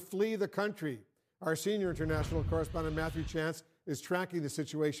to flee the country. Our senior international correspondent, Matthew Chance, is tracking the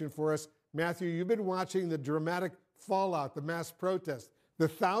situation for us. Matthew, you've been watching the dramatic fallout, the mass protests, the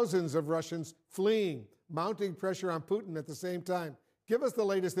thousands of Russians fleeing, mounting pressure on Putin at the same time. Give us the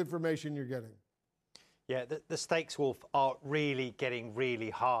latest information you're getting. Yeah, the stakes, Wolf, are really getting really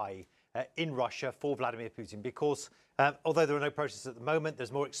high in Russia for Vladimir Putin because although there are no protests at the moment,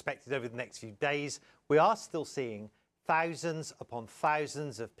 there's more expected over the next few days. We are still seeing thousands upon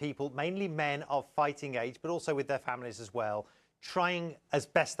thousands of people, mainly men of fighting age, but also with their families as well, trying as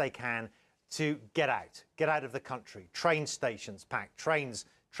best they can to get out of the country. Train stations packed, trains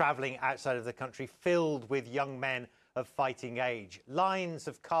travelling outside of the country filled with young men of fighting age. Lines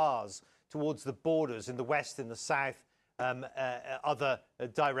of cars towards the borders in the west, in the south, other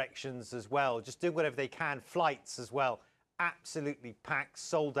directions as well. Just doing whatever they can. Flights as well. Absolutely packed,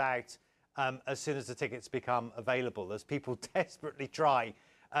 sold out as soon as the tickets become available, as people desperately try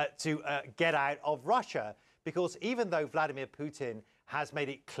to get out of Russia. Because even though Vladimir Putin has made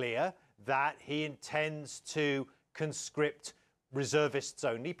it clear that he intends to conscript reservists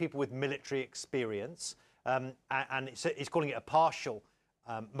only, people with military experience, and he's calling it a partial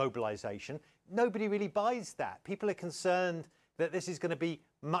mobilization, nobody really buys that. People are concerned that this is going to be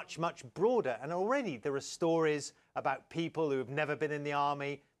much, much broader. And already there are stories about people who have never been in the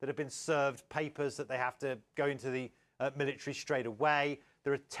army that have been served papers that they have to go into the military straight away.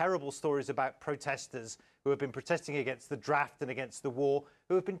 There are terrible stories about protesters who have been protesting against the draft and against the war,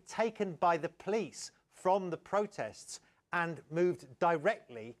 who have been taken by the police from the protests and moved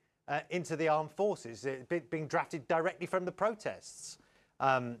directly into the armed forces, being drafted directly from the protests.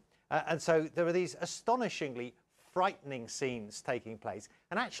 And so there are these astonishingly frightening scenes taking place.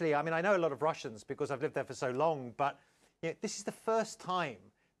 And actually, I mean, I know a lot of Russians because I've lived there for so long, but you know, this is the first time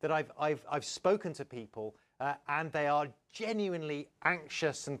that I've spoken to people and they are genuinely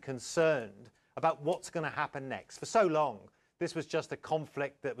anxious and concerned about what's going to happen next. For so long, this was just a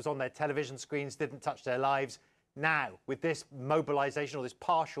conflict that was on their television screens, didn't touch their lives. Now, with this mobilization or this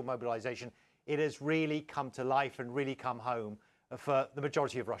partial mobilization, it has really come to life and really come home for the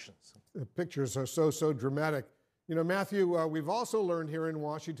majority of Russians. The pictures are so dramatic. You know, Matthew, we've also learned here in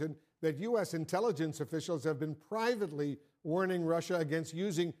Washington that U.S. intelligence officials have been privately warning Russia against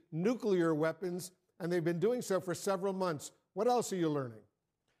using nuclear weapons, and they've been doing so for several months. What else are you learning?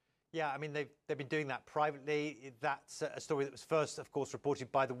 Yeah, I mean, they've been doing that privately. That's a story that was first, of course,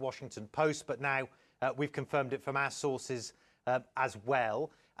 reported by the Washington Post, but now we've confirmed it from our sources as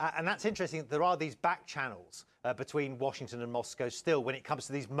well. And that's interesting. There are these back channels between Washington and Moscow still when it comes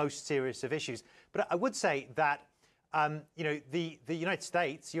to these most serious of issues. But I would say that, you know, the United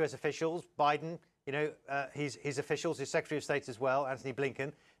States, US officials, Biden, you know, his officials, his Secretary of State as well, Antony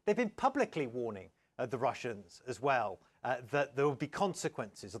Blinken, they've been publicly warning the Russians as well that there will be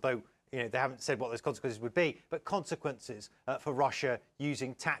consequences, although you know, they haven't said what those consequences would be, but consequences for Russia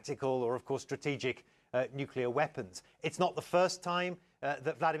using tactical or, of course, strategic nuclear weapons. It's not the first time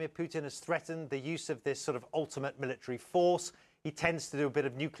that Vladimir Putin has threatened the use of this sort of ultimate military force. He tends to do a bit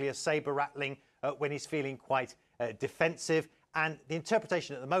of nuclear saber rattling when he's feeling quite defensive. And the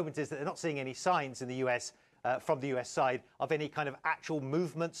interpretation at the moment is that they're not seeing any signs in the US from the US side of any kind of actual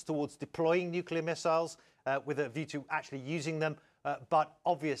movements towards deploying nuclear missiles with a view to actually using them. But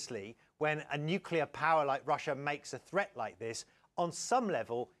obviously, when a nuclear power like Russia makes a threat like this, on some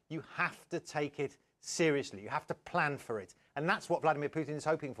level, you have to take it seriously. You have to plan for it. And that's what Vladimir Putin is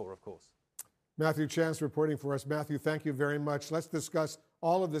hoping for, of course. Matthew Chance reporting for us. Matthew, thank you very much. Let's discuss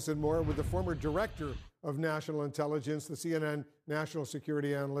all of this and more with the former director of national intelligence, the CNN national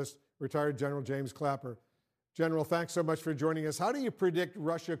security analyst, retired General James Clapper. General, thanks so much for joining us. How do you predict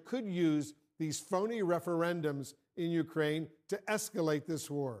Russia could use these phony referendums in Ukraine to escalate this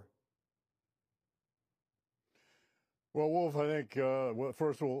war? Well, Wolf, I think,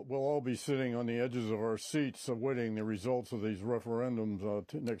 first we'll all be sitting on the edges of our seats awaiting the results of these referendums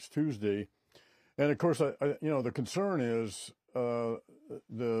next Tuesday. And, of course, the concern is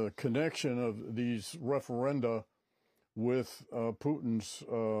the connection of these referenda with Putin's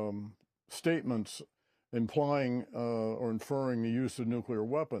statements implying or inferring the use of nuclear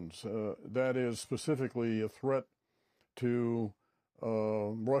weapons. That is specifically a threat to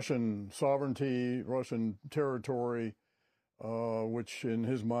Russian sovereignty, Russian territory, which in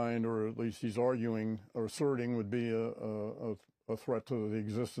his mind, or at least he's arguing or asserting, would be a threat to the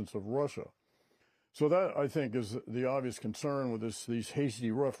existence of Russia. So that, I think, is the obvious concern with these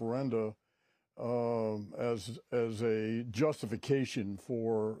hasty referenda as a justification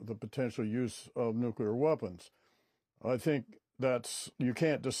for the potential use of nuclear weapons. I think you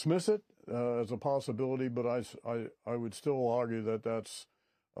can't dismiss it as a possibility, but I would still argue that that's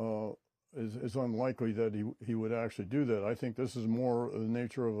is unlikely that he would actually do that. I think this is more the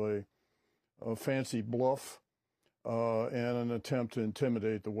nature of a fancy bluff and an attempt to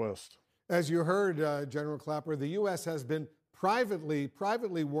intimidate the West. As you heard, General Clapper, the U.S. has been privately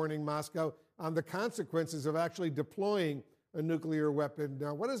warning Moscow on the consequences of actually deploying a nuclear weapon.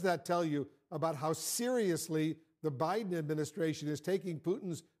 Now, what does that tell you about how seriously the Biden administration is taking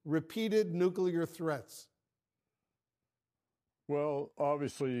Putin's repeated nuclear threats? Well,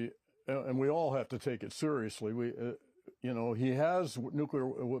 obviously, and we all have to take it seriously. He has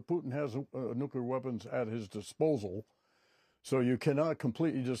Putin has nuclear weapons at his disposal. So you cannot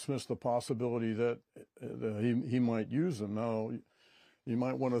completely dismiss the possibility that he might use them. Now, you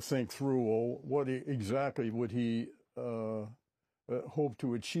might want to think through, well, what exactly would he hope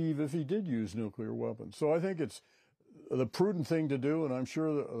to achieve if he did use nuclear weapons? So I think it's the prudent thing to do, and I'm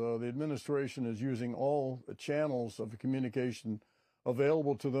sure the administration is using all channels of communication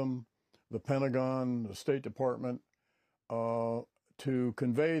available to them, the Pentagon, the State Department, to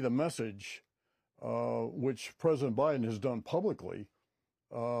convey the message which President Biden has done publicly,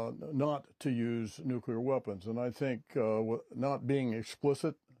 not to use nuclear weapons. And I think not being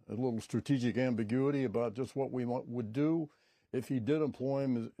explicit, a little strategic ambiguity about just what we would do if he did employ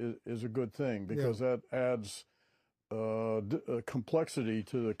him is a good thing, because that adds complexity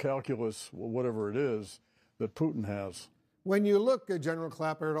to the calculus, whatever it is, that Putin has. When you look, General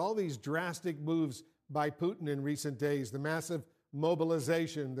Clapper, at all these drastic moves by Putin in recent days, the massive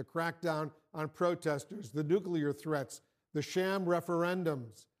mobilization, the crackdown on protesters, the nuclear threats, the sham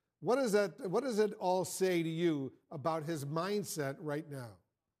referendums, what does it all say to you about his mindset right now?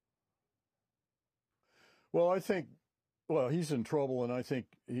 Well, I think, he's in trouble, and I think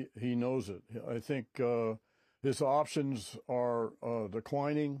he knows it. I think his options are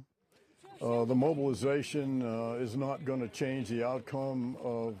declining. The mobilization is not going to change the outcome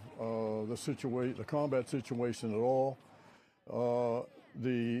of the combat situation at all.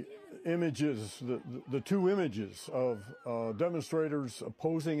 The images, the two images of demonstrators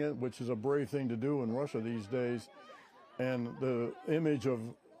opposing it, which is a brave thing to do in Russia these days, and the image of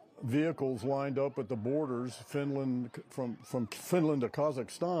vehicles lined up at the borders, from Finland to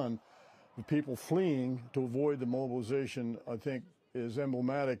Kazakhstan, the people fleeing to avoid the mobilization, I think, is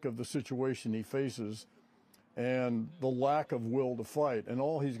emblematic of the situation he faces and the lack of will to fight. And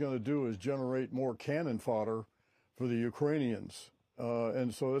all he's going to do is generate more cannon fodder for the Ukrainians.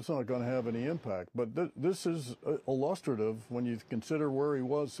 And so it's not going to have any impact. But this is illustrative when you consider where he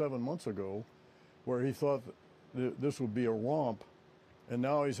was 7 months ago, where he thought this would be a romp. And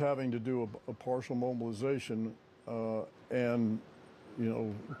now he's having to do a partial mobilization and,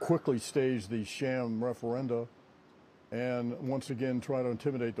 quickly stage these sham referenda and once again try to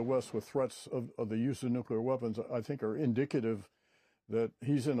intimidate the West with threats of the use of nuclear weapons, I think are indicative that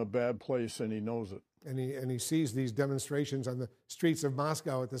he's in a bad place and he knows it. And he sees these demonstrations on the streets of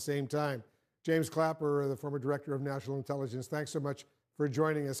Moscow at the same time. James Clapper, the former director of national intelligence, thanks so much for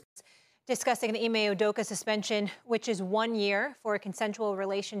joining us. Discussing the Ime Udoka suspension, which is 1 year for a consensual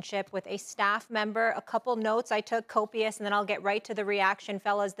relationship with a staff member. A couple notes I took, copious, and then I'll get right to the reaction,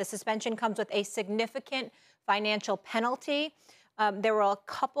 fellas. The suspension comes with a significant financial penalty. There were a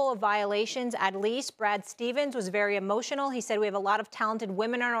couple of violations, at least. Brad Stevens was very emotional. He said, we have a lot of talented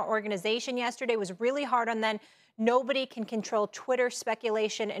women in our organization yesterday. It was really hard on them. Nobody can control Twitter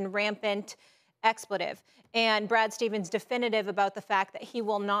speculation and rampant expletive. And Brad Stevens definitive about the fact that he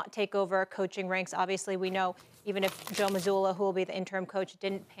will not take over coaching ranks. Obviously, we know even if Joe Mazzulla, who will be the interim coach,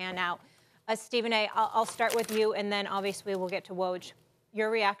 didn't pan out. Stephen A., I'll start with you, and then obviously we'll get to Woj. Your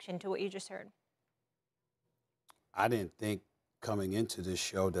reaction to what you just heard? I didn't think coming into this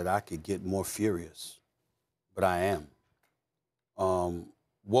show that I could get more furious, but I am.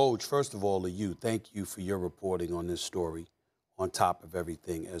 Woj, first of all, to you, thank you for your reporting on this story, on top of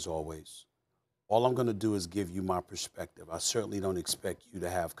everything, as always. All I'm going to do is give you my perspective. I certainly don't expect you to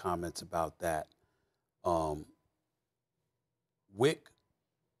have comments about that. Wyc,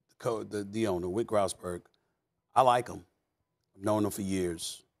 the owner, Wyc Grousberg, I like him. I've known him for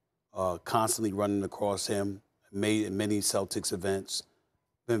years, constantly running across him, made in many Celtics events,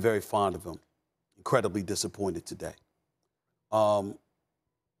 been very fond of him. Incredibly disappointed today. Ime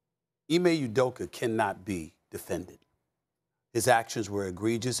Udoka cannot be defended. His actions were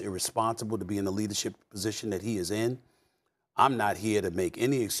egregious, irresponsible to be in the leadership position that he is in. I'm not here to make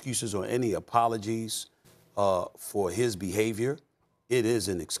any excuses or any apologies for his behavior. It is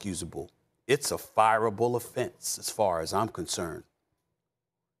inexcusable. It's a fireable offense as far as I'm concerned.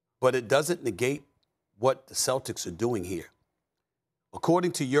 But it doesn't negate what the Celtics are doing here.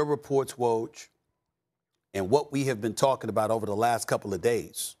 According to your reports, Woj, and what we have been talking about over the last couple of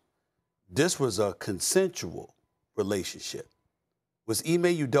days, this was a consensual relationship. Was Ime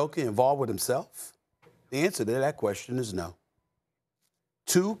Udoka involved with himself? The answer to that question is no.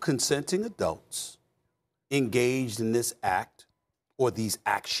 Two consenting adults engaged in this act or these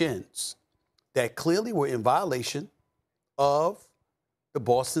actions that clearly were in violation of the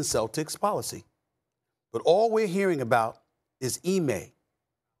Boston Celtics policy. But all we're hearing about is Ime.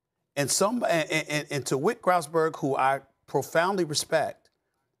 And to Wyc Grousberg, who I profoundly respect,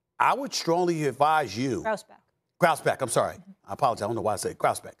 I would strongly advise you. Grousbeck, I'm sorry. I apologize. I don't know why I said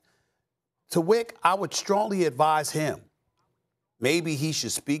Grousbeck. To Wyc, I would strongly advise him. Maybe he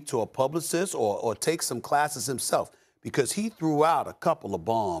should speak to a publicist or take some classes himself, because he threw out a couple of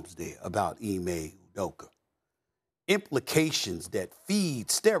bombs there about Ime Udoka. Implications that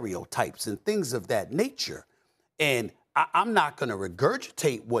feed stereotypes and things of that nature. And I'm not going to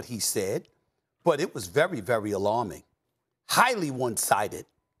regurgitate what he said, but it was very, very alarming, highly one-sided.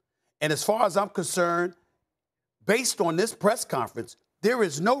 And as far as I'm concerned, based on this press conference, there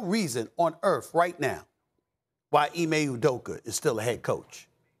is no reason on earth right now why Ime Udoka is still a head coach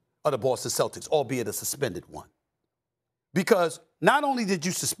of the Boston Celtics, albeit a suspended one. Because not only did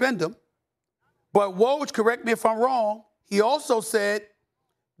you suspend him, but Woj, correct me if I'm wrong, he also said,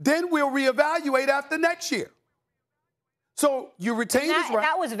 then we'll reevaluate after next year. So you retain his right.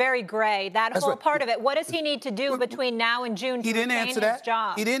 That was very gray, that whole part of it. What does he need to do between now and June to retain his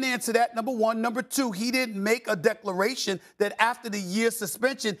job? He didn't answer that, number one. Number two, he didn't make a declaration that after the year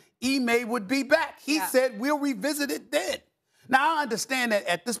suspension, Ime would be back. He said, we'll revisit it then. Now, I understand that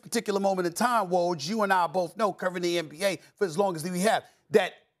at this particular moment in time, Woj, you and I both know, covering the NBA for as long as we have,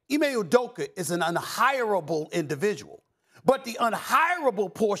 that Ime Udoka is an unhirable individual. But the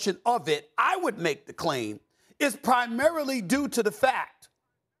unhirable portion of it, I would make the claim, is primarily due to the fact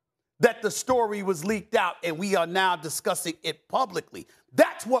that the story was leaked out and we are now discussing it publicly.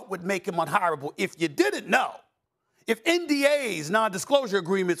 That's what would make him unhirable. If you didn't know, if NDAs, non-disclosure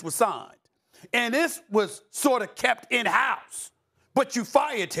agreements, were signed, and this was sort of kept in-house, but you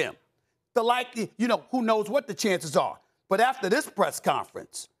fired him, the likely, who knows what the chances are. But after this press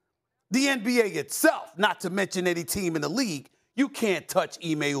conference, the NBA itself, not to mention any team in the league, you can't touch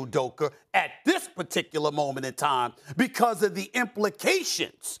Ime Udoka at this particular moment in time because of the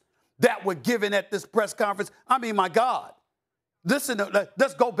implications that were given at this press conference. I mean, my God. Listen,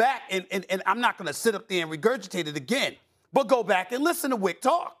 let's go back, and I'm not going to sit up there and regurgitate it again, but go back and listen to Wyc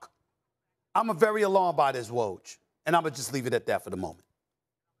talk. I'm very alarmed by this, Woj, and I'm going to just leave it at that for the moment.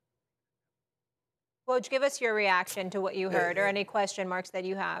 Woj, give us your reaction to what you heard or any question marks that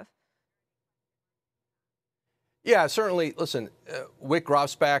you have. Yeah, certainly. Listen, Wyc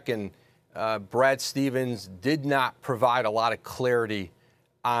Grousbeck and Brad Stevens did not provide a lot of clarity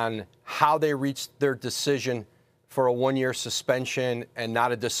on how they reached their decision for a one-year suspension and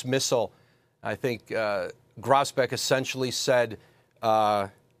not a dismissal. I think Grousbeck essentially said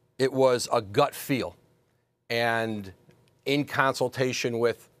it was a gut feel, and in consultation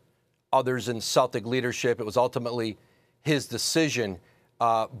with others in Celtic leadership, it was ultimately his decision.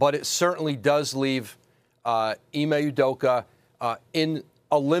 But it certainly does leave Ime Udoka in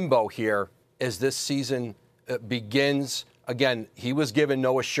a limbo here as this season begins. Again, he was given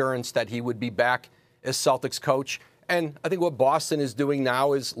no assurance that he would be back as Celtics coach. And I think what Boston is doing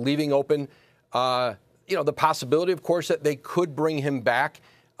now is leaving open, the possibility, of course, that they could bring him back,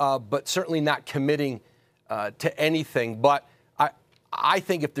 but certainly not committing to anything. But I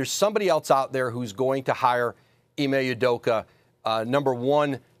think if there's somebody else out there who's going to hire Ime Udoka, number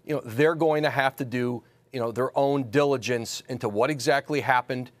one, they're going to have to do, their own diligence into what exactly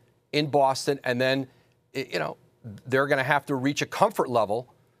happened in Boston, and then, they're going to have to reach a comfort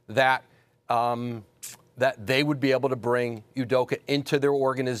level that that they would be able to bring Udoka into their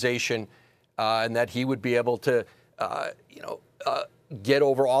organization, and that he would be able to, get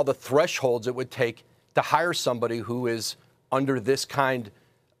over all the thresholds it would take to hire somebody who is under this kind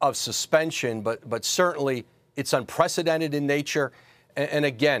of suspension. But certainly it's unprecedented in nature. And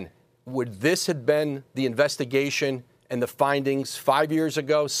again, would this have been the investigation and the findings 5 years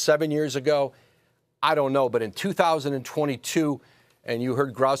ago, 7 years ago? I don't know. But in 2022, and you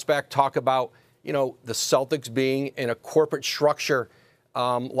heard Grousbeck talk about, the Celtics being in a corporate structure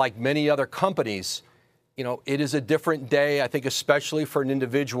like many other companies, it is a different day, I think, especially for an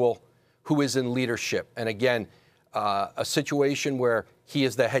individual who is in leadership. And again, a situation where he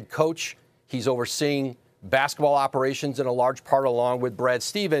is the head coach, he's overseeing basketball operations in a large part along with Brad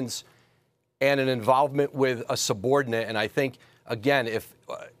Stevens, and an involvement with a subordinate. And I think, again, if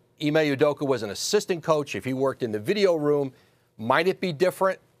Ime Udoka was an assistant coach, if he worked in the video room, might it be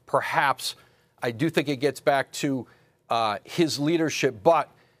different? Perhaps. I do think it gets back to his leadership, but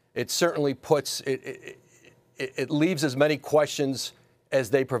it certainly puts it leaves as many questions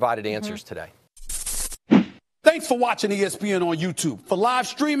as they provided answers today. Thanks for watching ESPN on YouTube. For live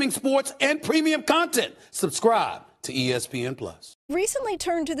streaming, sports, and premium content, subscribe to ESPN+. Recently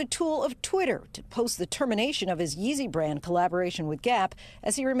turned to the tool of Twitter to post the termination of his Yeezy brand collaboration with Gap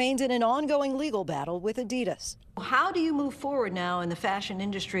as he remains in an ongoing legal battle with Adidas. How do you move forward now in the fashion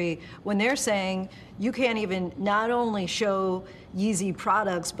industry when they're saying you can't even not only show Yeezy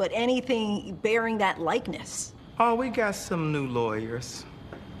products, but anything bearing that likeness? Oh, we got some new lawyers.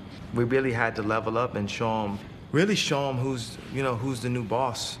 We really had to level up and show them who's the new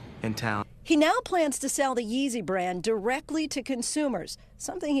boss in town. He now plans to sell the Yeezy brand directly to consumers,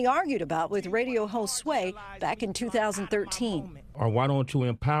 something he argued about with radio host Sway back in 2013. Or why don't you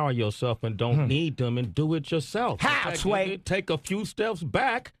empower yourself and don't need them and do it yourself? How, Sway? Take a few steps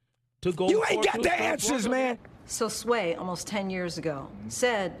back to go. You ain't got the answers, man. So Sway, almost 10 years ago,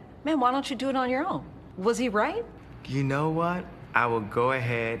 said, man, why don't you do it on your own? Was he right? You know what? I will go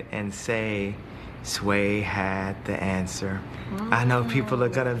ahead and say Sway had the answer. I know people are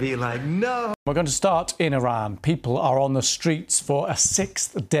going to be like, no. We're going to start in Iran. People are on the streets for a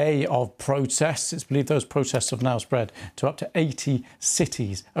 6th day of protests. It's believed those protests have now spread to up to 80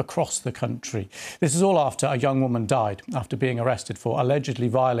 cities across the country. This is all after a young woman died after being arrested for allegedly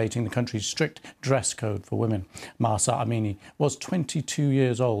violating the country's strict dress code for women. Mahsa Amini was 22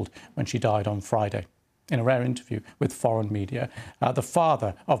 years old when she died on Friday. In a rare interview with foreign media, the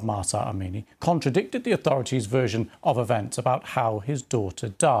father of Mahsa Amini contradicted the authorities' version of events about how his daughter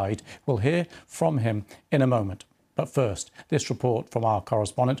died. We'll hear from him in a moment. But first, this report from our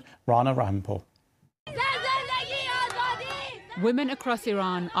correspondent, Rana Rahimpur. Women across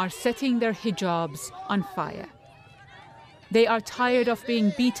Iran are setting their hijabs on fire. They are tired of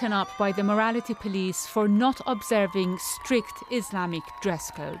being beaten up by the morality police for not observing strict Islamic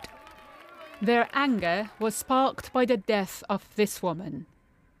dress code. Their anger was sparked by the death of this woman,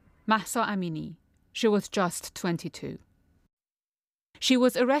 Mahsa Amini. She was just 22. She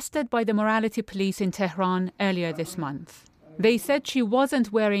was arrested by the morality police in Tehran earlier this month. They said she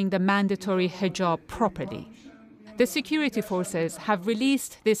wasn't wearing the mandatory hijab properly. The security forces have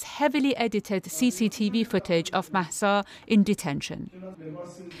released this heavily edited CCTV footage of Mahsa in detention.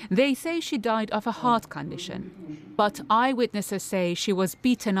 They say she died of a heart condition, but eyewitnesses say she was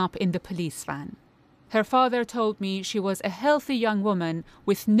beaten up in the police van. Her father told me she was a healthy young woman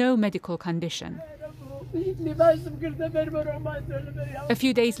with no medical condition. A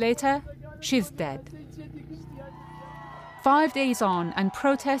few days later, she's dead. 5 days on, and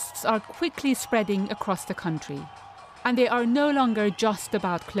protests are quickly spreading across the country. And they are no longer just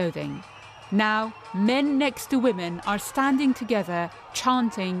about clothing. Now, men next to women are standing together,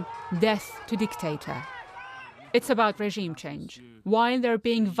 chanting, "Death to dictator." It's about regime change. While they're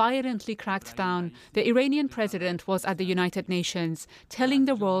being violently cracked down, the Iranian president was at the United Nations telling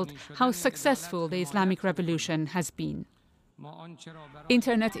the world how successful the Islamic Revolution has been.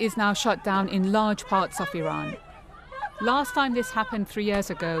 Internet is now shut down in large parts of Iran. Last time this happened 3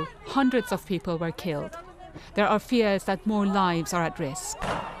 years ago, hundreds of people were killed. There are fears that more lives are at risk.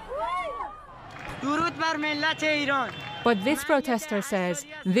 But this protester says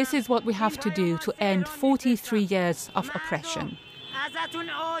this is what we have to do to end 43 years of oppression.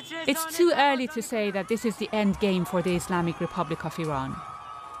 It's too early to say that this is the end game for the Islamic Republic of Iran.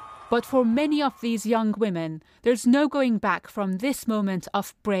 But for many of these young women, there's no going back from this moment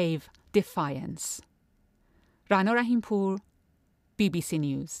of brave defiance. Rana Rahimpour, BBC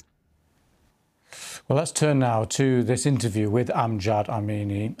News. Well, let's turn now to this interview with Amjad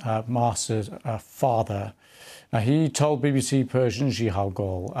Amini, Mahsa's father. Now, he told BBC Persian Jihal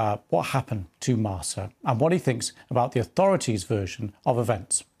Gol what happened to Mahsa and what he thinks about the authorities' version of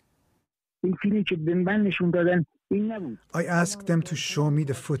events. I asked them to show me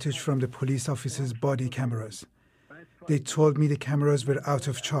the footage from the police officers' body cameras. They told me the cameras were out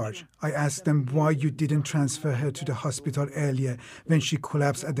of charge. I asked them why you didn't transfer her to the hospital earlier when she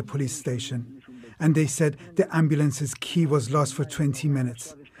collapsed at the police station. And they said the ambulance's key was lost for 20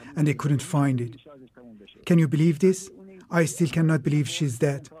 minutes and they couldn't find it. Can you believe this? I still cannot believe she's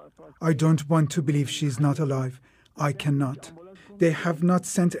dead. I don't want to believe she's not alive. I cannot. They have not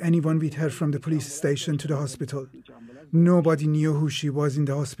sent anyone with her from the police station to the hospital. Nobody knew who she was in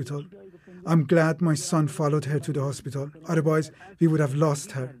the hospital. I'm glad my son followed her to the hospital. Otherwise, we would have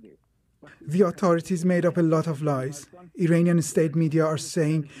lost her. The authorities made up a lot of lies. Iranian state media are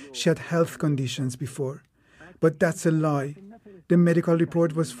saying she had health conditions before. But that's a lie. The medical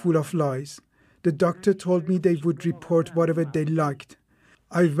report was full of lies. The doctor told me they would report whatever they liked.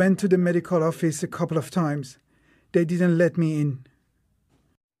 I went to the medical office a couple of times. They didn't let me in.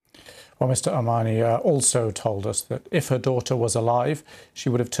 Well, Mr. Amani also told us that if her daughter was alive, she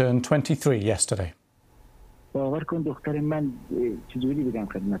would have turned 23 yesterday.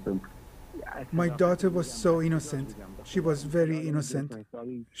 My daughter was so innocent. She was very innocent.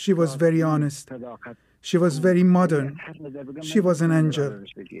 She was very honest. She was very modern. She was an angel.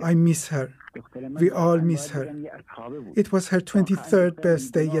 I miss her. We all miss her. It was her 23rd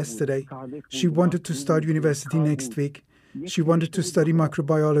birthday yesterday. She wanted to start university next week. She wanted to study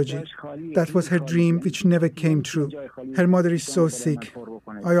microbiology. That was her dream, which never came true. Her mother is so sick.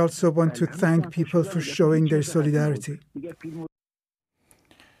 I also want to thank people for showing their solidarity.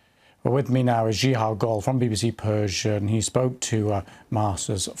 Well, with me now is Jihal Gol from BBC Persian. He spoke to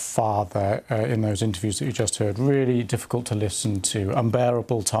Mahsa's father in those interviews that you just heard. Really difficult to listen to,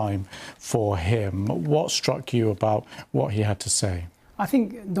 unbearable time for him. What struck you about what he had to say? I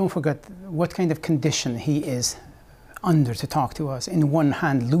think, don't forget what kind of condition he is under to talk to us. In one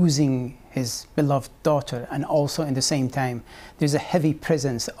hand, losing his beloved daughter, and also in the same time, there's a heavy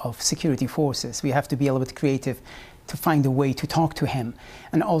presence of security forces. We have to be a little bit creative to find a way to talk to him.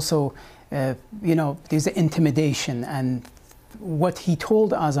 And also, you know, there's the intimidation, and what he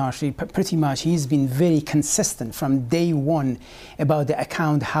told us actually, pretty much, he's been very consistent from day one about the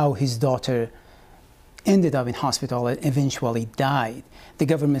account how his daughter ended up in hospital and eventually died. The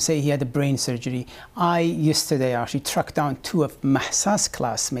government say he had a brain surgery. I yesterday actually tracked down two of Mahsa's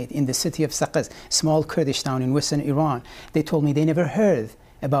classmates in the city of Saqaz, small Kurdish town in western Iran. They told me they never heard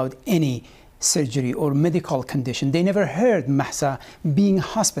about any surgery or medical condition. They never heard Mahsa being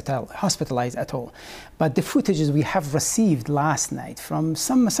hospitalized at all. But the footages we have received last night from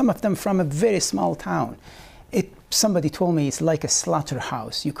some of them from a very small town, somebody told me it's like a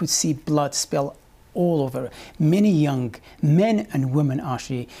slaughterhouse. You could see blood spill all over. Many young men and women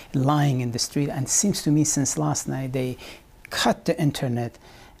actually lying in the street, and it seems to me since last night they cut the internet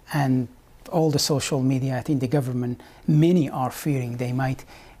and all the social media. I think the government, many are fearing they might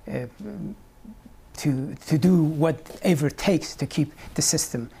to do whatever it takes to keep the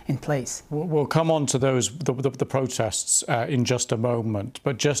system in place. We'll come on to the protests in just a moment,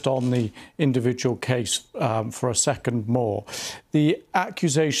 but just on the individual case for a second more. The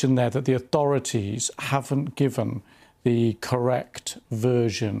accusation there that the authorities haven't given the correct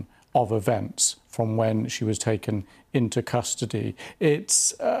version of events from when she was taken into custody.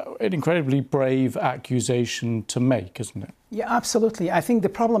 It's an incredibly brave accusation to make, isn't it? Yeah, absolutely. I think the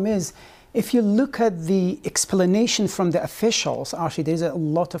problem is, if you look at the explanation from the officials, actually there's a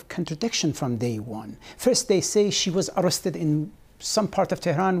lot of contradiction from day one. First, they say she was arrested in some part of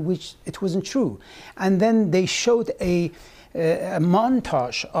Tehran, which it wasn't true. And then they showed a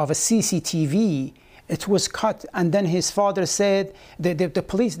montage of a CCTV. It was cut, and then his father said, the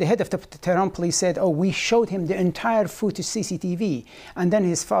police, the head of the Tehran police said, oh, we showed him the entire footage CCTV. And then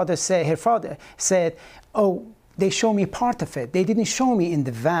her father said, oh, they show me part of it. They didn't show me in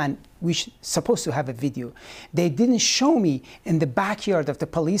the van we're supposed to have a video. They didn't show me in the backyard of the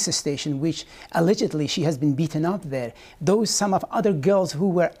police station, which allegedly she has been beaten up there. Some of other girls who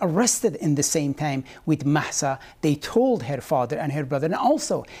were arrested in the same time with Mahsa, they told her father and her brother, and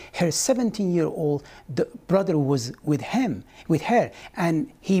also her 17-year-old brother was with her,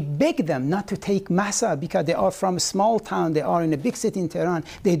 and he begged them not to take Mahsa because they are from a small town, they are in a big city in Tehran,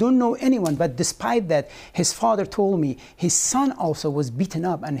 they don't know anyone. But despite that, his father told me his son also was beaten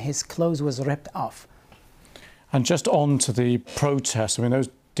up and his clothes was ripped off. And just on to the protests, I mean, those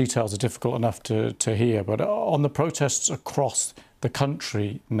details are difficult enough to hear, but on the protests across the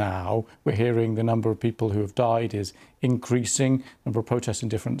country now, we're hearing the number of people who have died is increasing. The number of protests in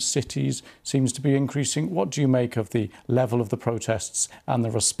different cities seems to be increasing. What do you make of the level of the protests and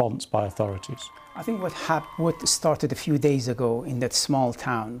the response by authorities? I think what started a few days ago in that small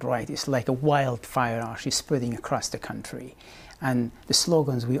town, right, is like a wildfire actually spreading across the country. And the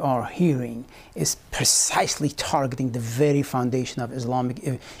slogans we are hearing is precisely targeting the very foundation of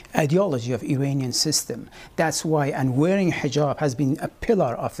Islamic ideology of Iranian system. That's why, and wearing hijab has been a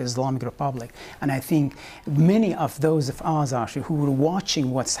pillar of the Islamic Republic. And I think many of those of us actually who were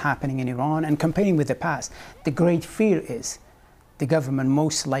watching what's happening in Iran and comparing with the past, the great fear is the government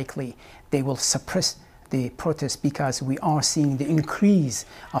most likely they will suppress the protests because we are seeing the increase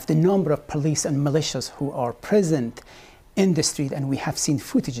of the number of police and militias who are present in the street, and we have seen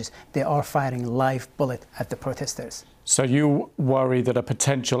footages. They are firing live bullets at the protesters. So you worry that a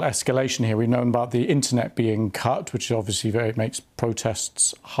potential escalation here, we've known about the internet being cut, which obviously makes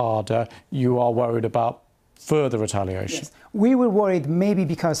protests harder. You are worried about further retaliation? Yes. We were worried maybe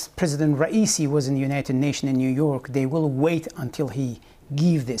because President Raisi was in the United Nations in New York, they will wait until he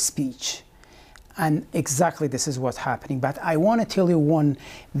gives this speech. And exactly this is what's happening. But I want to tell you one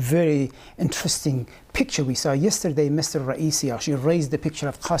very interesting picture we saw yesterday. Mr. Raisi actually raised the picture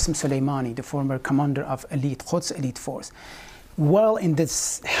of Qasem Soleimani, the former commander of Quds Elite Force. While in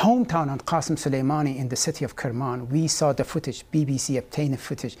this hometown of Qasem Soleimani in the city of Kerman, we saw the footage, BBC obtained the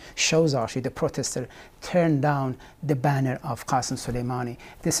footage, shows actually the protester turned down the banner of Qasem Soleimani.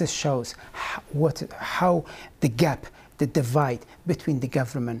 This shows how the gap, the divide between the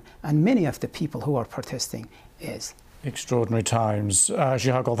government and many of the people who are protesting is. Extraordinary times.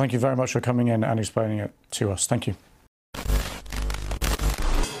 Jihad Gol, thank you very much for coming in and explaining it to us. Thank you.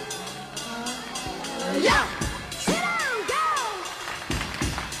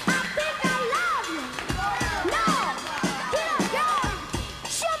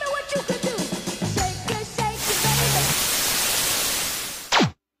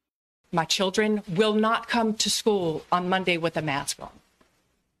 My children will not come to school on Monday with a mask on.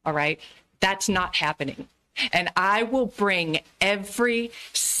 All right? That's not happening. And I will bring every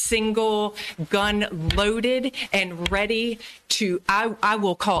single loaded and ready to, I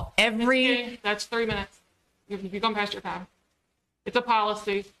will call every... That's 3 minutes. You've gone past your time. It's a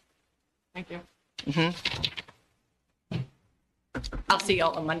policy. Thank you. Mm-hmm. I'll see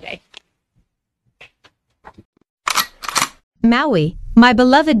y'all on Monday. Maui, my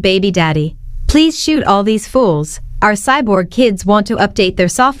beloved baby daddy, please shoot all these fools. Our cyborg kids want to update their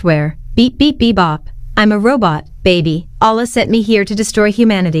software. Beep beep beep bop. I'm a robot, baby. Allah sent me here to destroy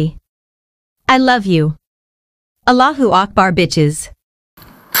humanity. I love you. Allahu Akbar, bitches.